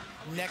there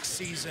next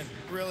season.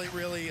 Really,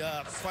 really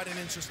quite an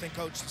interesting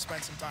coach to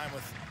spend some time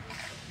with.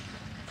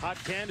 Hot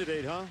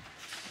candidate, huh?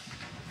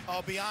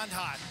 Oh, beyond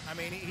hot. I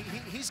mean,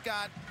 he's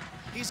got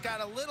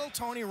a little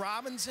Tony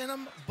Robbins in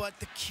him, but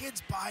the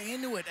kids buy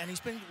into it, and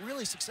he's been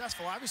really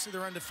successful. Obviously,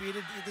 they're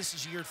undefeated. This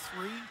is year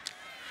 3.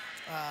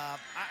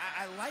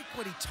 I like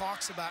what he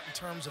talks about in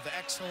terms of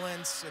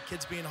excellence,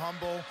 kids being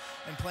humble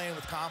and playing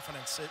with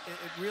confidence. It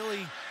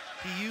really,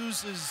 he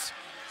uses,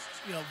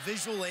 you know,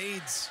 visual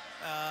aids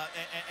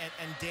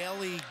and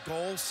daily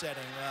goal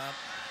setting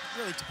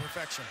really to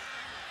perfection.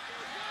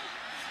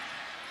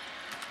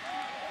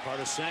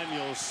 Carter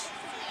Samuels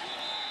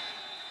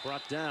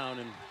brought down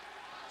and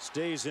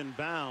stays in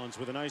bounds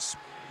with a nice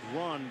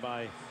run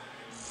by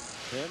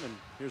him. And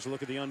here's a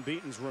look at the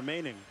unbeatens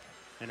remaining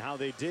and how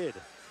they did.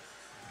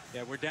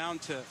 Yeah, we're down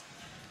to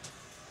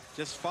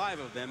just 5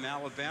 of them.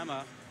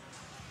 Alabama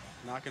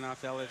knocking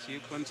off LSU.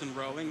 Clemson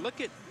rolling. Look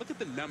at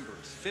the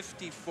numbers.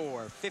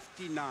 54,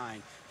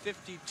 59,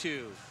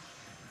 52.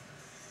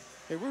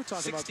 Hey, we were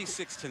talking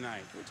 66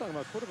 tonight. We're talking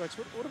about quarterbacks.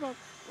 What about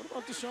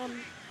Deshaun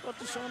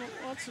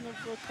Watson of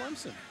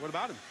Clemson? What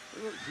about him?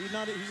 He's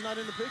not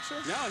in the picture?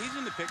 No, he's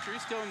in the picture.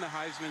 He's still in the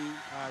Heisman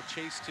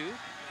chase too.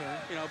 Okay.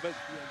 You know, but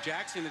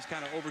Jackson is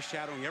kind of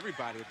overshadowing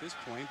everybody at this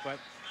point. But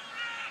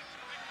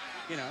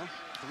you know,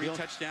 3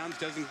 touchdowns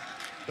doesn't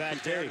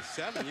compare to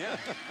 7. Yeah.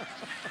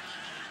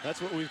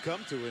 That's what we've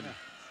come to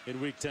in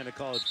Week 10 of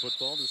college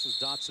football. This is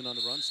Dotson on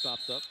the run,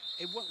 stopped up.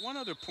 Hey, one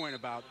other point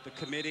about the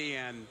committee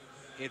and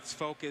its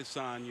focus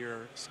on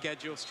your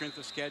schedule, strength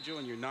of schedule,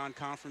 and your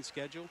non-conference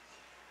schedule.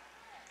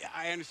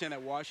 I understand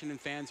that Washington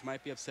fans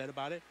might be upset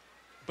about it,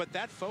 but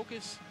that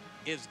focus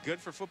is good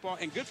for football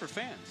and good for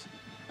fans.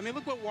 I mean,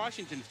 look what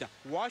Washington's done.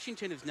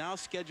 Washington has now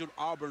scheduled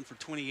Auburn for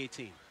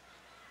 2018.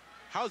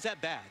 How is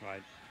that bad?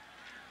 Right.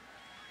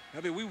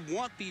 I mean, we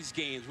want these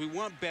games. We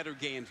want better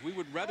games. We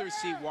would rather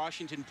see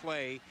Washington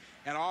play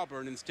at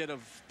Auburn instead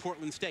of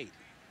Portland State.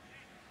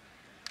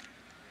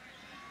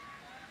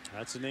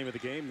 That's the name of the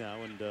game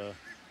now, and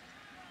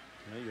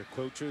your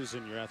coaches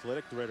and your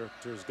athletic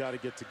directors got to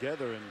get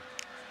together and,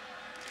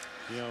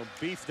 you know,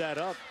 beef that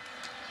up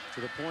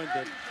to the point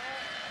that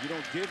you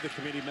don't give the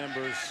committee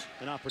members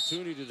an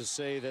opportunity to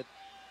say that,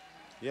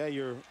 yeah,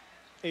 you're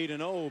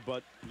 8-0,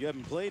 but you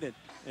haven't played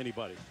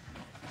anybody.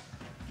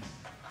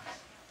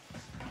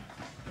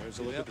 There's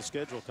a look at the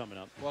schedule coming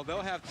up. Well,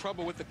 they'll have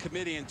trouble with the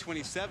committee in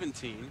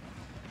 2017,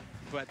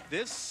 but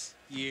this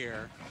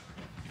year,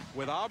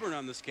 with Auburn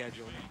on the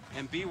schedule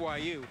and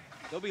BYU,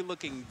 they'll be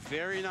looking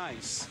very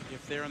nice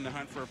if they're in the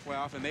hunt for a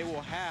playoff, and they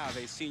will have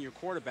a senior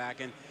quarterback.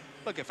 And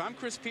look, if I'm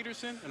Chris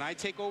Peterson and I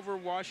take over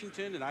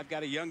Washington and I've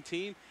got a young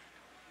team,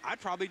 I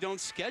probably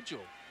don't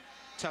schedule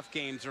tough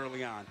games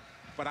early on.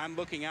 But I'm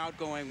looking out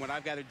going, when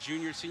I've got a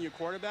junior, senior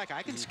quarterback,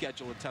 I can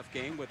schedule a tough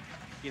game with,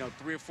 you know,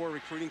 3 or 4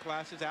 recruiting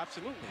classes,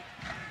 absolutely.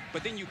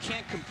 But then you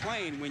can't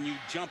complain when you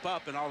jump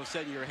up and all of a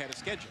sudden you're ahead of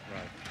schedule.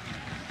 Right.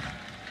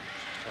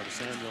 Carter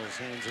Samuels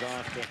hands it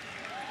off to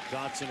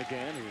Dotson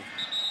again, who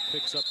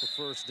picks up the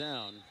first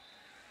down.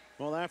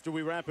 Well, after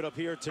we wrap it up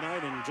here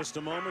tonight in just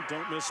a moment,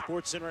 don't miss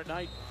SportsCenter at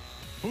night.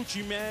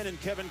 Bucci Man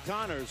and Kevin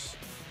Connors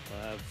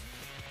have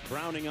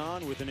Browning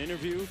on with an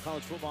interview,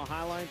 college football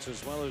highlights,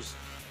 as well as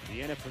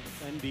the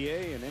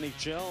NBA and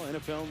NHL,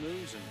 NFL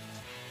news, and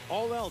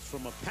all else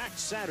from a packed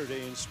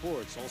Saturday in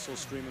sports. Also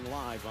streaming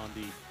live on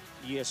the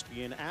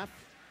ESPN app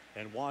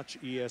and Watch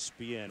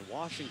ESPN.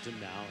 Washington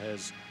now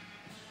has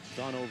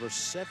gone over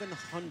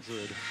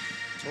 700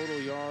 total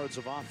yards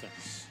of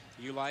offense.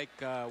 You like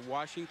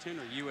Washington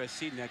or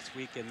USC next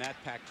week in that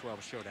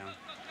Pac-12 showdown?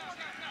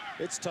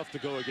 It's tough to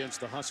go against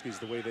the Huskies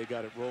the way they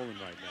got it rolling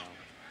right now.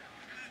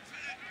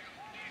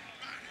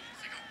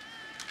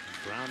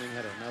 Browning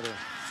had another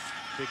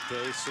big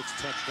day, 6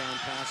 touchdown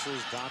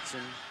passes.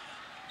 Dotson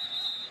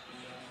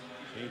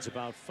gains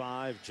about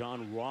 5.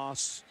 John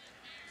Ross,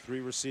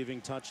 3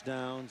 receiving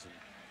touchdowns. And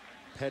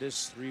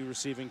Pettis, 3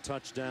 receiving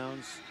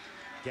touchdowns.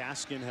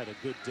 Gaskin had a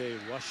good day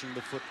rushing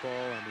the football.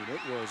 I mean,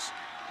 it was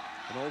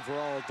an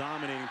overall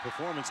dominating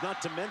performance, not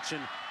to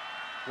mention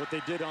what they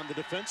did on the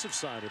defensive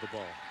side of the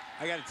ball.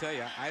 I got to tell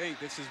you, I think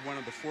this is one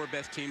of the 4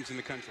 best teams in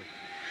the country.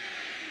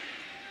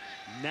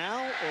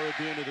 Now or at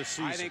the end of the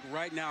season? I think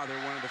right now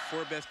they're one of the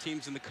 4 best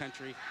teams in the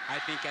country. I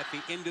think at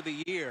the end of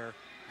the year,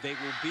 they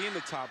will be in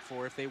the top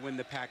 4 if they win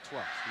the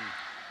Pac-12.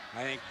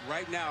 I think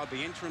right now,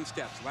 the interim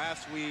steps,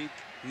 last week,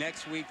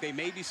 next week, they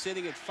may be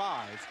sitting at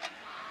 5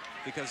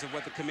 because of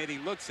what the committee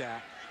looks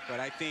at. But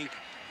I think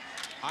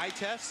eye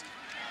test,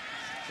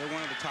 they're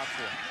one of the top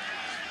 4.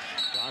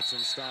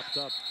 Dotson stopped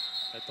up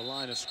at the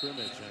line of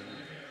scrimmage, and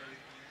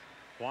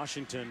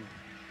Washington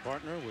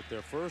partner with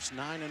their first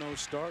 9-0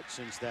 start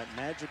since that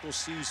magical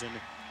season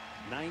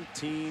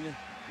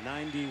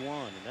 1991,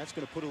 and that's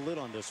going to put a lid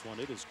on this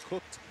one. It is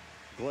cooked,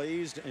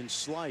 glazed, and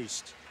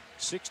sliced.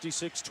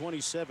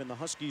 66-27, the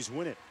Huskies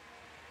win it.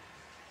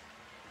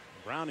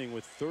 Browning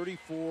with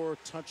 34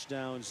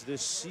 touchdowns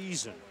this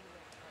season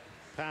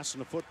passing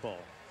the football.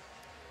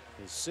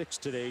 His 6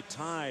 today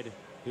tied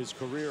his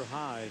career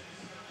high.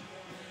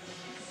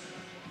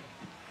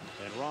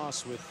 And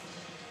Ross with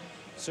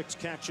 6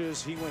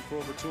 catches. He went for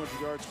over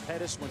 200 yards.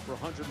 Pettis went for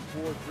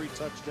 104, 3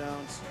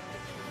 touchdowns.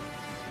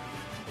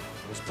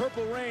 It was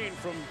purple rain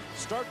from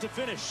start to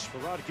finish. For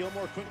Rod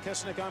Gilmore, Quint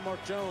Kesnick, I'm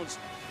Mark Jones.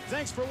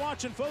 Thanks for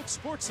watching, folks.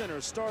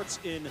 SportsCenter starts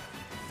in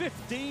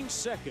 15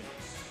 seconds.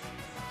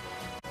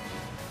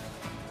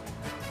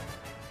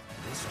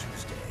 This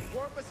Tuesday.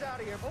 Warp us out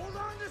of here. Hold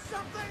on to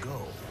something.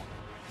 Go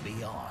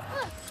Beyond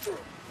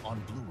on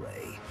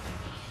Blu-ray.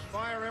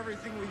 Fire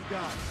everything we've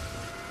got.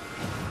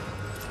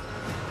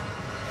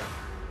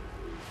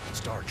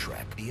 Star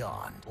Trek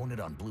Beyond. Own it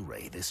on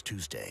Blu-ray this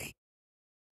Tuesday.